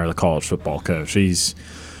Urban Meyer, the college football coach.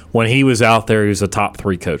 When he was out there, he was a top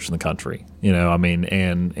 3 coach in the country.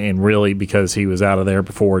 And really because he was out of there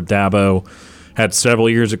before Dabo had several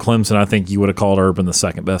years at Clemson, I think you would have called Urban the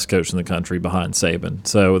second best coach in the country behind Saban.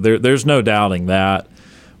 So there's no doubting that.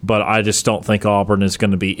 But I just don't think Auburn is going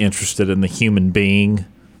to be interested in the human being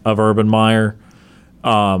of Urban Meyer.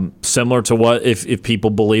 Similar to what if people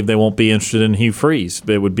believe they won't be interested in Hugh Freeze,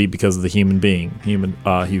 it would be because of the human being,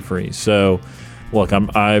 Hugh Freeze. So, look,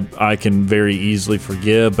 I can very easily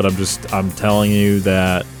forgive, but I'm telling you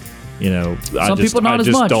that I just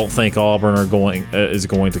don't think Auburn is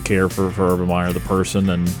going to care for Urban Meyer the person,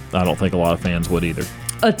 and I don't think a lot of fans would either.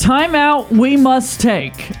 A timeout we must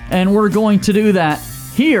take, and we're going to do that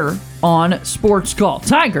here on Sports Call.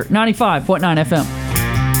 Tiger 95.9 FM.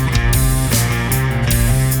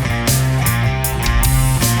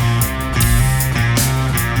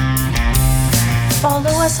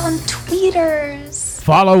 Follow us on Tweeters.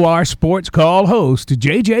 Follow our Sports Call host,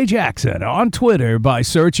 JJ Jackson, on Twitter by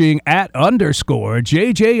searching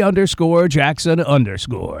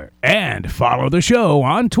 @JJ_Jackson_. And follow the show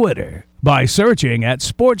on Twitter by searching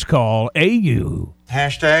 @SportsCallAU.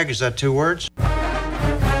 Hashtag, is that 2 words?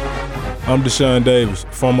 I'm Deshaun Davis,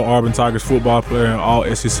 former Auburn Tigers football player and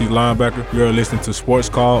all-SEC linebacker. You're listening to Sports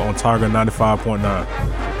Call on Tiger 95.9.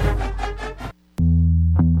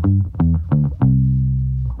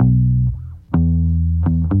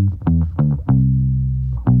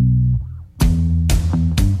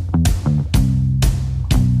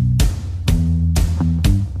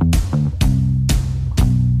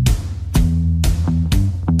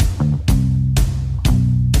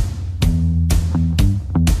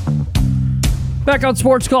 Back on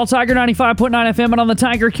Sports Call, Tiger 95.9 FM, and on the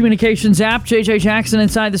Tiger Communications app. JJ Jackson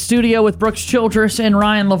inside the studio with Brooks Childress and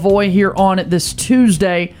Ryan Lavoie here on this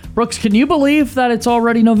Tuesday. Brooks, can you believe that it's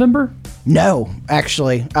already November? No,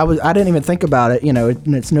 actually. I didn't even think about it.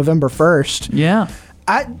 It's November 1st. Yeah.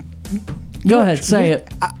 Go ahead, say it.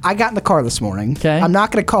 I got in the car this morning. Okay. I'm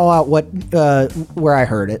not going to call out where I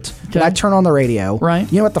heard it. Okay. I turn on the radio.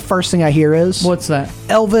 Right. You know what the first thing I hear is? What's that?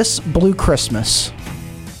 Elvis Blue Christmas.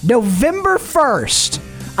 November 1st.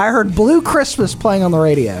 I heard Blue Christmas playing on the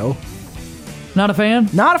radio. Not a fan?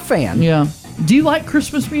 Not a fan. Yeah. Do you like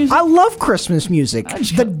Christmas music? I love Christmas music.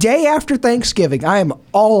 The day after Thanksgiving, I am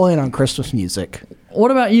all in on Christmas music. What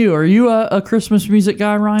about you? Are you a Christmas music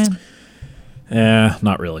guy, Ryan?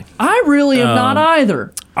 Not really. I really am not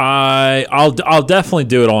either. I'll definitely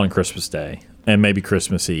do it on Christmas Day and maybe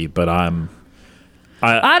Christmas Eve, but I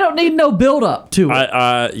don't need no build up to it.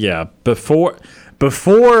 Yeah, Before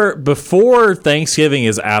Thanksgiving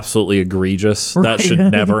is absolutely egregious. Right. That should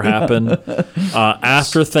never happen.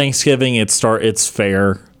 After Thanksgiving, it's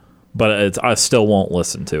fair, but I still won't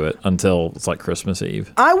listen to it until it's like Christmas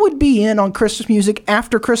Eve. I would be in on Christmas music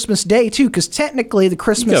after Christmas Day too, because technically the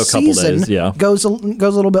Christmas season goes a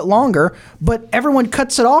little bit longer, but everyone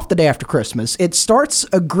cuts it off the day after Christmas. It starts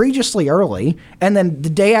egregiously early, and then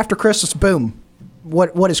the day after Christmas, boom.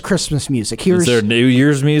 What is Christmas music? Is there New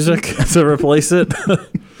Year's music to replace it?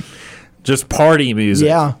 Just party music.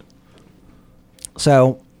 Yeah.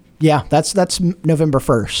 So, yeah, that's November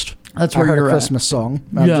 1st. That's where I heard you're a Christmas song.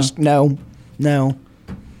 I Yeah. just no.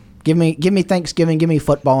 Give me Thanksgiving. Give me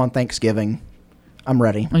football on Thanksgiving. I'm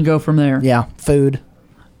ready. And go from there. Yeah, food.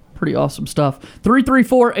 Pretty awesome stuff.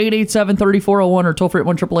 334-887-3401 or toll free at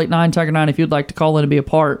 1-888-9-TIGER-9 if you'd like to call in and be a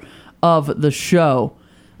part of the show.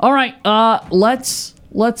 All right, let's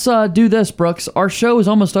do this, Brooks. Our show is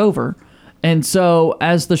almost over, and so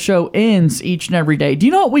as the show ends each and every day, do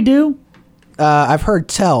you know what we do? I've heard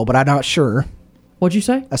tell, but I'm not sure. What'd you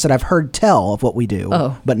say? I said I've heard tell of what we do,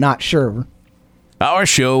 but not sure. Our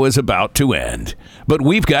show is about to end, but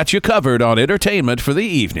we've got you covered on entertainment for the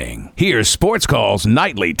evening. Here's Sports Call's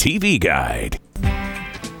Nightly TV Guide.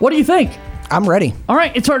 What do you think? I'm ready. All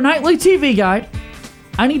right, it's our Nightly TV Guide.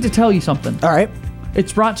 I need to tell you something. All right.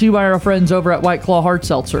 It's brought to you by our friends over at White Claw Hard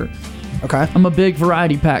Seltzer. Okay. I'm a big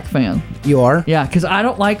variety pack fan. You are? Yeah, because I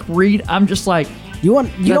don't like I'm just like... You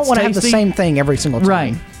don't want to have the same thing every single time.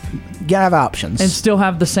 Right. You gotta have options. And still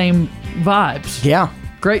have the same vibes. Yeah.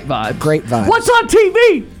 Great vibes. Great vibes. What's on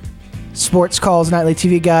TV? Sports Call's Nightly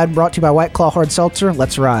TV Guide brought to you by White Claw Hard Seltzer.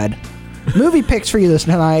 Let's ride. Movie picks for you this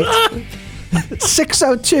night.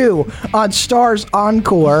 6:02 on Starz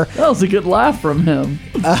Encore. That was a good laugh from him.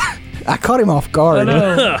 I caught him off guard. I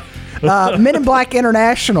know. Men in Black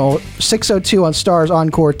International, 6:02 on Stars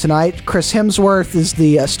Encore tonight. Chris Hemsworth is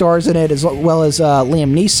the stars in it, as well as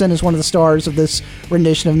Liam Neeson is one of the stars of this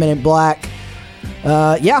rendition of Men in Black.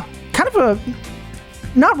 Yeah, kind of a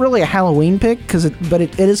not really a Halloween pick, but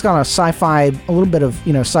it is got a sci-fi, a little bit of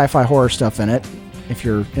sci-fi horror stuff in it. If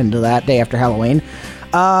you're into that, day after Halloween.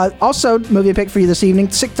 Also, movie pick for you this evening,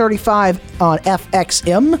 6:35 on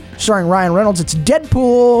FXM, starring Ryan Reynolds. It's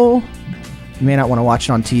Deadpool. You may not want to watch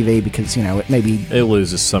it on TV because it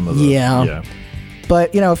loses some of the yeah.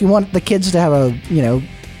 But if you want the kids to have a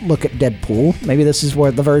look at Deadpool, maybe this is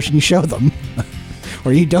where the version you show them.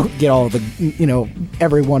 Where you don't get all the,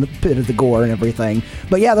 every one bit of the gore and everything.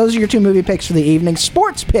 But yeah, those are your two movie picks for the evening.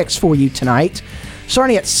 Sports picks for you tonight,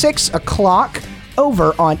 starting at 6 o'clock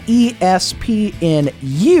over on ESPNU.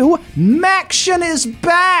 Maction is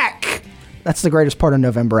back! That's the greatest part of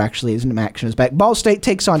November, actually, isn't it? Maction is back. Ball State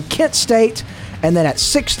takes on Kent State. And then at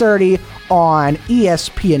 6:30 on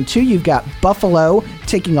ESPN2, you've got Buffalo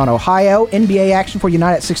taking on Ohio. NBA action for you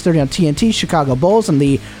tonight at 6:30 on TNT. Chicago Bulls and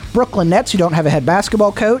the Brooklyn Nets, who don't have a head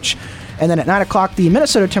basketball coach. And then at 9 o'clock, the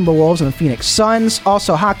Minnesota Timberwolves and the Phoenix Suns.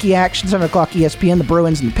 Also hockey action, 7 o'clock ESPN, the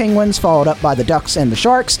Bruins and the Penguins, followed up by the Ducks and the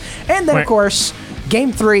Sharks. And then, of course,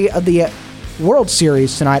 Game 3 of the World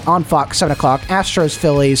Series tonight on Fox, 7 o'clock, Astros,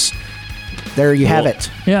 Phillies. There you have it.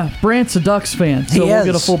 Yeah, Brant's a Ducks fan, so we'll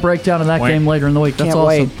get a full breakdown of that game later in the week. That's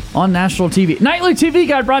awesome. On national TV. Nightly TV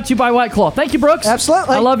Guide brought to you by White Claw. Thank you, Brooks.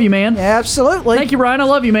 Absolutely. I love you, man. Absolutely. Thank you, Ryan. I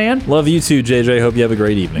love you, man. Love you too, JJ. Hope you have a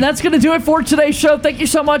great evening. That's going to do it for today's show. Thank you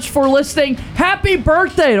so much for listening. Happy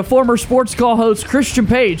birthday to former Sports Call host Christian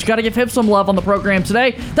Page. Got to give him some love on the program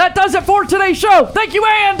today. That does it for today's show. Thank you,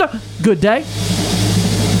 and good day.